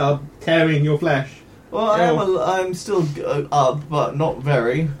hands are tearing your flesh. Well, I'm still up, but not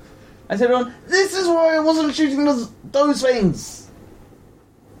very. I said, everyone, this is why I wasn't shooting those things.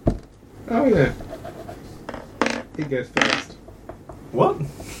 Oh yeah. It goes first. What?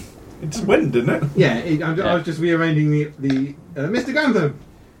 It just went, didn't it? Yeah, I was just rearranging the Mr. Grantham.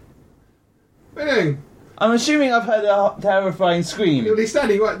 What are you doing? I'm assuming I've heard a terrifying scream. He's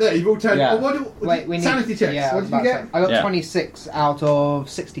standing right there. You've all turned. Yeah. Oh, Wait, we need sanity checks. Yeah, what did you get? I got Yeah. 26 out of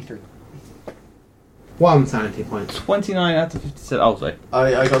 63. 1 sanity point. 29 out of 57. Oh, sorry.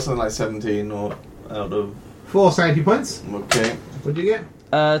 I got something like 17 or out of... 4 sanity points. Okay. What did you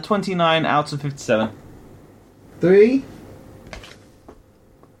get? 29 out of 57. 3.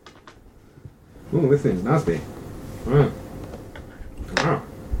 Oh, this thing's nasty. Wow. Wow.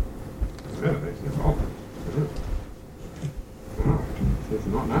 Oh, this is hot. Wow. This is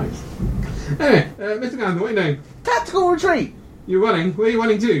not nice. Anyway, Mr. Ganther, what are you doing? Tactical retreat! You're running. Where are you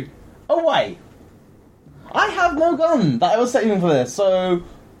running to? Away! I have no gun that I was saving for this, so...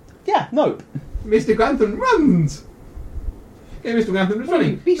 Yeah, nope. Mr. Grantham runs! Okay, Mr. Grantham is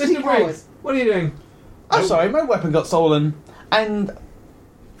running. beastly Mr. Briggs, what are you doing? I'm sorry, my weapon got stolen, and...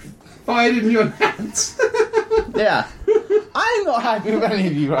 Fired into your hands. Yeah. I'm not happy with any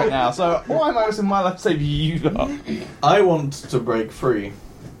of you right now, so why am I wasting my life to save you lot? I want to break free.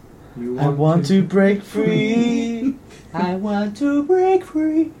 I want to break free. I want to break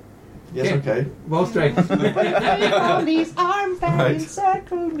free. Yes, Yeah. okay. Roll strength. All these arms that Right.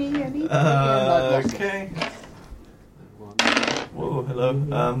 encircle me and eat Okay. Whoa,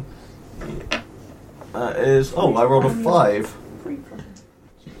 hello. I rolled a 5.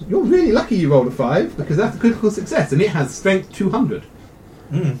 You're really lucky you rolled a 5, because that's a critical success, and it has strength 200.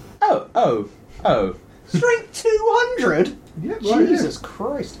 Oh. Strength 200? Yeah, right Jesus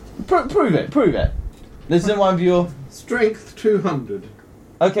Christ. Prove it. This isn't one of your... here. Strength 200.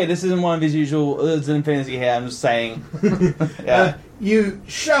 Okay, this isn't one of his usual infinity here, I'm just saying. Yeah. You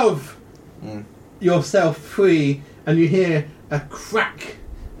shove yourself free, and you hear a crack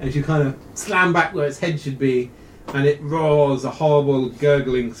as you kind of slam back where its head should be, and it roars a horrible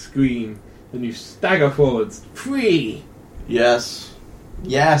gurgling scream, and you stagger forwards. Free! Yes.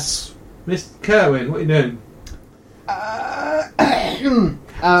 Yes. Mr. Kerwin, what are you doing?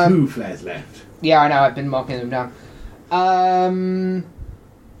 2 flares left. Yeah, I know, I've been marking them down.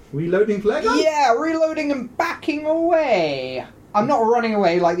 Reloading flare gun? Yeah, reloading and backing away. I'm not running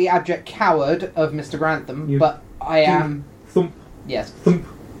away like the abject coward of Mr. Grantham, You but I am... Thump, Yes. thump,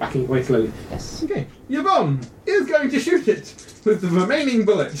 backing away slowly. Yes. Okay, Yvonne is going to shoot it with the remaining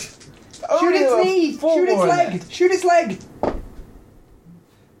bullet. Shoot its knee! Shoot its leg! Shoot its leg!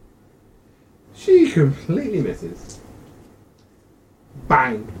 She completely misses.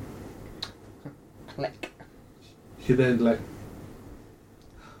 Bang. Click. She then like,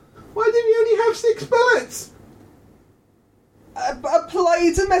 why did we only have 6 bullets?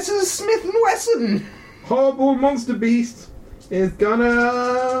 Apply to Messrs. Smith and Wesson! Horrible monster beast is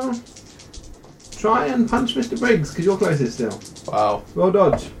gonna try and punch Mr. Briggs, because you're closest still. Wow. Roll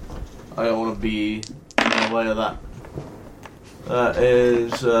dodge. I don't want to be in the way of that. That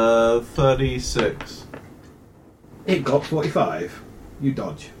is 36. It got 45. You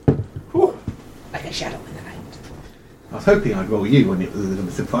dodge. Whew. Like a shadow in the night. I was hoping I'd roll you when it was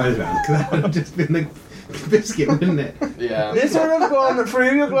a surprise round, because that would have just been the biscuit, wouldn't it? Yeah. This would have gone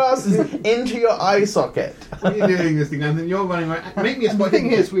through your glasses into your eye socket. What are you doing, Mr. Ganthan? You're running away. Make me a And the spot.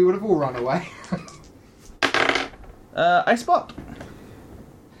 thing is, we would have all run away. I spot.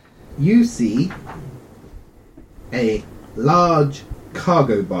 You see a large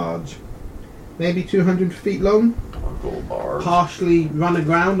cargo barge, maybe 200 feet long, partially run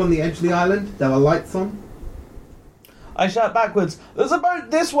aground on the edge of the island. There are lights on. I shout backwards, there's a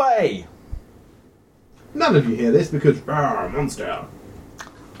boat this way! None of you hear this because, monster.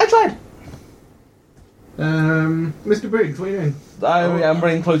 I tried. Mr. Briggs, what are you doing? I'm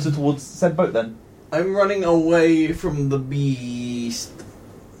running closer towards said boat then. I'm running away from the beast.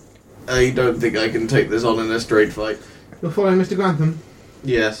 I don't think I can take this on in a straight fight. You're following Mr. Grantham.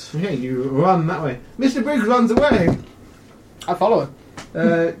 Yes. Okay, you run that way. Mr. Briggs runs away. I follow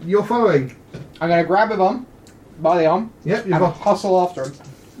him. You're following. I'm going to grab him by the arm Yep, and hustle after him.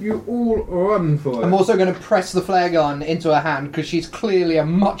 you all run for it. I'm also going to press the flare gun into her hand because she's clearly a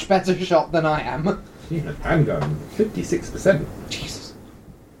much better shot than I am. She has handgun. 56%. Jesus.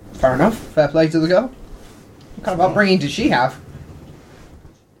 Fair enough. Fair play to the girl. What kind of upbringing did she have?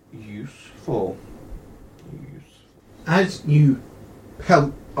 Useful. As you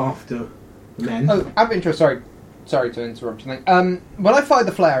pelt after men, Oh, out of interest, sorry to interrupt you. When I fired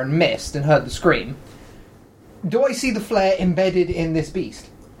the flare and missed and heard the scream, do I see the flare embedded in this beast?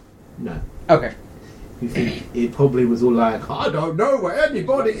 no. Okay. You think it probably was all like, I don't know where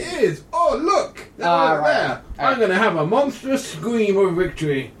anybody is. Oh, look! They're over right. there. I'm going to have a monstrous scream of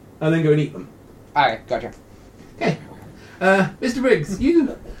victory. And then go and eat them. Alright, gotcha. Okay. Mr. Briggs,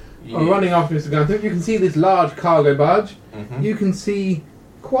 you are running after Mr. Gunther. You can see this large cargo barge. Mm-hmm. You can see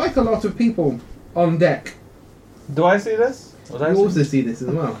quite a lot of people on deck. Do I see this? Was I You see- also see this as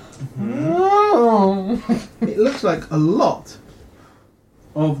well. Oh. It looks like a lot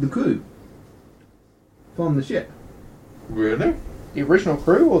of the crew. from the ship. Really? The original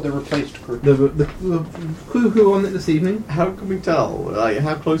crew or the replaced crew? The crew who were on it this evening. How can we tell? Like,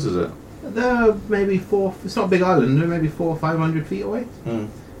 how close is it? They're maybe it's not a big island, they're maybe 400 or 500 feet away.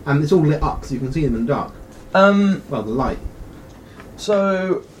 And it's all lit up so you can see them in the dark. Well, the light.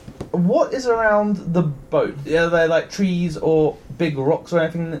 So, what is around the boat? Are there like trees or big rocks or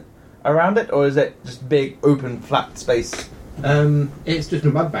anything around it, or is it just big open flat space? It's just a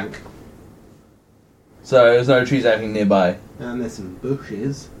mud bank. So there's no trees or anything nearby. And there's some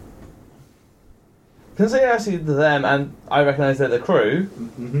bushes. Considering I see them and I recognise they're the crew,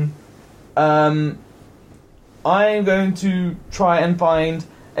 I'm going to try and find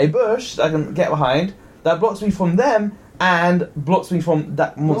a bush that I can get behind that blocks me from them and blocks me from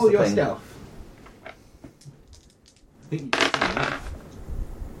that monster Roll your thing. stealth. I think you can see that.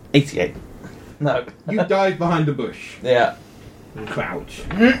 88. No. You dive behind a bush. Yeah. And crouch.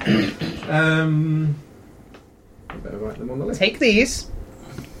 I better write them on the list. Take these,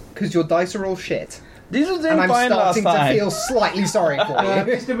 because your dice are all shit. These were doing And I'm fine last starting to time. feel slightly sorry for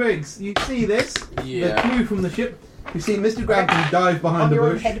you. Mr. Briggs, you see this? Yeah. The crew from the ship. You see Mr. Grantham dive behind On the your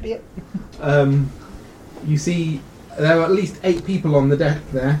own bush. head a bit. You see there are at least 8 people on the deck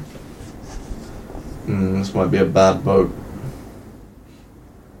there. This might be a bad boat.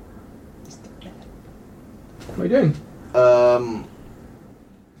 What are you doing?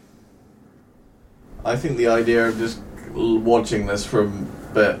 I think the idea of just watching this from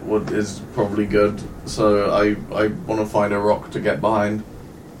a bit is probably good. So I want to find a rock to get behind.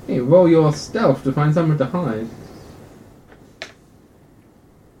 Hey, roll your stealth to find somewhere to hide.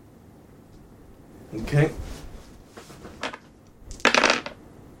 Okay.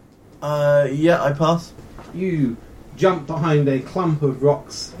 Yeah, I pass. You jump behind a clump of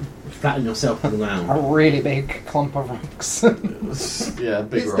rocks, flatten yourself on the ground. A really big clump of rocks. Yeah,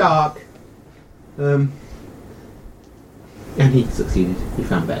 big It's rock. dark. And he succeeded. He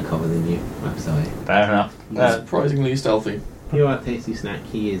found better cover than you. I'm sorry. Fair enough. Surprisingly stealthy. You are a tasty snack.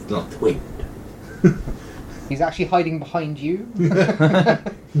 He is not wind. He's actually hiding behind you.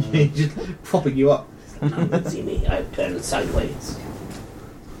 He's just propping you up. No one can see me. I've turned sideways.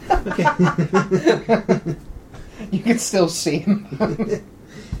 Okay. You can still see him.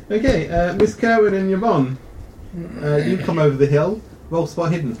 Okay, Miss Kerwin and Yvonne. You come over the hill. Roll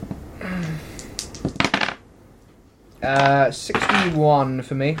spot hidden. 61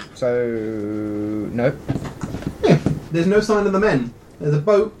 for me, so no. Yeah, there's no sign of the men. There's a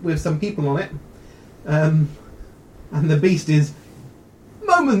boat with some people on it. And the beast is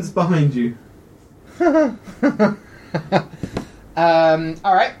moments behind you.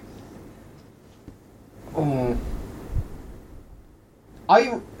 Alright. Oh.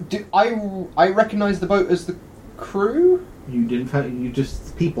 I recognise the boat as the crew? You didn't. You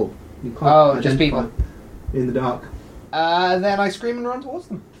just people. You can't Oh, just identify people. in the dark. Then I scream and run towards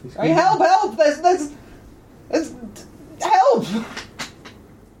them. You Hey, help! There's help!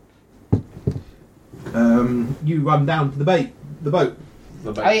 You run down to the boat. The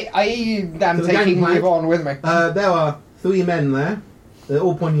bait. I am To the taking gangplank. Yvonne with me. There are 3 men there. They're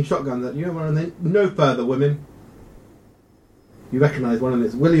all pointing shotguns at you. And then no further women. You recognise one of them.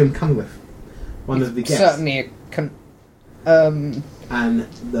 It's William Cunliffe, one of the guests, Certainly and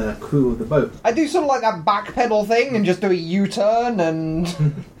the crew of the boat. I do sort of like that backpedal thing and just do a U-turn and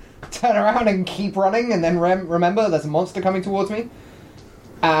turn around and keep running and then remember there's a monster coming towards me.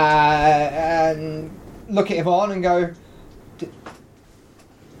 And look at Yvonne and go,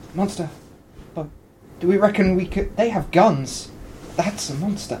 monster, but do we reckon we could... They have guns. That's a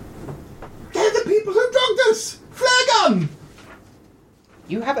monster. They're the people who drugged us! Flare gun!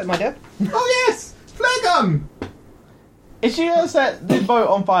 You have it, my dear. Oh yes! Flare gun! Is she going to set the boat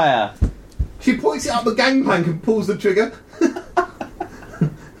on fire? She points it up the gangplank and pulls the trigger.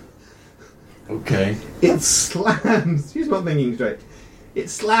 Okay. It slams. She's not thinking straight. It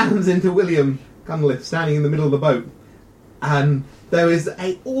slams into William Cunliffe standing in the middle of the boat. And there is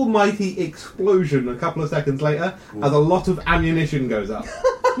a almighty explosion a couple of seconds later as a lot of ammunition goes up.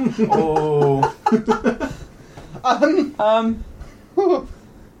 Oh.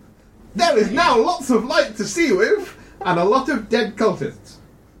 There is now lots of light to see with and a lot of dead cultists.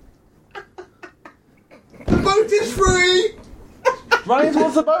 The boat is free! Running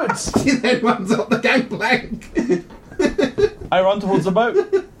towards the boat. She then runs up the gangplank. I run towards the boat.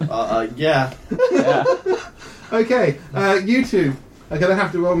 Yeah. Yeah. Okay, you two are going to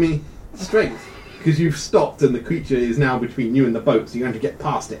have to roll me strength because you've stopped and the creature is now between you and the boat, so you're going to get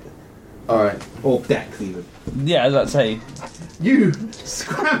past it. Alright. Or decks, even. Yeah, as I say. You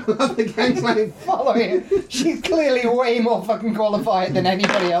scramble up the gangplank. Following her. She's clearly way more fucking qualified than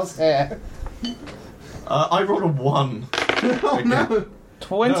anybody else here. I rolled a 1. Oh no!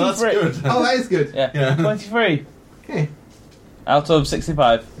 23. No, that's good. Oh, that is good. Yeah. Yeah. 23 Okay, out of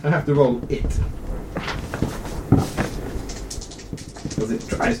 65. I have to roll it. Because it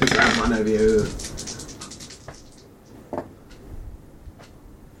tries to grab one of you.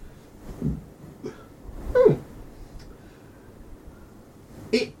 Oh.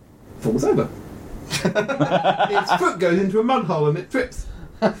 It falls over. Its foot goes into a mud hole and it trips.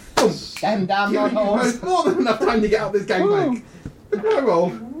 Boom. Damn Giving you holes. both more than enough time to get out this gangplank. I roll.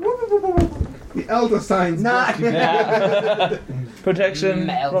 The elder signs. Nah. Yeah. Protection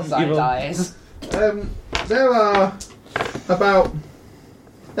Male from side evil. eyes. There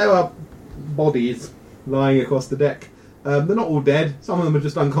are bodies lying across the deck. They're not all dead. Some of them are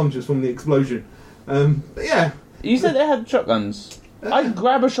just unconscious from the explosion. But yeah. You said they had shotguns. I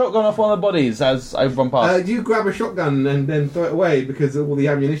grab a shotgun off one of the bodies as I run past. Do you grab a shotgun and then throw it away because all the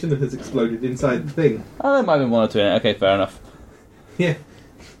ammunition that has exploded inside the thing? Oh, there might have been one or two in it. Okay, fair enough. Yeah.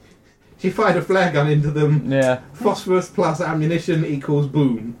 She fired a flare gun into them. Yeah. Phosphorus plus ammunition equals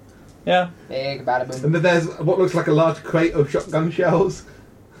boom. Yeah. Big bada boom. And then there's what looks like a large crate of shotgun shells.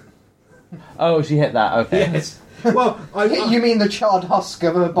 Oh, she hit that. Okay. Yes. Well, You mean the charred husk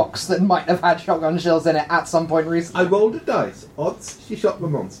of a box that might have had shotgun shells in it at some point recently? I rolled a dice. Odds, she shot the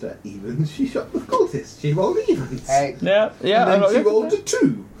monster. Evens, she shot the cultist. She rolled evens. Hey, Yeah. Yeah. And I'm then not she rolled a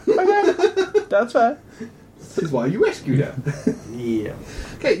 2. Okay. That's fair. This is why you rescued her. Yeah.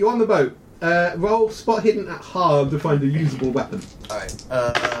 Okay, you're on the boat. Roll spot hidden at hard to find a usable weapon. Alright.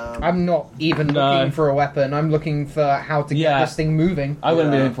 I'm not even No. looking for a weapon. I'm looking for how to get Yeah. this thing moving. I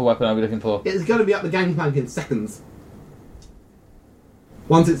wouldn't be Yeah. looking for a weapon. I'd be looking for. It's going to be up the gangplank in seconds.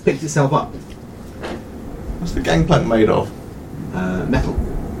 Once it's picked itself up. What's the gangplank made of? Metal.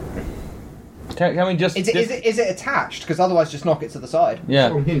 Can we just? Is it attached? Because otherwise, just knock it to the side.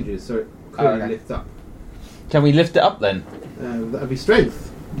 Yeah. On hinges, so it clearly okay. lifts up. Can we lift it up then? That would be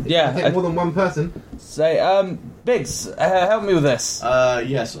strength. Yeah. I think more than one person. Say, Biggs, help me with this.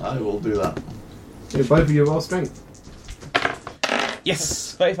 Yes, I will do that. Yeah, both of you roll strength.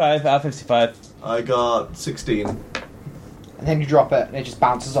 Yes. 35 out of 55. I got 16. And then you drop it, and it just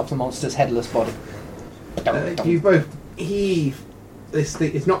bounces off the monster's headless body. You both heave this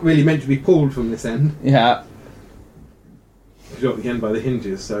thing. It's not really meant to be pulled from this end. Yeah. You got the end by the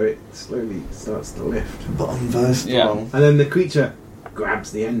hinges, so it slowly starts to lift. But I'm very strong. And then the creature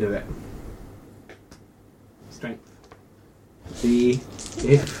grabs the end of it. Strength. See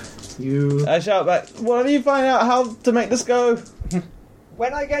if you... I shout back, why don't you find out how to make this go?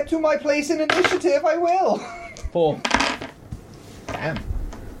 When I get to my place in initiative, I will. 4. Damn.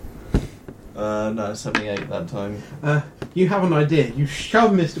 No, 78 that time. You have an idea. You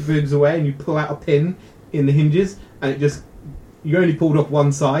shove Mr. Briggs away and you pull out a pin in the hinges, and it just... You only pulled off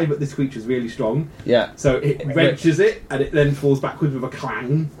one side, but this creature's really strong. Yeah. So it wrenches it, and it then falls backwards with a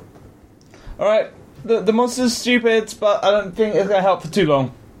clang. Alright, the monster's stupid, but I don't think it's going to help for too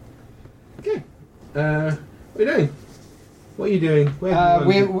long. Okay. What are you doing? What are you doing? Where have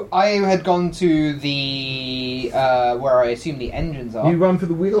you run to? I had gone to the where I assume the engines are. You run for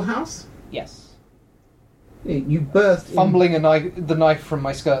the wheelhouse? Yes. Yeah, you burst in. Fumbling the knife from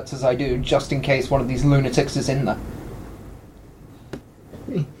my skirts as I do, just in case one of these lunatics is in there.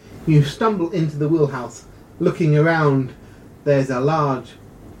 You stumble into the wheelhouse. Looking around, there's a large,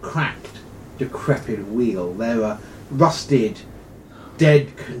 cracked, decrepit wheel. There are rusted,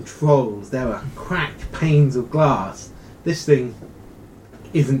 dead controls. There are cracked panes of glass. This thing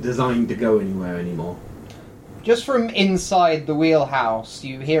isn't designed to go anywhere anymore. Just from inside the wheelhouse,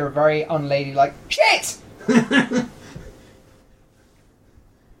 you hear a very unladylike shit.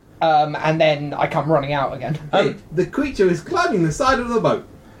 And then I come running out again. Hey, the creature is climbing the side of the boat.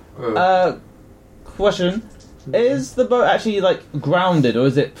 Question. Is the boat actually, like, grounded, or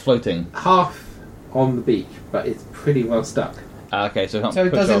is it floating? Half on the beach, but it's pretty well stuck. Okay, so it can't So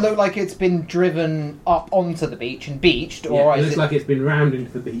push does it off. look like it's been driven up onto the beach and beached, Yeah, or it is looks it? like it's been rammed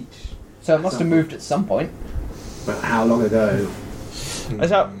into the beach. So it must have moved at some point. But how long ago? I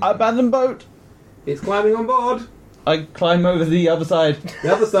shout, abandon boat! It's climbing on board. I climb over the other side.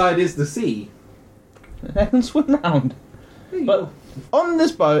 The other side is the sea. I can swim round. There you But go. on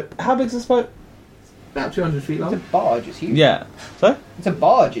this boat, how big's this boat? About 200 feet It's a long. barge. It's huge. Yeah. So? It's a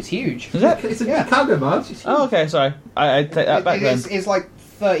barge. It's huge. Is it? It's a Yeah. big cargo barge. It's Oh, huge. okay, sorry. I take that back then. It's like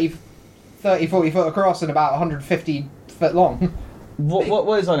 30, 40 foot across and about 150 foot long.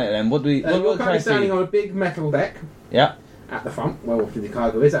 What is on it then? What You're can I currently see? standing on a big metal deck Yeah. at the front, where often the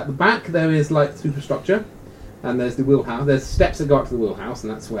cargo is. At the back, there is like superstructure, and there's the wheelhouse. There's steps that go up to the wheelhouse,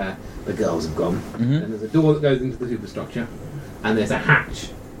 and that's where the girls have gone. Mhm. And there's a door that goes into the superstructure, and there's a hatch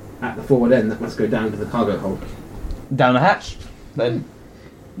at the forward end that must go down to the cargo hold. Down the hatch, then.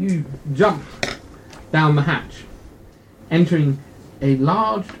 You jump down the hatch, entering a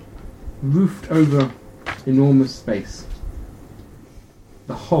large, roofed-over, enormous space.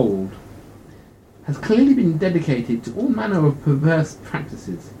 The hold has clearly been dedicated to all manner of perverse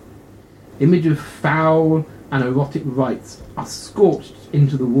practices. Images of foul and erotic rites are scorched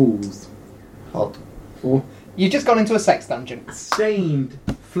into the walls. Hot. Or You've just gone into a sex dungeon. stained,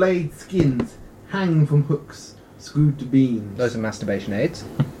 flayed skins hang from hooks screwed to beams. Those are masturbation aids.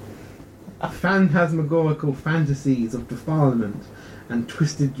 Phantasmagorical fantasies of defilement and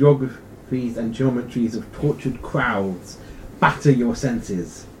twisted geographies and geometries of tortured crowds batter your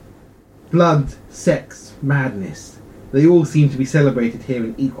senses. Blood, sex, madness, they all seem to be celebrated here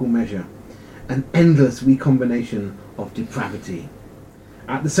in equal measure. An endless recombination of depravity.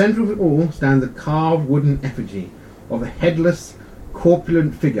 At the centre of it all stands a carved wooden effigy of a headless,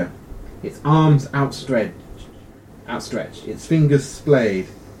 corpulent figure, its arms outstretched, its fingers splayed,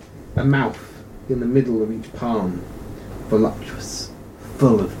 a mouth in the middle of each palm, voluptuous,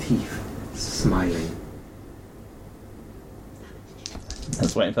 full of teeth, smiling. I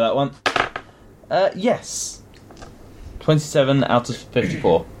was waiting for that one. Yes. 27 out of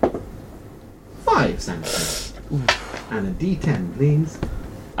 54. 5 sanity. And a D10, please.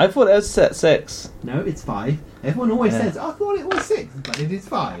 I thought it was set 6. No, it's 5. Everyone always says, I thought it was 6, but it is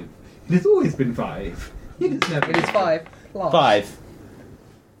 5. It has always been 5. It is never. It is 5. Last. 5.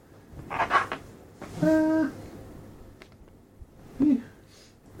 You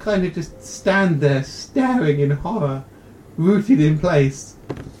kind of just stand there staring in horror, rooted in place.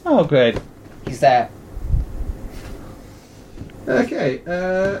 Oh, great. He's there. Okay,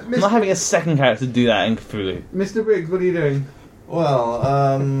 I'm not having a second character do that in Cthulhu. Mr. Briggs, what are you doing? Well,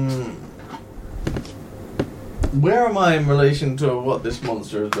 where am I in relation to what this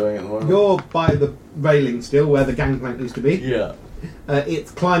monster is doing at the moment? You're by the railing still, where the gangplank used to be. Yeah.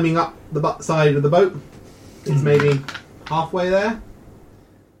 It's climbing up the butt side of the boat. It's maybe halfway there.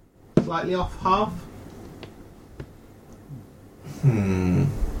 Slightly off half.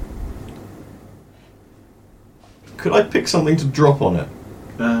 Could I pick something to drop on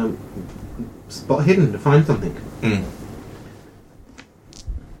it? Spot hidden to find something.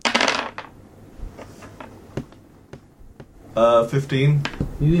 15.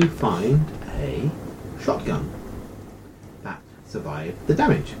 You find a shotgun that survived the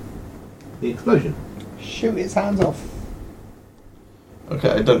damage, the explosion. Shoot his hands off. Okay,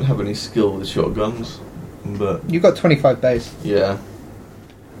 I don't have any skill with shotguns, but You've got 25 base. yeah.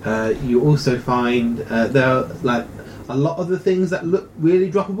 You also find there are like a lot of the things that look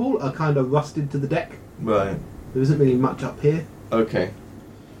really droppable are kind of rusted to the deck. Right. There isn't really much up here. Okay.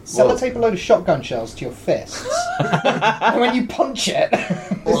 Sellotape a load of shotgun shells to your fists. And when you punch it...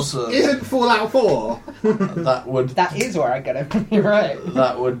 Also, Isn't Fallout 4? that would That is where I get it. You're right.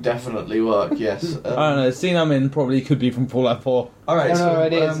 that would definitely work. Yes. I don't know, the scene I'm in probably could be from Fallout 4. All right. No,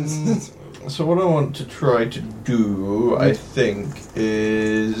 it is. So what I want to try to do, I think,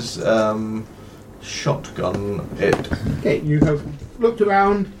 is shotgun it. Okay, you have looked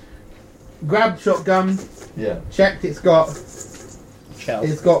around, grabbed shotgun, Yeah. checked it's got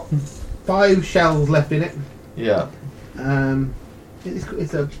Shells. 5 shells left in it. Yeah.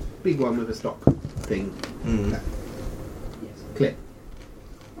 It's a big one with a stock thing. Mm. Yes, clip.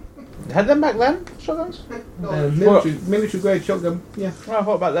 Had them back then, shotguns? Military grade shotgun. Yeah. Well, I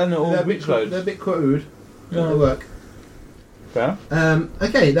thought back then they're all They're weak loads. a bit crude. Yeah. They work. Fair.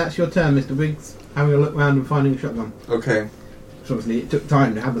 Okay, that's your turn, Mr. Briggs. Having a look round and finding a shotgun. Okay. So obviously it took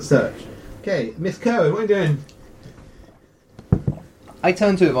time to have a search. Okay, Miss Kerr, what are you doing? I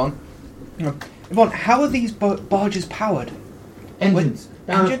turn to Yvonne. Yvonne, how are these barges powered? Engines.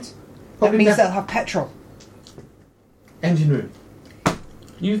 Engines? That probably means def- they'll have petrol. Engine room.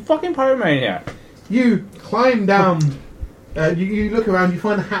 You fucking pyromaniac. You climb down. You look around. You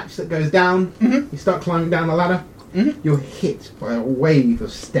find a hatch that goes down. Mm-hmm. You start climbing down the ladder. Mm-hmm. You're hit by a wave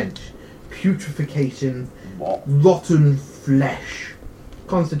of stench, putrefaction, What? rotten flesh.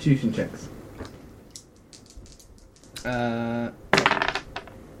 Constitution checks.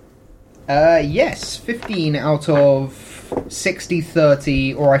 Yes. 15 out of 60,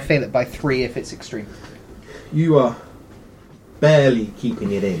 30, or I fail it by 3 if it's extreme. You are barely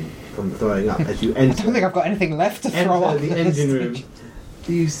keeping it in from throwing up as you I don't enter. think I've got anything left to throw Enter up. the engine room.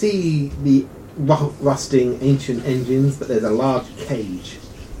 You see the rusting ancient engines, but there's a large cage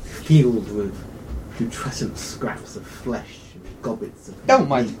filled with putrescent scraps of flesh, and gobbets of Don't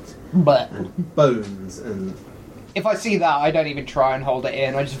mind. meat, But and bones, and if I see that, I don't even try and hold it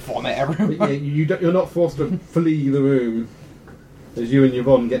in. I just vomit everywhere. but yeah, you're not forced to flee the room. as you and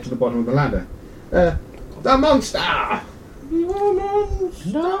Yvonne get to the bottom of the ladder. The monster! The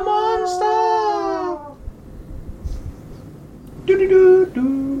monster!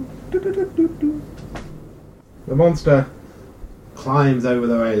 The monster climbs over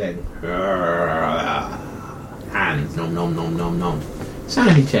the railing. Hands, nom nom nom nom nom.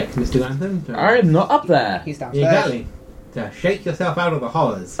 Sanity check, Mr. Grantham. I'm not up there. He's downstairs. Exactly. To shake yourself out of the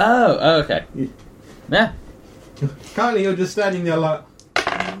horrors. Oh, okay. Yeah. Currently, you're just standing there like.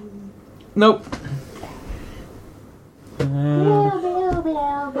 Nope. Do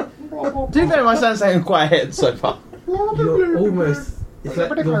you know my sound saying quite a hit so far? You're almost. It's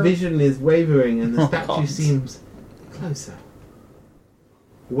like your vision is wavering and the statue God. seems closer.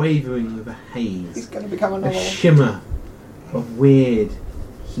 Wavering with a He's haze. going to become A another one. shimmer of weird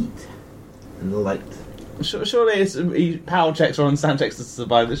heat and light. Surely it's power checks or on sound checks to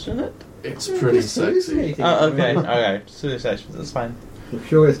survive this, shouldn't it? It's pretty It's sexy. hallucinating. Oh, okay, okay. Suicide, that's fine. I'm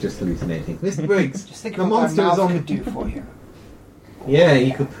sure it's just hallucinating. Mr. Briggs, Just think the of what monster that is mouth on. could do for you. Yeah,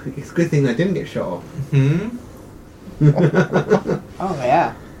 you could. It's a good thing I didn't get shot off. Hmm? Oh,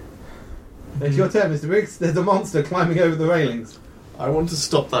 yeah. It's your turn, Mr. Briggs. There's a monster climbing over the railings. I want to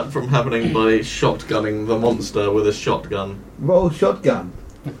stop that from happening by shotgunning the monster with a shotgun. Roll shotgun.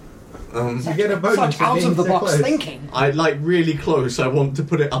 You get a bonus Such for out being of the so box close. thinking. I like really close. I want to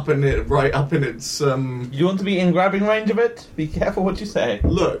put it up in it, right up in its. You want to be in grabbing range of it? Be careful what you say.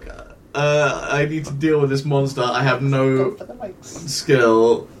 Look, I need to deal with this monster. I have Go no for the legs.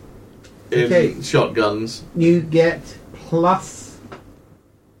 skill in Okay. shotguns. You get plus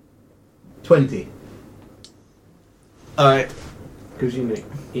 20. Alright. Because you know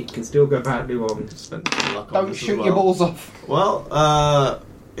it can still go badly wrong. Spend some luck on Don't this shoot as your well. balls off. Well,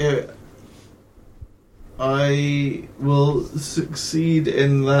 I will succeed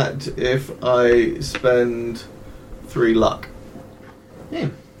in that if I spend 3 luck. Yeah.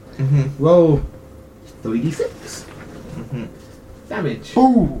 Mm-hmm. Roll 3d6 Mm-hmm. damage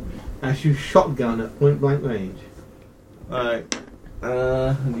Boom! as you shotgun at point blank range. Alright.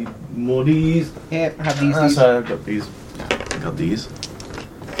 I need more D's. Here, have these. these. So I've got these. Got these.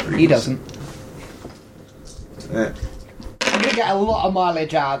 He doesn't. Yeah. I'm gonna get a lot of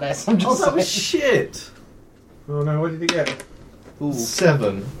mileage out of this. I'm Oh, just that was saying. shit! Oh no, what did you get? Ooh.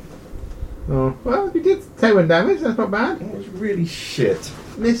 7. Oh, well, you did take 1 damage, that's not bad. That was really shit.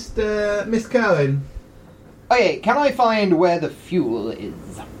 Miss Curlin. Okay, can I find where the fuel is?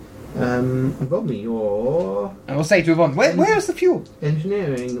 Involve me your And we'll say to Yvonne, where's the fuel?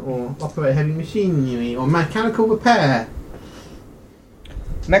 engineering or operate heavy machinery or mechanical repair.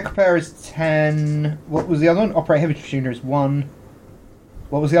 Mech repair is 10. What was the other one? Operate heavy machinery is 1.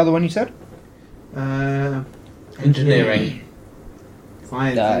 What was the other one you said? Engineering.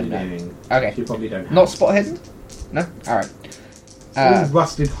 Science No. engineering. Okay. You probably don't have. Not spot hidden? No? Alright. It's all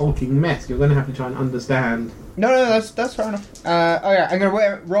rusted, hulking mess. You're going to have to try and understand. No, that's fair enough. Okay, I'm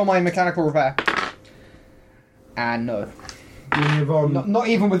gonna roll my mechanical repair. And no. You and Yvonne, Not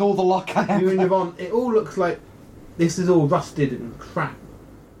even with all the luck I have. you and Yvonne, it all looks like this is all rusted and crap.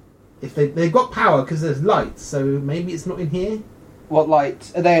 If they've got power because there's lights, so maybe it's not in here. What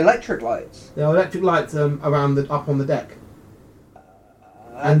lights? Are they electric lights? There are electric lights around up on the deck,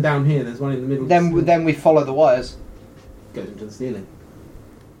 and down here. There's one in the middle. Then we follow the wires. Goes into the ceiling.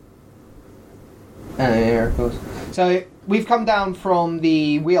 Yeah, of course. So we've come down from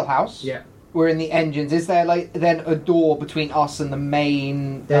the wheelhouse. Yeah. We're in the engines. Is there then a door between us and the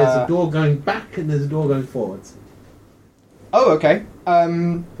main? There's a door going back and there's a door going forwards Oh, okay.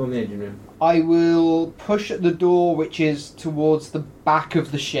 from the engine room. I will push at the door which is towards the back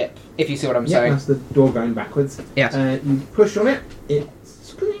of the ship. If you see what I'm Yeah, saying. that's the door going backwards. Yes. You push on it, it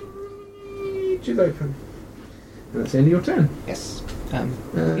screeches open. And that's the end of your turn. Yes. Uh,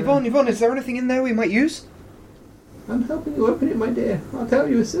 Yvonne, is there anything in there we might use? I'm helping you open it, my dear. I'll tell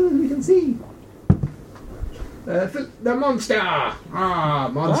you as soon as we can see. The monster! Ah,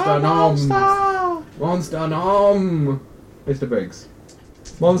 monster nom! Monster nom! Mr. Briggs.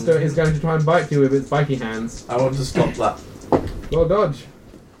 Monster is going to try and bite you with its bitey hands. I want to stop that. Roll dodge.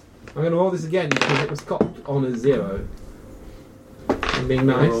 I'm going to roll this again because it was cocked on a 0. I'm being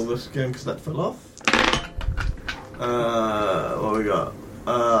I'll roll nice. this again because that fell off. What we got?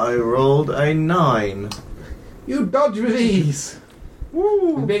 I rolled a 9. You dodge with ease!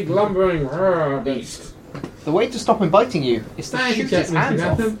 Woo! Big lumbering beast. The way to stop him biting you is to Thank you, shoot his Mr. hands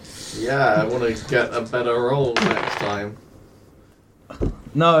off. Grantham. Yeah, I want to get a better roll next time.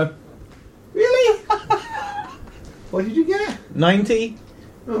 No. Really? What did you get? 90?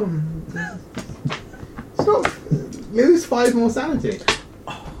 Oh. Stop. Lose 5 more sanity.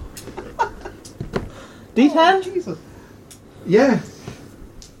 D10? Jesus. Yeah.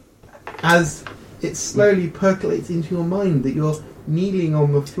 As it slowly percolates into your mind that you're kneeling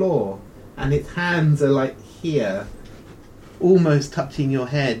on the floor and its hands are like here, almost touching your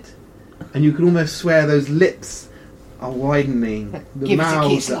head, and you can almost swear those lips are widening, the Give us a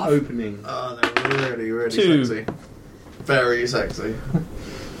mouths kiss, are love. opening. Oh, they're really, really 2. sexy. Very sexy.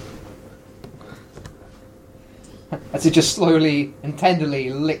 As it just slowly and tenderly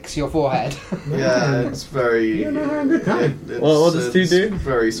licks your forehead. Yeah, it's very. You're not having a good time. What does 2 it's do?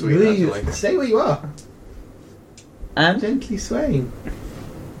 Very sweet, Please, actually. stay where you are, And? gently swaying.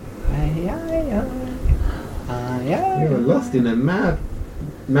 You're lost in a mad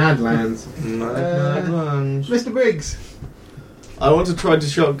lands. Mr. Briggs. I want to try to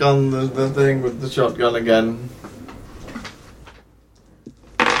shotgun the thing with the shotgun again.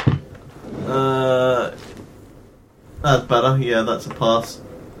 That's better. Yeah, that's a pass.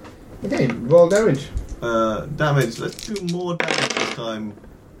 Okay, roll damage. Damage. Let's do more damage this time.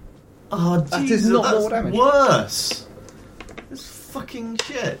 Oh, That is Jesus, not that's more damage. worse. It's fucking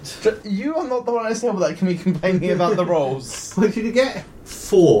shit. You are not the one at this table that can be complaining about the rolls. What did you get?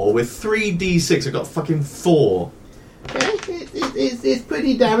 4 with 3d6. I got fucking 4. Yeah, it's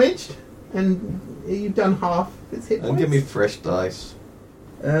pretty damaged, and you've done half its hit And points. give me fresh dice.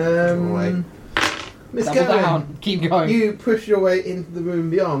 Away. Miss Double Cohen, down. Keep going. you push your way into the room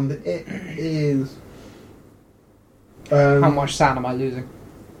beyond. It is. How much sand am I losing?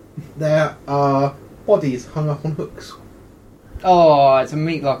 There are bodies hung up on hooks, Oh, it's a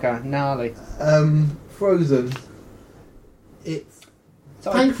meat locker. Gnarly. frozen. It's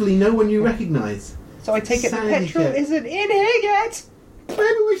So thankfully no one you recognise. I take it the Sandy petrol check. isn't in here yet.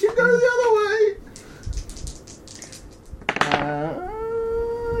 Maybe we should go the other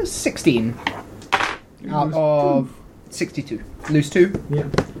way. 16 out of 62. Lose 2. Yeah.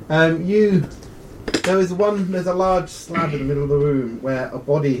 There's a large slab in the middle of the room where a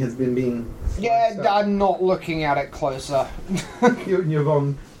body has been being. Yeah, sliced up. I'm not looking at it closer. You and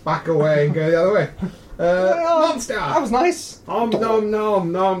Yvonne back away and go the other way. Monster! That was nice. Nom nom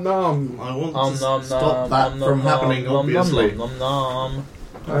nom nom nom. I want to stop that from happening, obviously.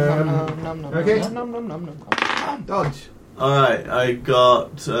 Okay. Dodge. Alright, I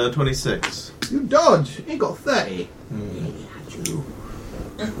got 26. You dodge. You got 30.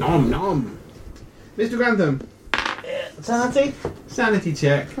 Nom nom. Mr. Grantham, Sanity? sanity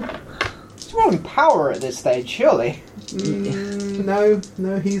check. It's rolling power at this stage, surely. No,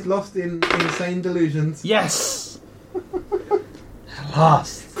 he's lost in insane delusions. Yes! At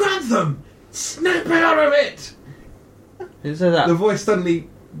last. Grantham, snap out of it! Who said that? The voice suddenly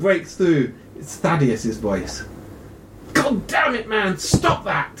breaks through. It's Thaddeus' voice. God damn it, man! Stop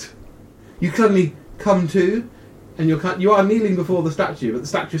that! You suddenly come to, and you are kneeling before the statue, but the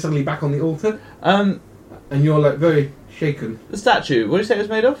statue is suddenly back on the altar, and you're like very shaken. The statue, what did you say it was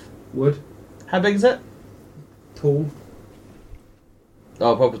made of? Wood, How big is it? tall,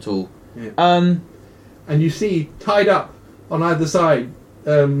 Oh, proper tool. Yeah. Um, and you see tied up on either side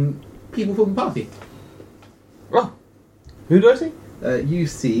people from the party. oh. Who do I see? You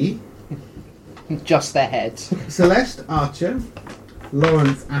see Just their heads. Celeste Archer,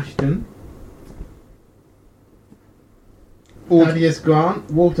 Lawrence Ashton, Thaddeus Grant,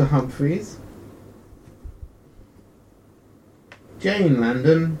 Walter Humphreys, Jane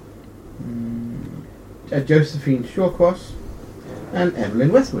Landon, Josephine Shawcross, and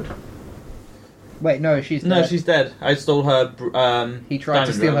Evelyn Westwood. Wait, no, she's No, dead. she's dead. I stole her. He tried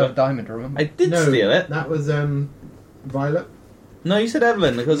to diamond, steal her remember? diamond, remember? I did steal it. That was Violet. No, you said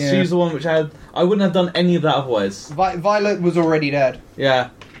Evelyn because Yeah. she's the one which I wouldn't have done any of that otherwise. Violet was already dead. Yeah.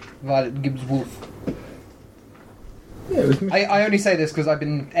 Violet Gibbs Wolf. Yeah, it was. I only say this because I've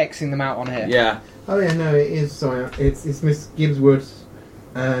been Xing them out on here. Yeah. Oh yeah, no, it is. Sorry, it's Miss Gibbswood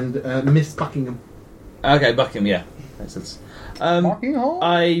and Miss Buckingham. Okay, Buckingham. Yeah, makes sense. Buckingham?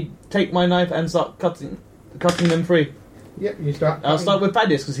 I take my knife and start cutting them free. Yep, you start. I'll start with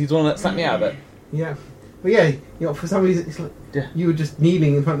Thaddeus because he's the one that snapped me out of it. Yeah, but yeah, for some reason it's like you were just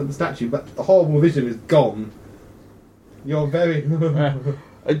kneeling in front of the statue, but the horrible vision is gone. You're very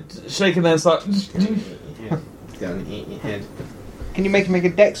Shaking then start. yeah, down in your head. Can you make him make a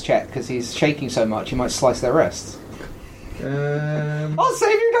dex check? Because he's shaking so much, he might slice their wrists. I'll save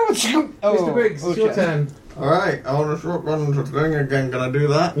you, don't Mr. Briggs, it's your shit. turn. Alright, I want to shotgun the thing again. Can I do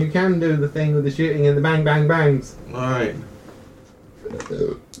that? You can do the thing with the shooting and the bang bang bangs. Alright.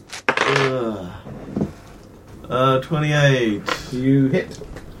 28. You hit.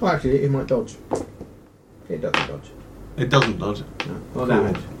 Oh, actually, it might dodge. It doesn't dodge. It doesn't dodge. No, or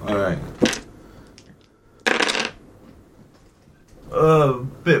damage. Alright.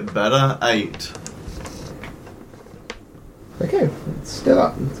 Bit better. 8. Okay, it's still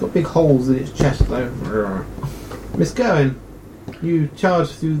up. It's got big holes in its chest though. Miss Cohen, you charge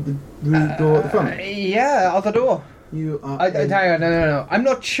through the door at the front. Yeah, other door. You are. Hang on, no. I'm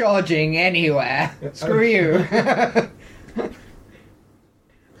not charging anywhere. Screw you.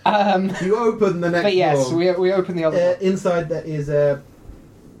 You open the next But yes, door. we open the other door. Inside there is a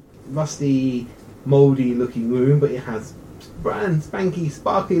rusty, mouldy looking room, but it has brand spanky,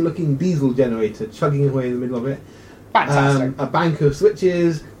 sparkly looking diesel generator chugging away in the middle of it. Fantastic. A bank of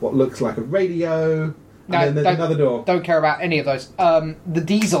switches, what looks like a radio, and then there's another door. Don't care about any of those. The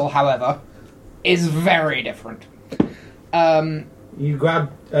diesel, however, is very different. You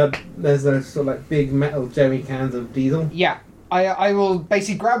grab, there's those sort of like big metal jerry cans of diesel. Yeah. I will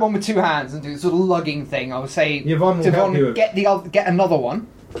basically grab one with two hands and do the sort of lugging thing. I would say, Yvonne will help you. get another one.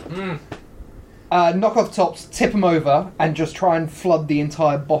 Knock off tops, tip them over, and just try and flood the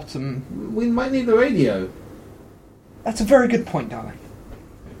entire bottom. We might need the radio. That's a very good point, darling.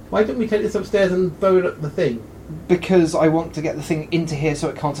 Why don't we take this upstairs and throw it at the thing? Because I want to get the thing into here so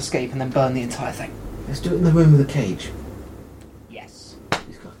it can't escape and then burn the entire thing. Let's do it in the room with the cage. Yes.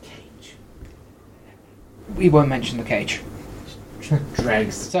 He's got a cage. We won't mention the cage.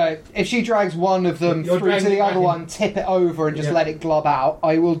 Drags. So, if she drags one of them You're through to dragging the it back other in. one, tip it over and just Yeah. let it glob out,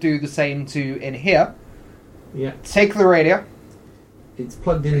 I will do the same to in here. Yeah. Take the radio. It's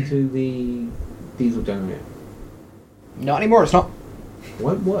plugged into the diesel generator. Not anymore, it's not.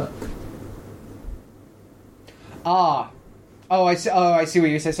 Won't work. Ah. Oh, I see what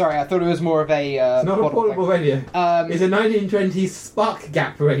you said. Sorry, I thought it was more of a It's not a portable radio. thing. It's a 1920s spark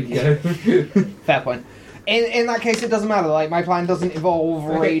gap radio. Fair point. In that case, it doesn't matter. Like, my plan doesn't involve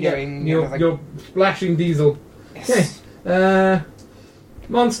radioing. Yeah. You're splashing diesel. Yes. Okay.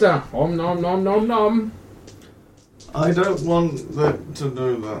 Monster. Om nom nom nom nom. I don't want that to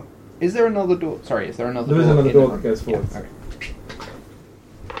do that. Is there another door? Sorry, is there another door? There is another in door the that goes room? forwards. Yeah, okay.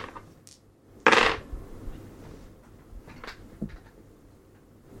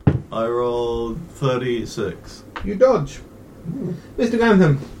 I rolled 36. You dodge. Mr.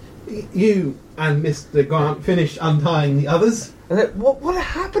 Grantham, you and Mr. Grant finish untying the others. What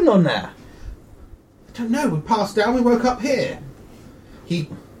happened on there? I don't know, we passed down, we woke up here. He...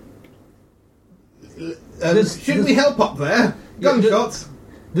 shouldn't we help up there? Gunshots.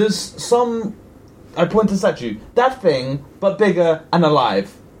 There's some... I point to the statue. That thing, but bigger and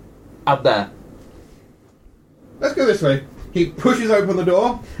alive. Out there. Let's go this way. He pushes open the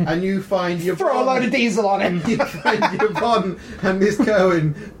door, and you find your Throw a load of diesel on him. You find your Bond and Miss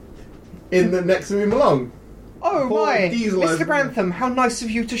Cohen in the next room along. Oh Pour my, diesel over Mr. Grantham, how nice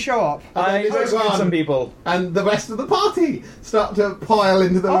of you to show up. And then I Mr. rescued Grant some people. and the rest of the party start to pile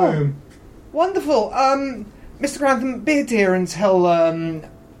into the Oh. room. Wonderful. Mr. Grantham, be a dear and tell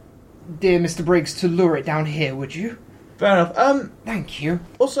dear Mr. Briggs to lure it down here, would you? Fair enough. Thank you.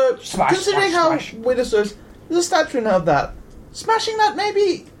 Also, Splash, considering splash, how splash. weird this is, there's a statue now of that. Smashing that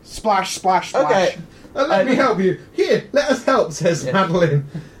maybe... Splash, splash, splash. Okay. Let me help you. Here, let us help, says Yeah. Madeline.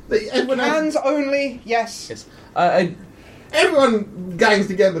 Everyone, Hands only, yes. Yes. everyone gangs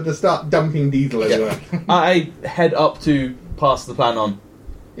together to start dumping diesel everywhere. I head up to pass the plan on.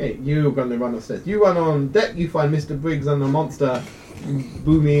 Okay, you're going to run upstairs. You run on deck, you find Mr. Briggs and the monster,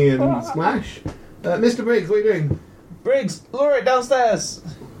 Boomy and Splash. Mr. Briggs, what are you doing? Briggs, lure it downstairs!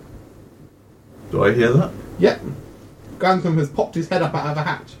 Do I hear that? Yep. Grantham has popped his head up out of a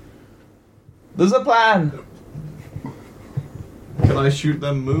hatch. There's a plan! Can I shoot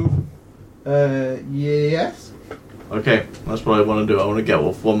them move? Yes. Okay, that's what I want to do. I want to get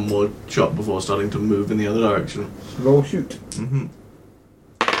off one more shot before starting to move in the other direction. Roll shoot. Mm-hmm.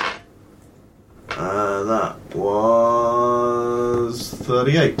 That was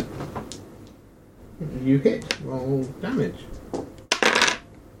 38. You hit. Roll damage.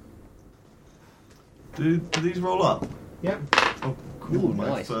 Do these roll up? Yep. Oh, cool. Ooh, My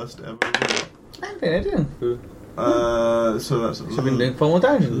nice. first ever roll up. I think I did. So that's So I've been doing 4 more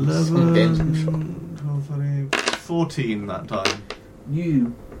dungeons. Some games. 11, 12, 13, 14 that time.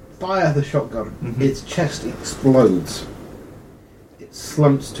 You fire the shotgun. Mhm. Its chest explodes. It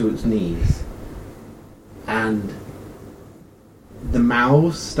slumps to its knees. And the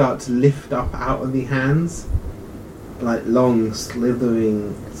mouths start to lift up out of the hands like long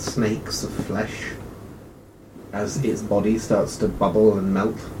slithering snakes of flesh as its body starts to bubble and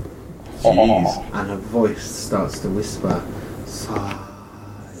melt. Jeez. And a voice starts to whisper, "Sigh,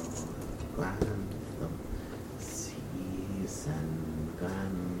 Grantham, season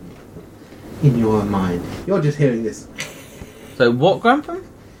Grantham." In your mind, you're just hearing this So what, Grantham?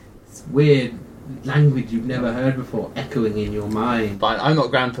 weird language you've never heard before echoing in your mind. Fine, I'm not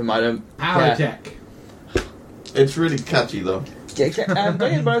Grantham, I don't Power care. check. It's really catchy though. Don't get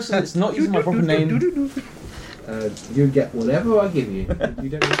embarrassed. It's not using my proper name. You get whatever I give you. You don't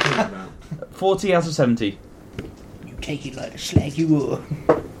need to think about. 40 out of 70. You take it like a slag you are.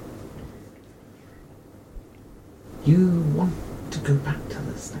 You want to go back to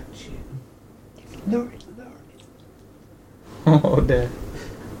the statue. Lord. Oh dear.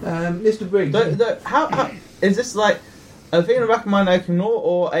 Mr. Briggs. How is this like a thing in the back of my mind I can ignore,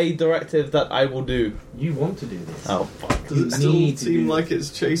 or a directive that I will do? You want to do this. Oh fuck. Does it still seem like it's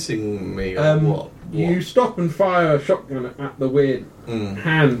chasing me or what? You stop and fire a shotgun at the weird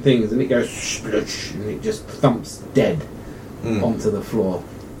hand things, and it goes splush, and it just thumps dead onto the floor.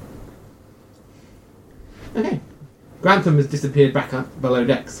 Okay. Grantham has disappeared back up below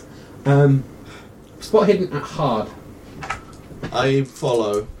decks. Spot hidden at hard. I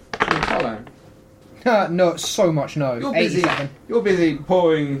follow. You follow. No, so much no. You're busy. 87. You're busy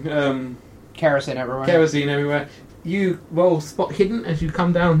pouring Kerosene everywhere. kerosene everywhere. You roll spot hidden as you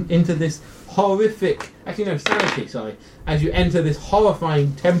come down into this horrific... Actually, no, sanity, sorry. As you enter this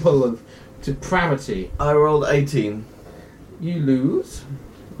horrifying temple of depravity. I rolled 18. You lose...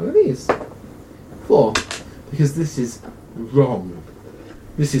 What are these? 4. Because this is wrong.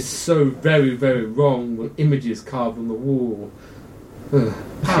 This is so very, very wrong with images carved on the wall.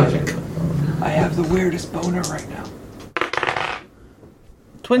 Power check. I have the weirdest boner right now.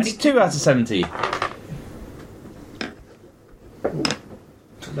 22 out of 70.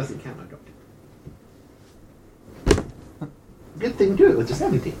 That doesn't count, I dropped it. Good thing too, it was a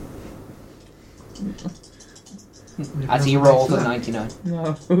 70. As he rolls a 99.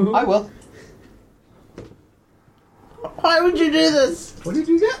 No. I will. Why would you do this? What did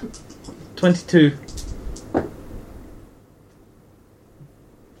you get? 22.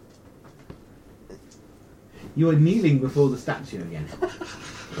 You are kneeling before the statue again.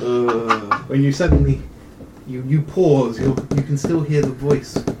 When you suddenly... You pause, you can still hear the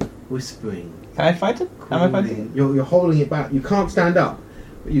voice whispering. Can I fight it? Am I fighting? You're holding it back. You can't stand up,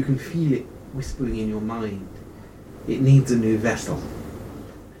 but you can feel it whispering in your mind. It needs a new vessel.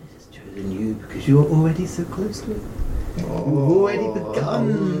 It has chosen you because you're already so close to it. You've already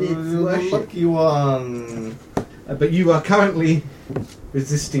begun its worship. Lucky one. But you are currently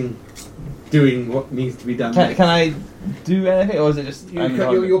resisting doing what needs to be done. Can I do anything, or is it just...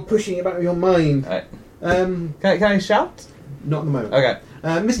 You're pushing it back with your mind. Right. Can Can I shout? Not at the moment. Okay.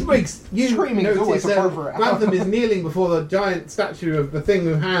 Mr. Briggs, you Screaming is always notice appropriate. Grantham is kneeling before the giant statue of the thing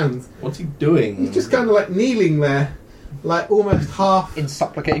with hands. What's he doing? He's just kind of like kneeling there, like almost half, In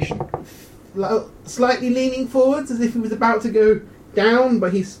supplication. like, slightly leaning forwards as if he was about to go down,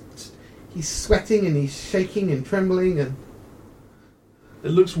 but he's sweating and he's shaking and trembling and... It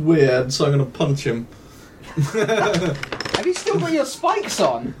looks weird, so I'm going to punch him. Have you still got your spikes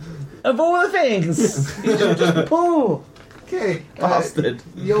on? Of all the things! You should just pull! Okay. Bastard.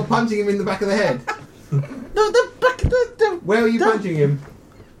 You're punching him in the back of the head. No, the back of the... Where are you punching him?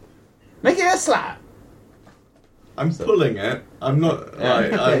 Make it a slap! I'm pulling it. I'm not... Yeah.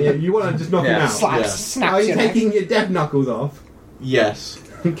 Okay, you want to just knock him Yeah. out. Slaps, Yeah. snaps Are you your neck. taking your death knuckles off? Yes.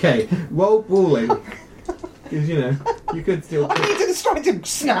 Okay, roll brawling. Because, you know, you could still... I need to destroy to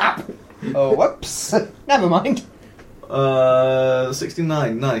snap! Oh, whoops. Never mind.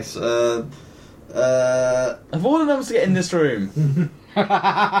 69. Nice. Of all the numbers to get in this room.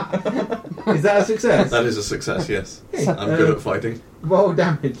 Is that a success? That is a success, yes. Okay, I'm good at fighting. Roll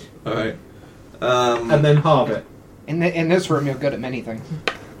damage. Alright. And then halve it. In this room, you're good at many things.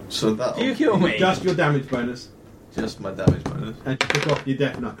 So that You kill me. Just your damage bonus. Just my damage bonus. And pick off your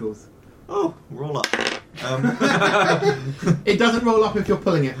death knuckles. Oh, roll up. It doesn't roll up if you're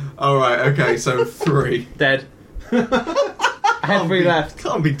pulling it. Alright, okay, so 3. Dead. I had 3 left.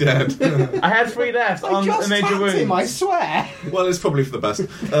 Can't be dead. I had 3 left I on just the major tapped wounds. him, I swear. Well, it's probably for the best.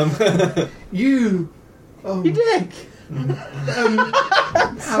 You... Oh, You dick!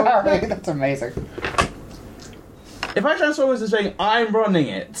 Sorry, that's amazing. If I transform into saying I'm running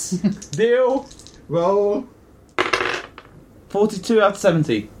it, deal. roll. 42 out of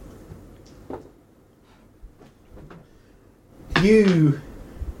 70. You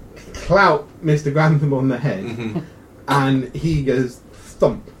clout Mr. Grantham on the head, and he goes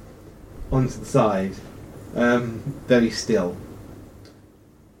thump onto the side, very still.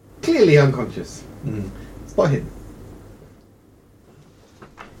 Clearly unconscious. Spot hidden.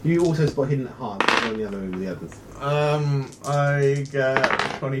 You also spot hidden at heart, on the other end of the others. I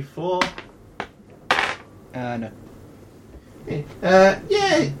get 24. No. Okay.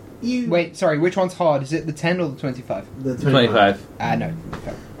 Yeah, you... Wait, sorry, which one's hard? Is it the 10 or the 25? The 25. No.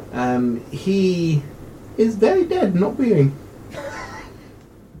 Fair. He is very dead, not breathing.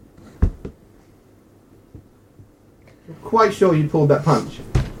 quite sure you pulled that punch,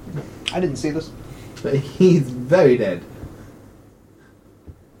 I didn't see this. but he's very dead.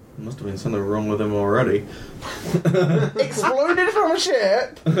 Must have been something wrong with him already. Exploded from a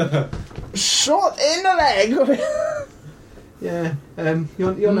ship. Shot in the leg. Yeah,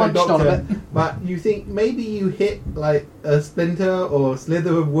 you're no Munched on doctor, a bit. but you think maybe you hit like a splinter or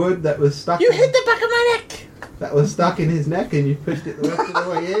slither of wood that was stuck. You hit the back of my neck. That was stuck in his neck, and you pushed it the rest of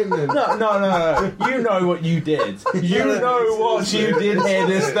the way in. And No. You know what you did. You know what you did here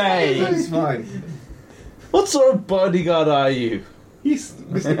this day. It's fine. What sort of bodyguard are you? he's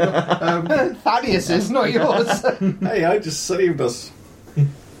Mr. Thaddeus is, not yours. Hey, I just saved us.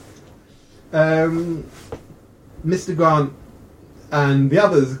 Mr. Grant and the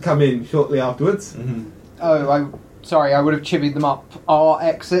others come in shortly afterwards. Mm-hmm. Oh, sorry, I would have chivied them up our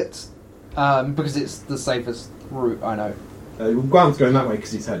exit, because it's the safest route, I know. Well, Grant's going that way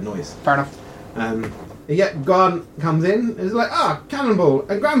because he's heard noise. Fair enough. Yet Grant comes in and is like, Cannonball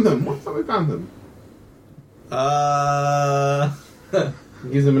and Grantham. What's up with Grantham? He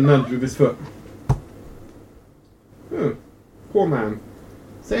gives him a nudge with his foot. Oh, poor man.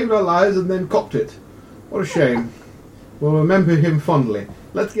 Saved our lives and then copped it. What a shame. We'll remember him fondly.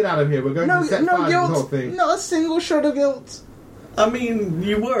 Let's get out of here. We're going to set fire to the whole thing. Not a single shred of guilt. I mean,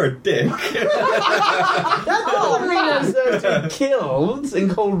 you were a dick. That doesn't mean I deserve to be killed in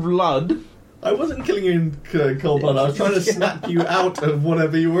cold blood. I wasn't killing you in cold blood. I was trying to snap you out of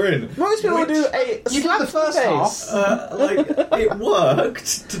whatever you were in. Most people do a You did slap the first face. half. It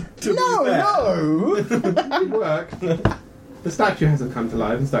worked. To No, be fair. no. It worked. The statue hasn't come to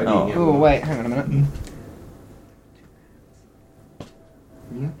life and started eating Oh, it. wait, hang on a minute.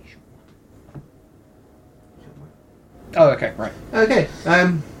 Oh, okay, right. Okay,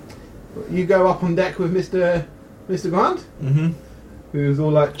 you go up on deck with Mr. Grant, Mm-hmm. who's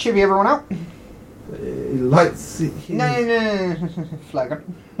all like, Chivvy everyone out? lights his... No. Flag up.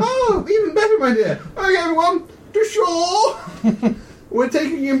 Oh, even better, my dear. Okay, everyone, to shore! We're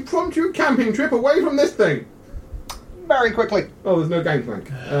taking an impromptu camping trip away from this thing. Very quickly. Oh, there's no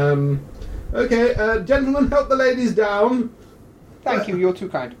gangplank. Okay, gentlemen, help the ladies down. Thank you, you're too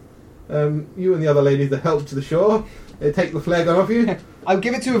kind. You and the other ladies that help to the shore. They take the flag off you. I'll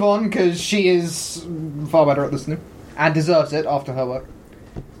give it to Yvonne because she is far better at listening and deserves it after her work.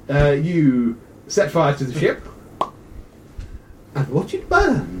 You set fire to the ship and watch it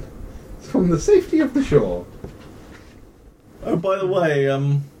burn from the safety of the shore. Oh, by the way,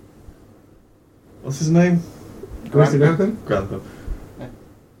 what's his name? Mr. Grantham? Grantham.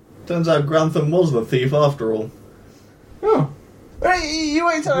 Turns out Grantham was the thief after all. Oh. Right, you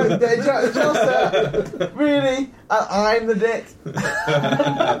wait till I'm dead, just really? I'm the dick.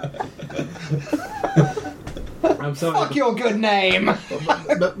 I'm sorry. Fuck your good name!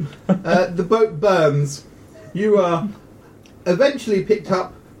 But the boat burns. You are eventually picked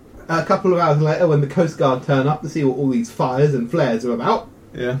up a couple of hours later when the Coast Guard turn up to see what all these fires and flares are about.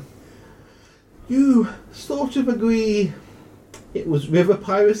 Yeah. You sort of agree it was river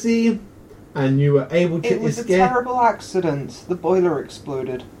piracy and you were able to It was a escape. terrible accident. The boiler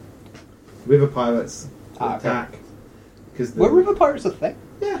exploded. River pirates Okay. attack. Because Were river pirates a thing?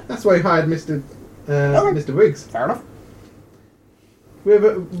 Yeah, that's why he hired Mr. Okay. Mr. Briggs. Fair enough.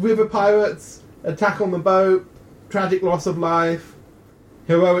 River pirates, attack on the boat, tragic loss of life,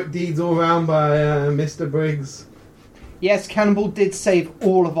 heroic deeds all round by Mr. Briggs. Yes, Cannonball did save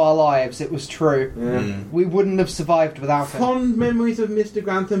all of our lives, it was true. Yeah. We wouldn't have survived without him. Fond memories of Mr.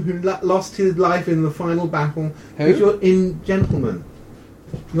 Grantham, who lost his life in the final battle. Who? Because you're gentlemen.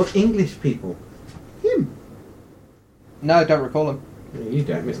 You're English people. Him. No, don't recall him. Yeah, you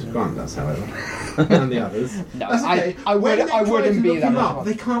don't, Mr. Grant does, however. And the others. No, That's okay. I When they try wouldn't to be look that him much up, more.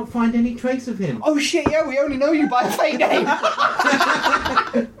 they can't find any trace of him. Oh shit, yeah, we only know you by a fake name!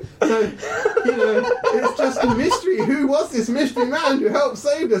 So, it's just a mystery. Who was this mystery man who helped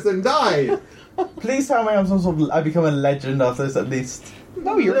save us and died? Please tell me I become a legend after this at least.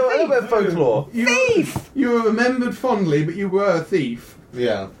 No, you're a a little thief! bit of folklore. Thief! You were remembered fondly, but you were a thief.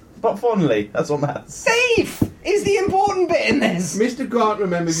 Yeah. But fondly, that's what matters. Thief! Is the important bit in this! Mr. Grant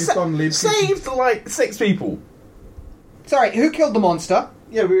remembers you fondly. because- Saved like 6 people. Sorry, who killed the monster?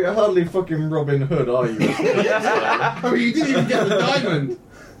 Yeah, but you're hardly fucking Robin Hood, are you? I mean, you didn't even get the diamond.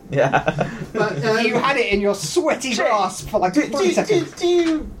 Yeah. But, You had it in your sweaty Jake, grasp for like 3 seconds. Do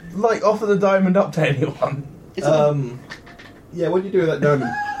you like offer the diamond up to anyone? yeah, what do you do with that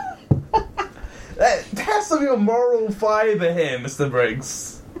diamond? Test of your moral fibre here, Mr.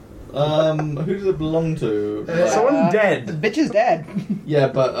 Briggs. Who does it belong to? Someone The dead. bitch is dead. Yeah,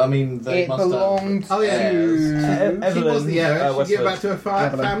 but I mean, they It must belonged Oh, yeah. to She was the heiress. She gave it back to her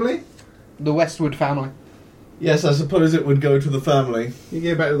Evelyn. family. the Westwood family. Yes, I suppose it would go to the family. You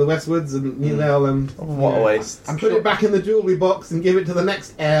go back to the Westwoods and you tell them. What a waste. I'm Put sure it back in the jewellery box and give it to the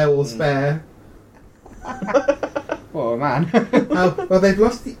next heir or spare. Oh man. Well, they've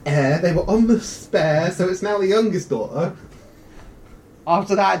lost the heir, they were on the spare, so it's now the youngest daughter.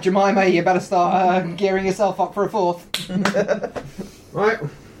 After that, Jemima, you better start gearing yourself up for a fourth. Right,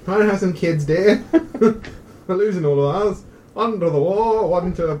 trying to have some kids, dear. We're losing all of ours. Under the war,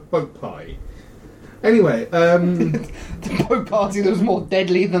 one to a boat pie. Anyway, The boat party that was more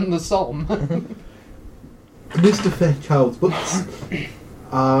deadly than the Somme. Mr. Fairchild's books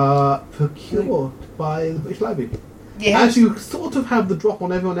are procured by the British Library. Yes. As you sort of have the drop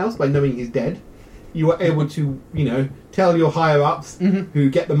on everyone else by knowing he's dead, you are able to, tell your higher-ups who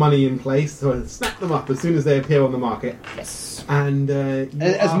get the money in place, so snap them up as soon as they appear on the market. Yes. And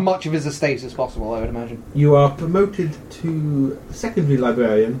As much of his estate as possible, I would imagine. you are promoted to secondary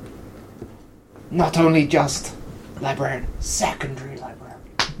librarian. Not only just librarian, secondary librarian.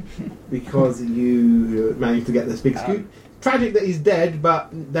 Because you managed to get this big scoop. Tragic that he's dead, but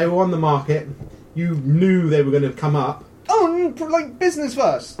they were on the market. You knew they were going to come up. Oh, like business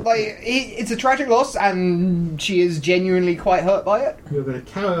first. Like it's a tragic loss, and she is genuinely quite hurt by it. You're going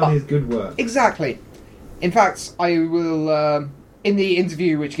to carry on his good work. Exactly. In fact, I will in the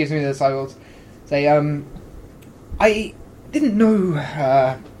interview which gives me this, I will say I didn't know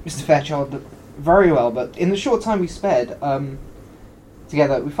Mr. Fairchild very well, but in the short time we spared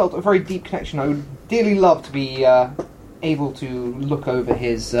together, we felt a very deep connection. I would dearly love to be able to look over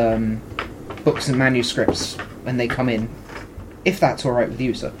his books and manuscripts when they come in, if that's all right with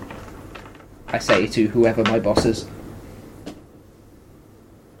you, sir. I say to whoever my boss is.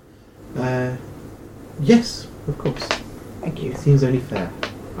 Yes, of course. Thank you. It seems only fair,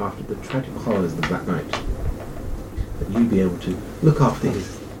 after the tragic horrors of the Black Knight, that you be able to look after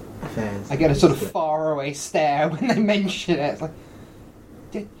his affairs. I get a sort of faraway stare when they mention it. It's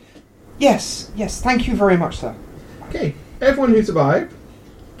like, yes, thank you very much, sir. Okay, everyone who survived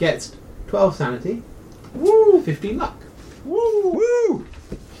gets 12 sanity, 15 luck, Woo!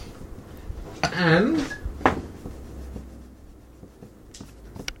 and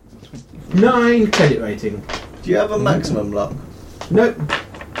 9 credit rating. Do you have a maximum luck? Nope,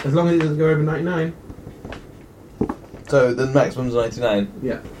 as long as it doesn't go over 99. So the maximum's 99.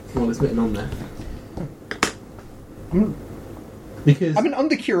 Yeah, well, it's written on there. I'm Because an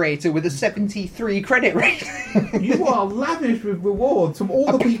under-curator with a 73 credit rate. you are lavish with rewards from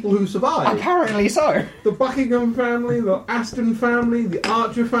all the people who survived. Apparently so. The Buckingham family, the Aston family, the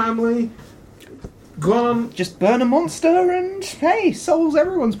Archer family, Grant, Just burn a monster and, hey, solves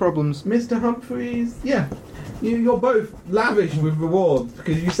everyone's problems. Mr. Humphreys. Yeah, you're both lavish with rewards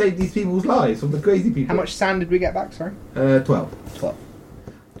because you saved these people's lives from the crazy people. How much sand did we get back, sorry? 12.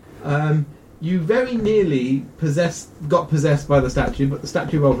 12. You very nearly got possessed by the statue, but the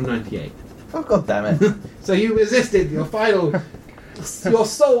statue rolled a 98. Oh, god damn it. So you resisted your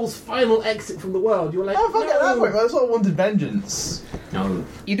soul's final exit from the world. You were like, Oh, fuck no. at that point, I sort of wanted vengeance. No.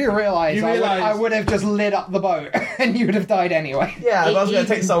 You do realise You I realise- would have just lit up the boat and you would have died anyway. Yeah, I was going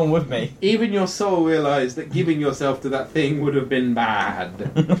to take someone with me. Even your soul realised that giving yourself to that thing would have been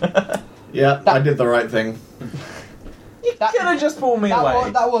bad. Yeah, I did the right thing. You could have just pulled me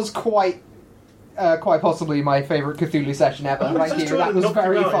away. That was quite possibly my favourite Cthulhu session ever. Thank you. That was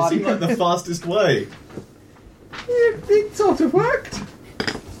very It fun. seemed like the fastest way. It sort of worked.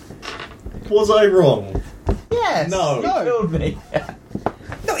 Was I wrong? Yes. No. He killed me.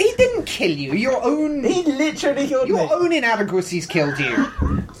 No, he didn't kill you. Your own He literally killed me. inadequacies killed you.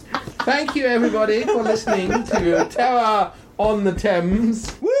 Thank you, everybody, for listening to Terror on the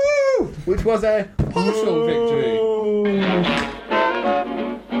Thames, Woo! which was a partial victory.